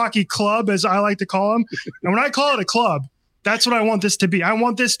organization, hockey club, as I like to call them. And when I call it a club, that's what I want this to be. I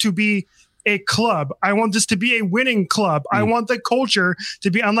want this to be a club. I want this to be a winning club. I want the culture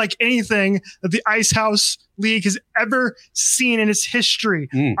to be unlike anything that the Ice House League has ever seen in its history.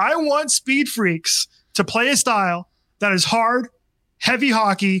 I want Speed Freaks to play a style that is hard, heavy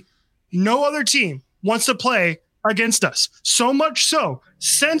hockey. No other team wants to play against us. So much so,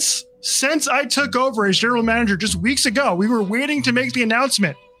 since I took over as general manager just weeks ago, we were waiting to make the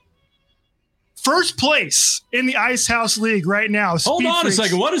announcement. First place in the Ice House League right now. Hold on a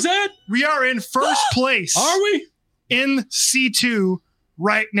second. What is that? We are in first place. Are we? In C2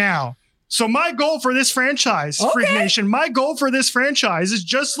 right now. So my goal for this franchise, Freak Nation, my goal for this franchise is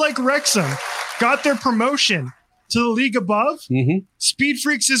just like Wrexham got their promotion to the league above. Speed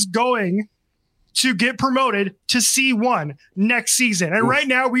Freaks is going to get promoted to C1 next season. And right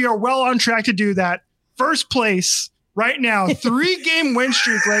now we are well on track to do that. First place right now. 3-game win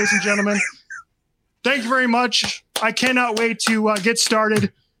streak, ladies and gentlemen. Thank you very much. I cannot wait to get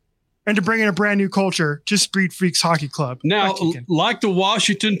started and to bring in a brand new culture to Speed Freaks Hockey Club. Now, like the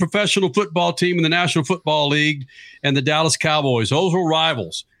Washington professional football team in the National Football League and the Dallas Cowboys, those are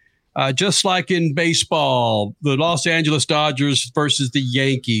rivals. Just like in baseball, the Los Angeles Dodgers versus the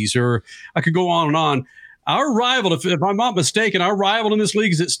Yankees, or I could go on and on. Our rival, if I'm not mistaken, our rival in this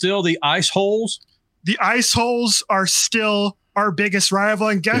league, is it still the Ice Holes? The Ice Holes are still our biggest rival.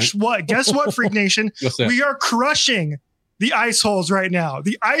 And guess what? Guess what, Freak Nation? We are crushing the Ice Holes right now.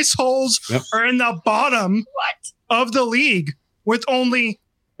 The Ice Holes are in the bottom of the league with only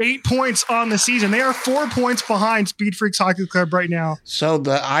 8 points on the season. They are 4 points behind Speed Freaks Hockey Club right now. So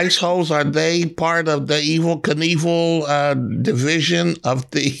the Ice Holes, are they part of the Evel Knievel division of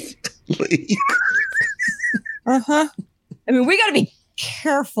the league? I mean, we got to be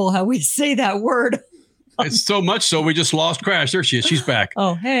careful how we say that word. It's so much so we just lost Crash. There she is. She's back.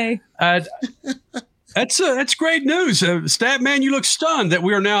 Oh, hey. That's great news. Statman, you look stunned that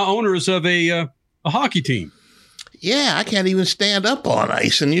we are now owners of a hockey team. Yeah, I can't even stand up on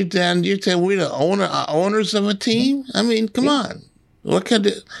ice, and you're telling we're the owners of a team. I mean, come on, what could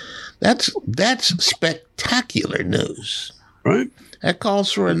it? That's spectacular news, right? That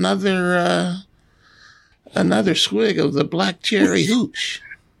calls for another swig of the black cherry hooch.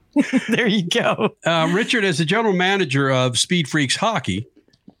 There you go, Richard. As the general manager of Speed Freaks Hockey,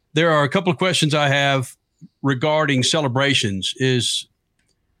 there are a couple of questions I have regarding celebrations. Is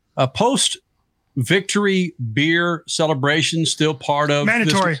a post-victory beer celebration still part of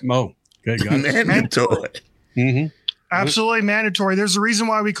mandatory? Oh, okay, got it. Mandatory. Absolutely mandatory. There's a reason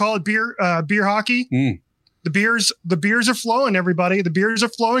why we call it beer hockey. The beers are flowing, everybody. The beers are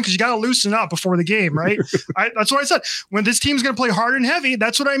flowing because you got to loosen up before the game, right? That's what I said. When this team's going to play hard and heavy,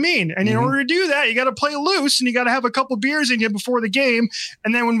 that's what I mean. And in order to do that, you got to play loose and you got to have a couple beers in you before the game.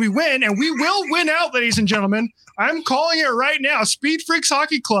 And then when we win, and we will win out, ladies and gentlemen, I'm calling it right now. Speed Freaks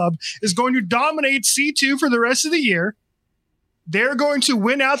Hockey Club is going to dominate C2 for the rest of the year. They're going to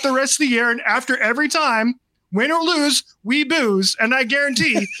win out the rest of the year. And after every time, win or lose, we booze, and I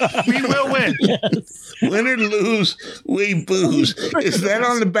guarantee we will win. Yes. Win or lose, we booze. Is that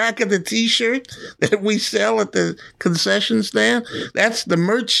on the back of the T-shirt that we sell at the concession stand? That's the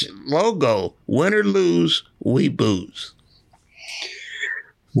merch logo. Win or lose, we booze.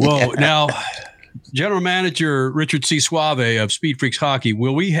 Whoa. Now, General Manager Richard C. Suave of Speed Freaks Hockey,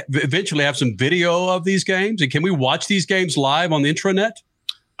 will we eventually have some video of these games? And can we watch these games live on the intranet?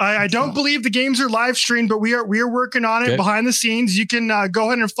 I don't believe the games are live streamed, but we are working on it behind the scenes. You can go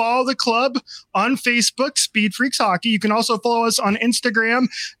ahead and follow the club on Facebook, Speed Freaks Hockey. You can also follow us on Instagram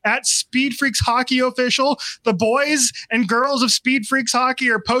at Speed Freaks Hockey Official. The boys and girls of Speed Freaks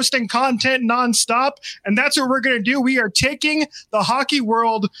Hockey are posting content nonstop, and that's what we're going to do. We are taking the hockey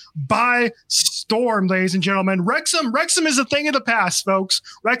world by storm, ladies and gentlemen. Wrexham is a thing of the past, folks.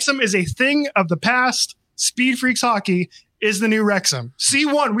 Wrexham is a thing of the past. Speed Freaks Hockey is the new Wrexham.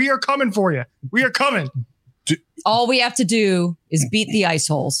 C1, we are coming for you. We are coming. All we have to do is beat the Ice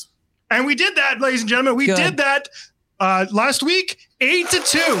Holes. And we did that, ladies and gentlemen. We did that last week, 8-2.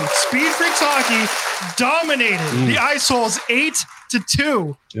 Speed Freaks Hockey dominated the Ice Holes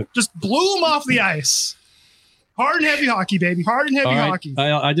 8-2. Yep. Just blew them off the ice. Hard and heavy hockey, baby. Hard and heavy hockey.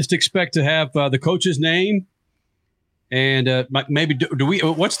 I just expect to have the coach's name. And maybe do we?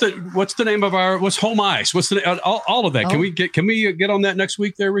 What's the name of what's home ice? What's the all of that? Can we get on that next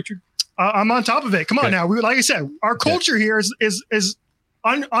week there, Richard? I'm on top of it. Come on now. Like I said, our culture here is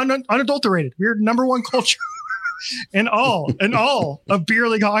unadulterated. We're number one culture in all of beer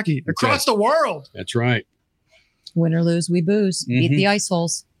league hockey across the world. That's right. Win or lose, we booze. Beat the Ice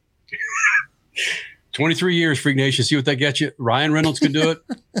Holes. 23 years, Freak Nation. See what that gets you? Ryan Reynolds can do it.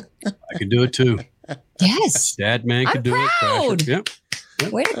 I can do it too. Yes. Dad man can do proud. it. Yep.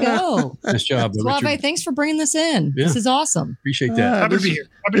 Way to go. Nice job, Suave, thanks for bringing this in. Yeah. This is awesome. Appreciate that.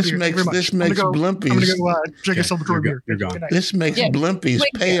 This makes Blimpies. You're gone. This makes Blimpies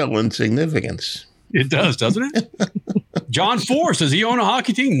pale in significance. It does, doesn't it? John Force, does he own a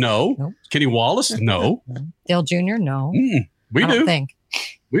hockey team? No. Nope. Kenny Wllace? No. Dale Jr.? No. We I do. don't think.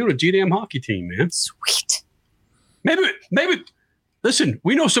 We own a GDM hockey team, man. Sweet. Maybe. Listen,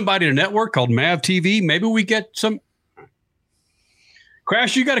 we know somebody in a network called Mav TV. Maybe we get some.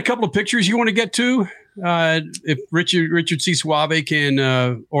 Crash, you got a couple of pictures you want to get to? If Richard C. Suave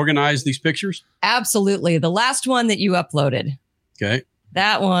can organize these pictures? Absolutely. The last one that you uploaded. Okay.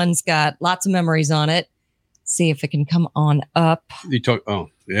 That one's got lots of memories on it. See if it can come on up. Oh,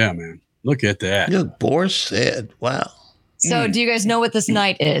 yeah, man. Look at that. Look, Boris said, wow. So do you guys know what this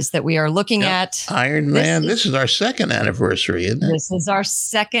night is that we are looking at? Iron Man. This is our second anniversary, isn't it? This is our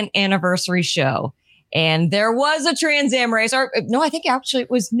second anniversary show. And there was a Trans Am race. No, I think actually it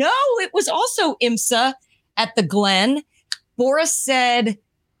was also IMSA at the Glen. Boris said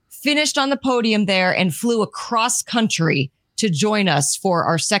finished on the podium there and flew across country to join us for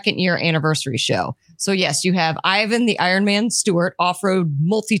our second year anniversary show. So yes, you have Ivan, the Ironman Stewart, off-road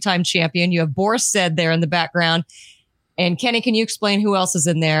multi-time champion. You have Boris said there in the background. And Kenny, can you explain who else is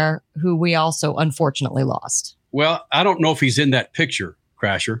in there who we also unfortunately lost? Well, I don't know if he's in that picture,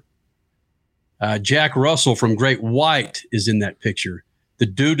 Crasher. Jack Russell from Great White is in that picture. The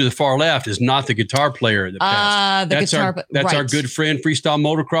dude to the far left is not the guitar player that passed. That's our good friend, freestyle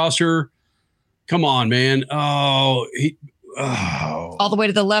motocrosser. Come on, man. All the way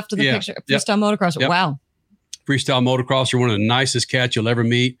to the left of the picture. Freestyle motocrosser. Yep. Wow. Freestyle motocrosser, one of the nicest cats you'll ever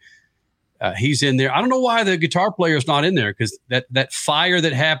meet. He's in there. I don't know why the guitar player is not in there, because that fire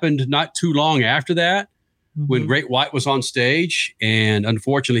that happened not too long after that, when Great White was on stage, and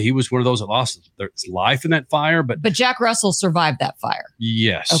unfortunately he was one of those that lost his life in that fire. But Jack Russell survived that fire.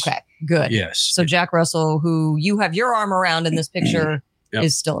 Yes. Okay, good. Yes. So Jack Russell, who you have your arm around in this picture,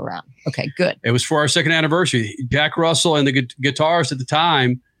 is still around. Okay, good. It was for our second anniversary. Jack Russell and the guitarist at the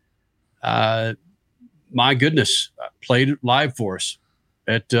time, my goodness, played live for us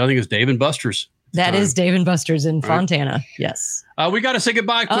at, I think it was Dave and Buster's. That is Dave & Buster's in Fontana. Yes. We got to say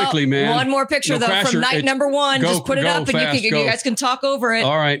goodbye quickly, man. One more picture, from night number one. Just put it up and you guys can talk over it.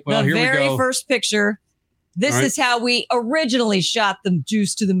 All right. Well, here we go. The very first picture. This is how we originally shot the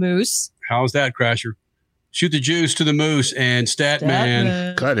juice to the moose. How's that, Crasher? Shoot the juice to the moose and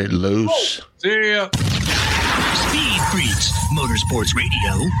Statman. Cut it loose. See ya. Speed Freaks, Motorsports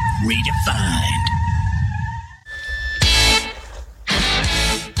Radio, redefined.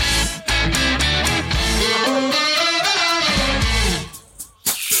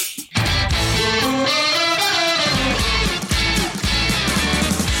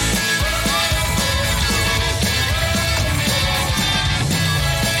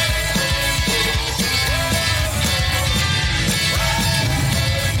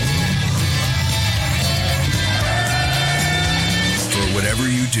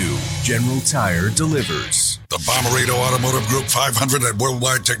 General Tire delivers. The Bommarito Automotive Group 500 at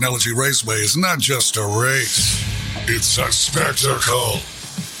Worldwide Technology Raceway is not just a race. It's a spectacle.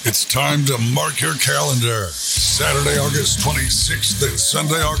 It's time to mark your calendar. Saturday, August 26th and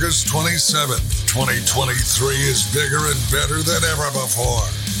Sunday, August 27th. 2023 is bigger and better than ever before.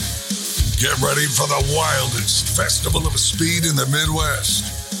 Get ready for the wildest festival of speed in the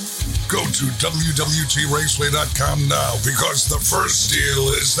Midwest. Go to WWTRaceway.com now, because the first deal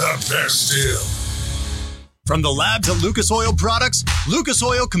is the best deal. From the labs at Lucas Oil Products, Lucas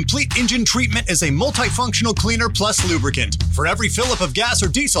Oil Complete Engine Treatment is a multifunctional cleaner plus lubricant. For every fill-up of gas or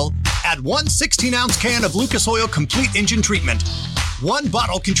diesel, add one 16-ounce can of Lucas Oil Complete Engine Treatment. One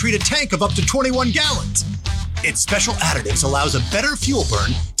bottle can treat a tank of up to 21 gallons. Its special additives allows a better fuel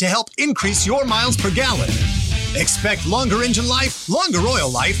burn to help increase your miles per gallon. Expect longer engine life, longer oil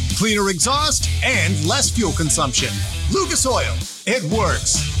life, cleaner exhaust, and less fuel consumption. Lucas Oil, it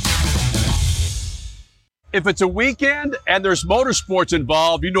works. If it's a weekend and there's motorsports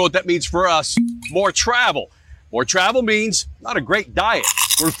involved, you know what that means for us. More travel. More travel means not a great diet.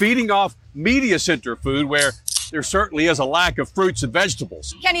 We're feeding off media center food where there certainly is a lack of fruits and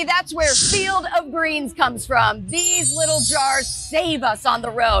vegetables. Kenny, that's where Field of Greens comes from. These little jars save us on the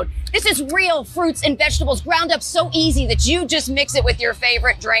road. This is real fruits and vegetables ground up so easy that you just mix it with your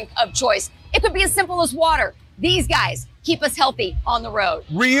favorite drink of choice. It could be as simple as water. These guys keep us healthy on the road.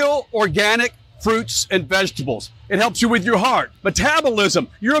 Real, organic fruits and vegetables. It helps you with your heart, metabolism,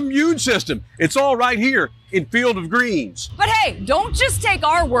 your immune system. It's all right here in Field of Greens. But hey, don't just take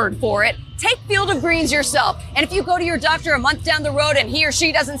our word for it. Take Field of Greens yourself. And if you go to your doctor a month down the road and he or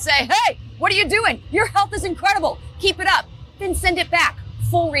she doesn't say, hey, what are you doing? Your health is incredible. Keep it up. Then send it back.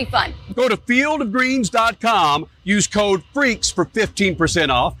 Full refund. Go to fieldofgreens.com. Use code FREAKS for 15%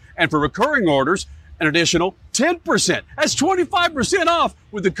 off. And for recurring orders, an additional 10%. That's 25% off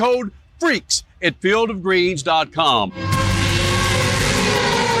with the code FREAKS. at fieldofgreens.com.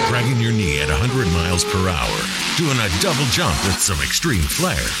 Dragging your knee at 100 miles per hour, doing a double jump with some extreme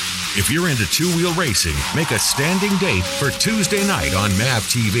flair. If you're into two-wheel racing, make a standing date for Tuesday night on MAV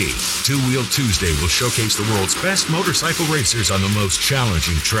TV. Two-Wheel Tuesday will showcase the world's best motorcycle racers on the most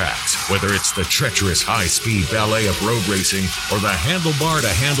challenging tracks. Whether it's the treacherous high-speed ballet of road racing or the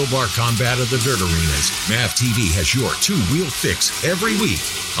handlebar-to-handlebar combat of the dirt arenas, MAV TV has your two-wheel fix every week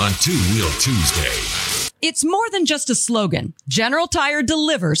on Two-Wheel Tuesday. It's more than just a slogan. General Tire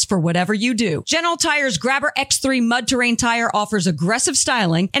delivers for whatever you do. General Tire's Grabber X3 mud terrain tire offers aggressive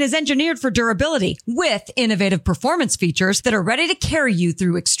styling and is engineered for durability with innovative performance features that are ready to carry you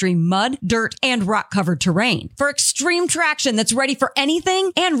through extreme mud, dirt, and rock-covered terrain. For extreme traction that's ready for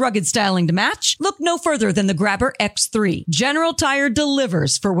anything and rugged styling to match, look no further than the Grabber X3. General Tire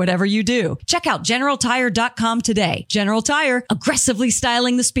delivers for whatever you do. Check out GeneralTire.com today. General Tire, aggressively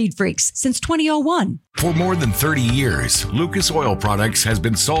styling the speed freaks since 2001. For more than 30 years, Lucas Oil Products has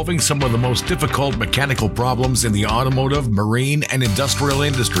been solving some of the most difficult mechanical problems in the automotive, marine, and industrial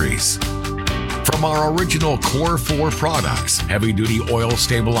industries. From our original Core 4 products, heavy-duty oil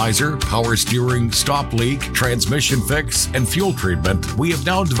stabilizer, power steering, stop leak, transmission fix, and fuel treatment, we have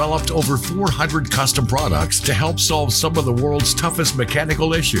now developed over 400 custom products to help solve some of the world's toughest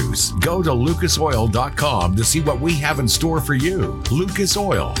mechanical issues. Go to lucasoil.com to see what we have in store for you. Lucas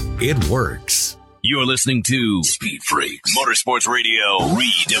Oil, it works. You're listening to Speed Freaks, Motorsports Radio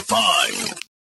Redefined.